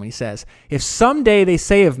next to him and he says, if someday they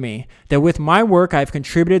say of me that with my work I have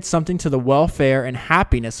contributed something to the welfare and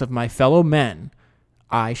happiness of my fellow men,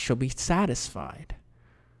 I shall be satisfied.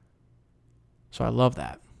 So I love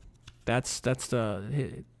that. That's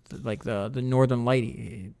the northern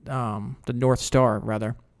light, the North Star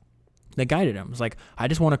rather, that guided him. It's like, I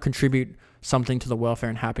just want to contribute something to the welfare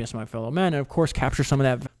and happiness of my fellow men, and of course capture some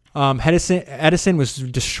of that. Edison was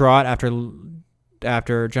distraught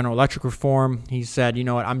after General Electric reform. He said, you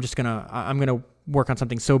know what, I'm gonna work on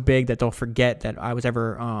something so big that they'll forget that I was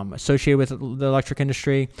ever associated with the electric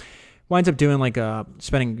industry. Winds up doing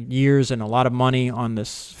spending years and a lot of money on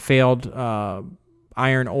this failed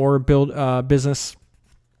iron ore build business,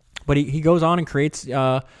 but he goes on and creates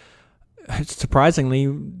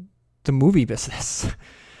surprisingly the movie business.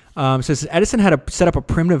 So it says Edison had to set up a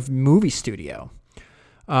primitive movie studio.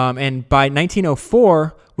 And by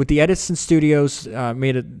 1904, with the Edison Studios, they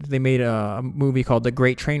made a movie called The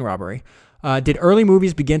Great Train Robbery. Did early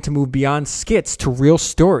movies begin to move beyond skits to real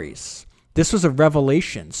stories? This was a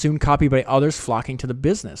revelation, soon copied by others flocking to the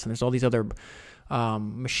business. And there's all these other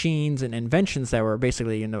machines and inventions that were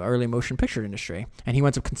basically in the early motion picture industry. And he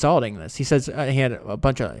winds up consolidating this. He says he had a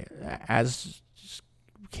bunch of, as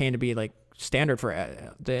came to be like standard for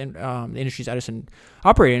the industries Edison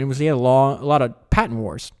operated in, was he had a lot of patent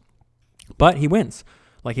wars. But he wins.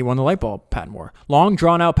 Like he won the light bulb patent war. Long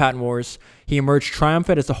drawn out patent wars. He emerged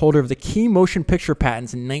triumphant as the holder of the key motion picture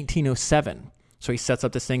patents in 1907. So he sets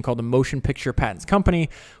up this thing called the Motion Picture Patents Company,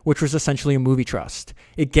 which was essentially a movie trust.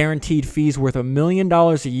 It guaranteed fees worth $1 million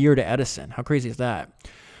a year to Edison. How crazy is that?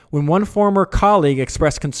 When one former colleague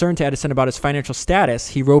expressed concern to Edison about his financial status,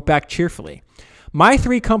 he wrote back cheerfully, "My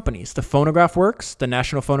three companies, the Phonograph Works, the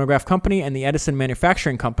National Phonograph Company, and the Edison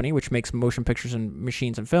Manufacturing Company, which makes motion pictures and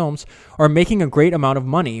machines and films, are making a great amount of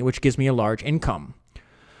money, which gives me a large income."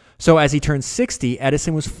 So as he turned 60,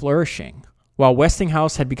 Edison was flourishing. While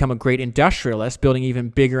Westinghouse had become a great industrialist, building even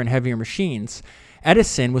bigger and heavier machines,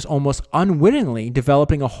 Edison was almost unwittingly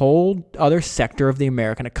developing a whole other sector of the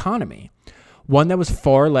American economy, one that was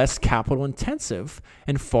far less capital intensive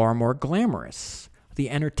and far more glamorous,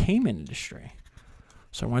 the entertainment industry.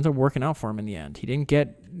 So it winds up working out for him in the end. He didn't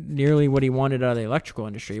get nearly what he wanted out of the electrical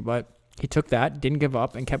industry, but he took that, didn't give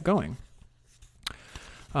up, and kept going.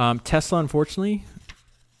 Tesla, unfortunately,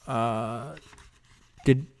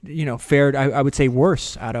 fared, I would say,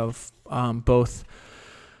 worse out of both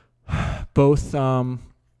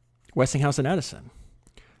Westinghouse and Edison.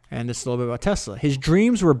 And this is a little bit about Tesla. His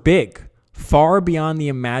dreams were big, far beyond the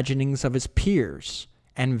imaginings of his peers,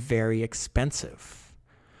 and very expensive.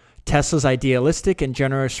 Tesla's idealistic and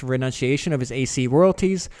generous renunciation of his AC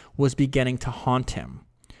royalties was beginning to haunt him.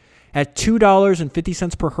 At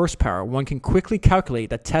 $2.50 per horsepower, one can quickly calculate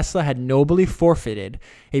that Tesla had nobly forfeited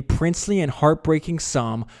a princely and heartbreaking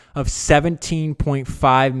sum of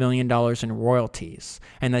 $17.5 million in royalties.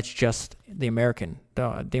 And that's just the American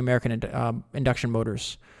induction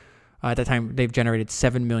motors. At that time, they've generated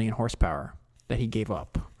 7 million horsepower that he gave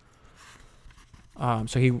up.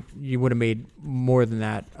 So he would have made more than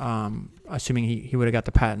that, assuming he would have got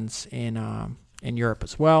the patents in Europe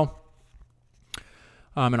as well.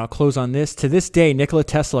 And I'll close on this. To this day, Nikola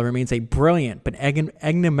Tesla remains a brilliant but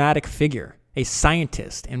enigmatic figure, a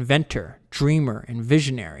scientist, inventor, dreamer, and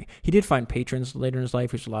visionary. He did find patrons later in his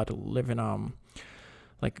life. He was allowed to live in,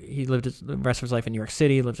 he lived the rest of his life in New York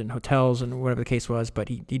City, lived in hotels and whatever the case was, but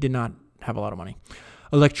he did not have a lot of money.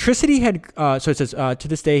 Electricity had, so it says, to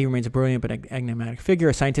this day, he remains a brilliant but enigmatic figure,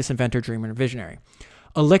 a scientist, inventor, dreamer, and visionary.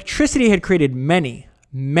 Electricity had created many,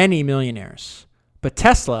 many millionaires. But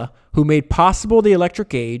Tesla, who made possible the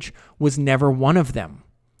electric age, was never one of them.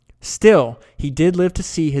 Still, he did live to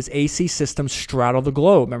see his AC system straddle the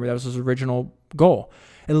globe. Remember, that was his original goal.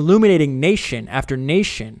 Illuminating nation after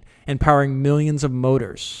nation and powering millions of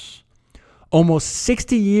motors. Almost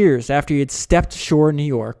 60 years after he had stepped ashore in New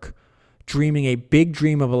York, dreaming a big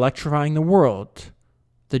dream of electrifying the world,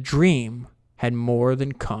 the dream had more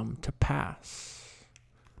than come to pass.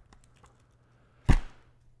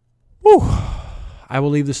 Whew. I will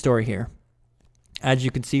leave the story here. As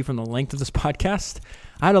you can see from the length of this podcast,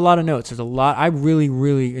 I had a lot of notes. There's a lot. I really,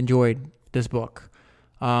 really enjoyed this book.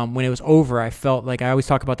 When it was over, I felt like I always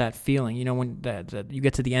talk about that feeling. You know, when that you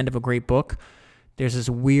get to the end of a great book, there's this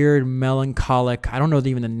weird melancholic. I don't know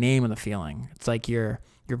even the name of the feeling. It's like you're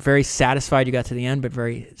very satisfied you got to the end, but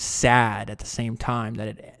very sad at the same time that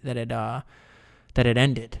it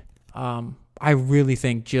ended. I really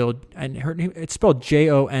think Jill, and it's spelled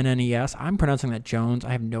Jonnes. I'm pronouncing that Jones.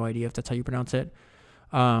 I have no idea if that's how you pronounce it.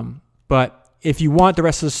 But if you want the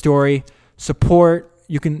rest of the story,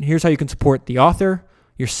 here's how you can support the author,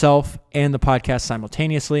 yourself, and the podcast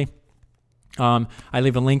simultaneously. I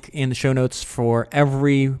leave a link in the show notes for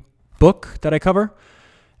every book that I cover.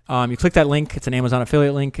 You click that link. It's an Amazon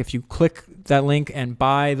affiliate link. If you click that link and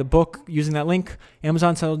buy the book using that link,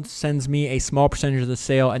 Amazon sends me a small percentage of the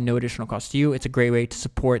sale at no additional cost to you. It's a great way to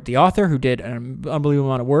support the author who did an unbelievable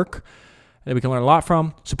amount of work that we can learn a lot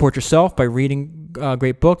from. Support yourself by reading a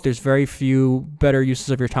great book. There's very few better uses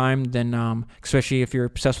of your time than, especially if you're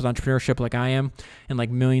obsessed with entrepreneurship like I am, and like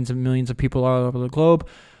millions and millions of people all over the globe.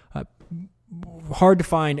 Hard to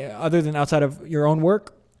find, other than outside of your own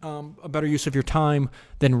work, a better use of your time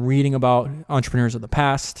than reading about entrepreneurs of the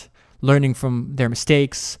past, learning from their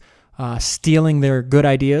mistakes, stealing their good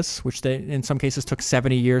ideas, which they, in some cases, took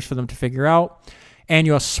 70 years for them to figure out. And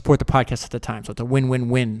you also support the podcast at the time. So it's a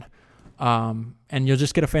win-win-win and you'll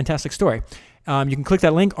just get a fantastic story. You can click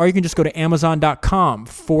that link, or you can just go to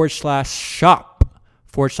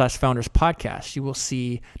amazon.com/shop/founders podcast. You will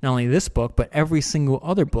see not only this book, but every single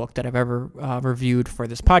other book that I've ever reviewed for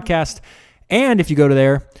this podcast. And if you go to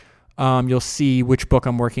there, you'll see which book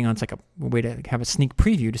I'm working on. It's like a way to have a sneak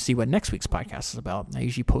preview to see what next week's podcast is about. I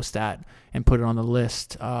usually post that and put it on the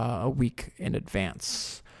list a week in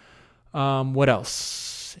advance. What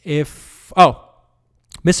else?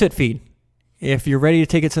 Misfit Feed. If you're ready to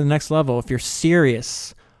take it to the next level, if you're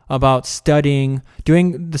serious about studying,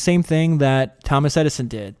 doing the same thing that Thomas Edison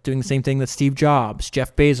did, doing the same thing that Steve Jobs,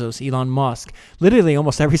 Jeff Bezos, Elon Musk, literally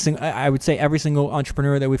almost every single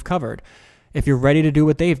entrepreneur that we've covered, if you're ready to do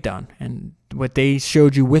what they've done and what they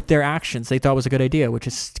showed you with their actions, they thought was a good idea, which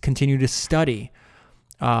is continue to study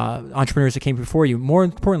entrepreneurs that came before you. More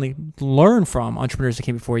importantly, learn from entrepreneurs that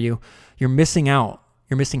came before you. You're missing out.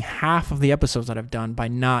 You're missing half of the episodes that I've done by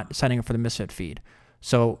not signing up for the Misfit Feed.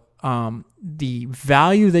 So the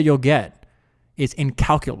value that you'll get is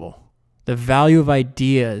incalculable. The value of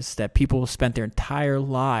ideas that people spent their entire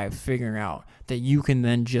lives figuring out that you can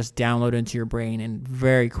then just download into your brain and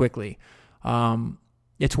very quickly.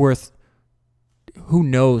 It's worth, who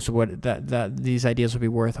knows what that these ideas will be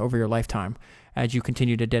worth over your lifetime as you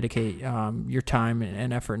continue to dedicate your time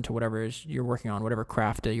and effort into whatever it is you're working on, whatever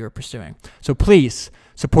craft that you're pursuing. So please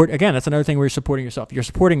support. Again, that's another thing where you're supporting yourself. You're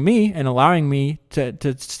supporting me and allowing me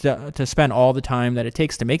to spend all the time that it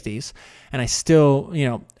takes to make these. And I still,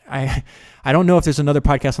 I don't know if there's another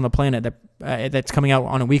podcast on the planet that's coming out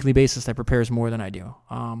on a weekly basis that prepares more than I do.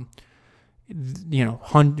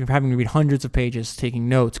 Having to read hundreds of pages, taking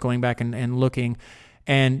notes, going back and looking,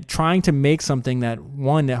 and trying to make something that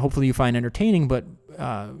hopefully you find entertaining, but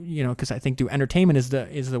because I think entertainment is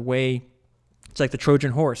the way. It's like the Trojan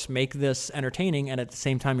horse. Make this entertaining, and at the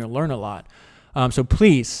same time you'll learn a lot. So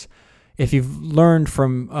please, if you've learned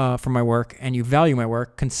from my work and you value my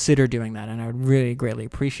work, consider doing that, and I would really greatly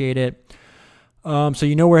appreciate it. So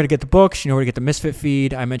you know where to get the books, you know where to get the Misfit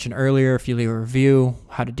Feed. I mentioned earlier, if you leave a review,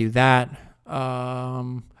 how to do that.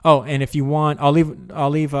 And if you want, I'll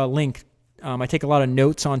leave a link. I take a lot of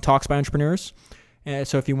notes on talks by entrepreneurs.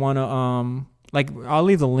 So if you want to, I'll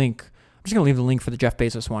leave the link. I'm just going to leave the link for the Jeff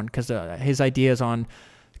Bezos one because his ideas on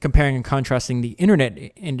comparing and contrasting the internet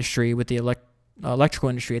industry with the electrical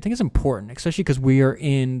industry, I think is important, especially because we are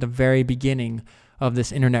in the very beginning of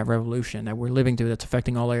this internet revolution that we're living through that's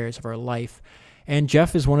affecting all areas of our life. And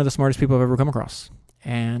Jeff is one of the smartest people I've ever come across.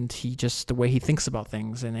 And the way he thinks about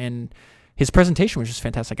things and his presentation was just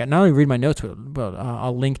fantastic. I not only read my notes, but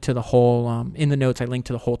I'll link to the whole, in the notes, I link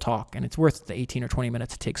to the whole talk, and it's worth the 18 or 20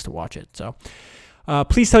 minutes it takes to watch it. So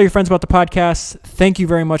please tell your friends about the podcast. Thank you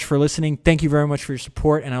very much for listening. Thank you very much for your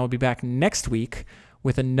support, and I will be back next week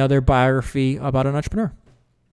with another biography about an entrepreneur.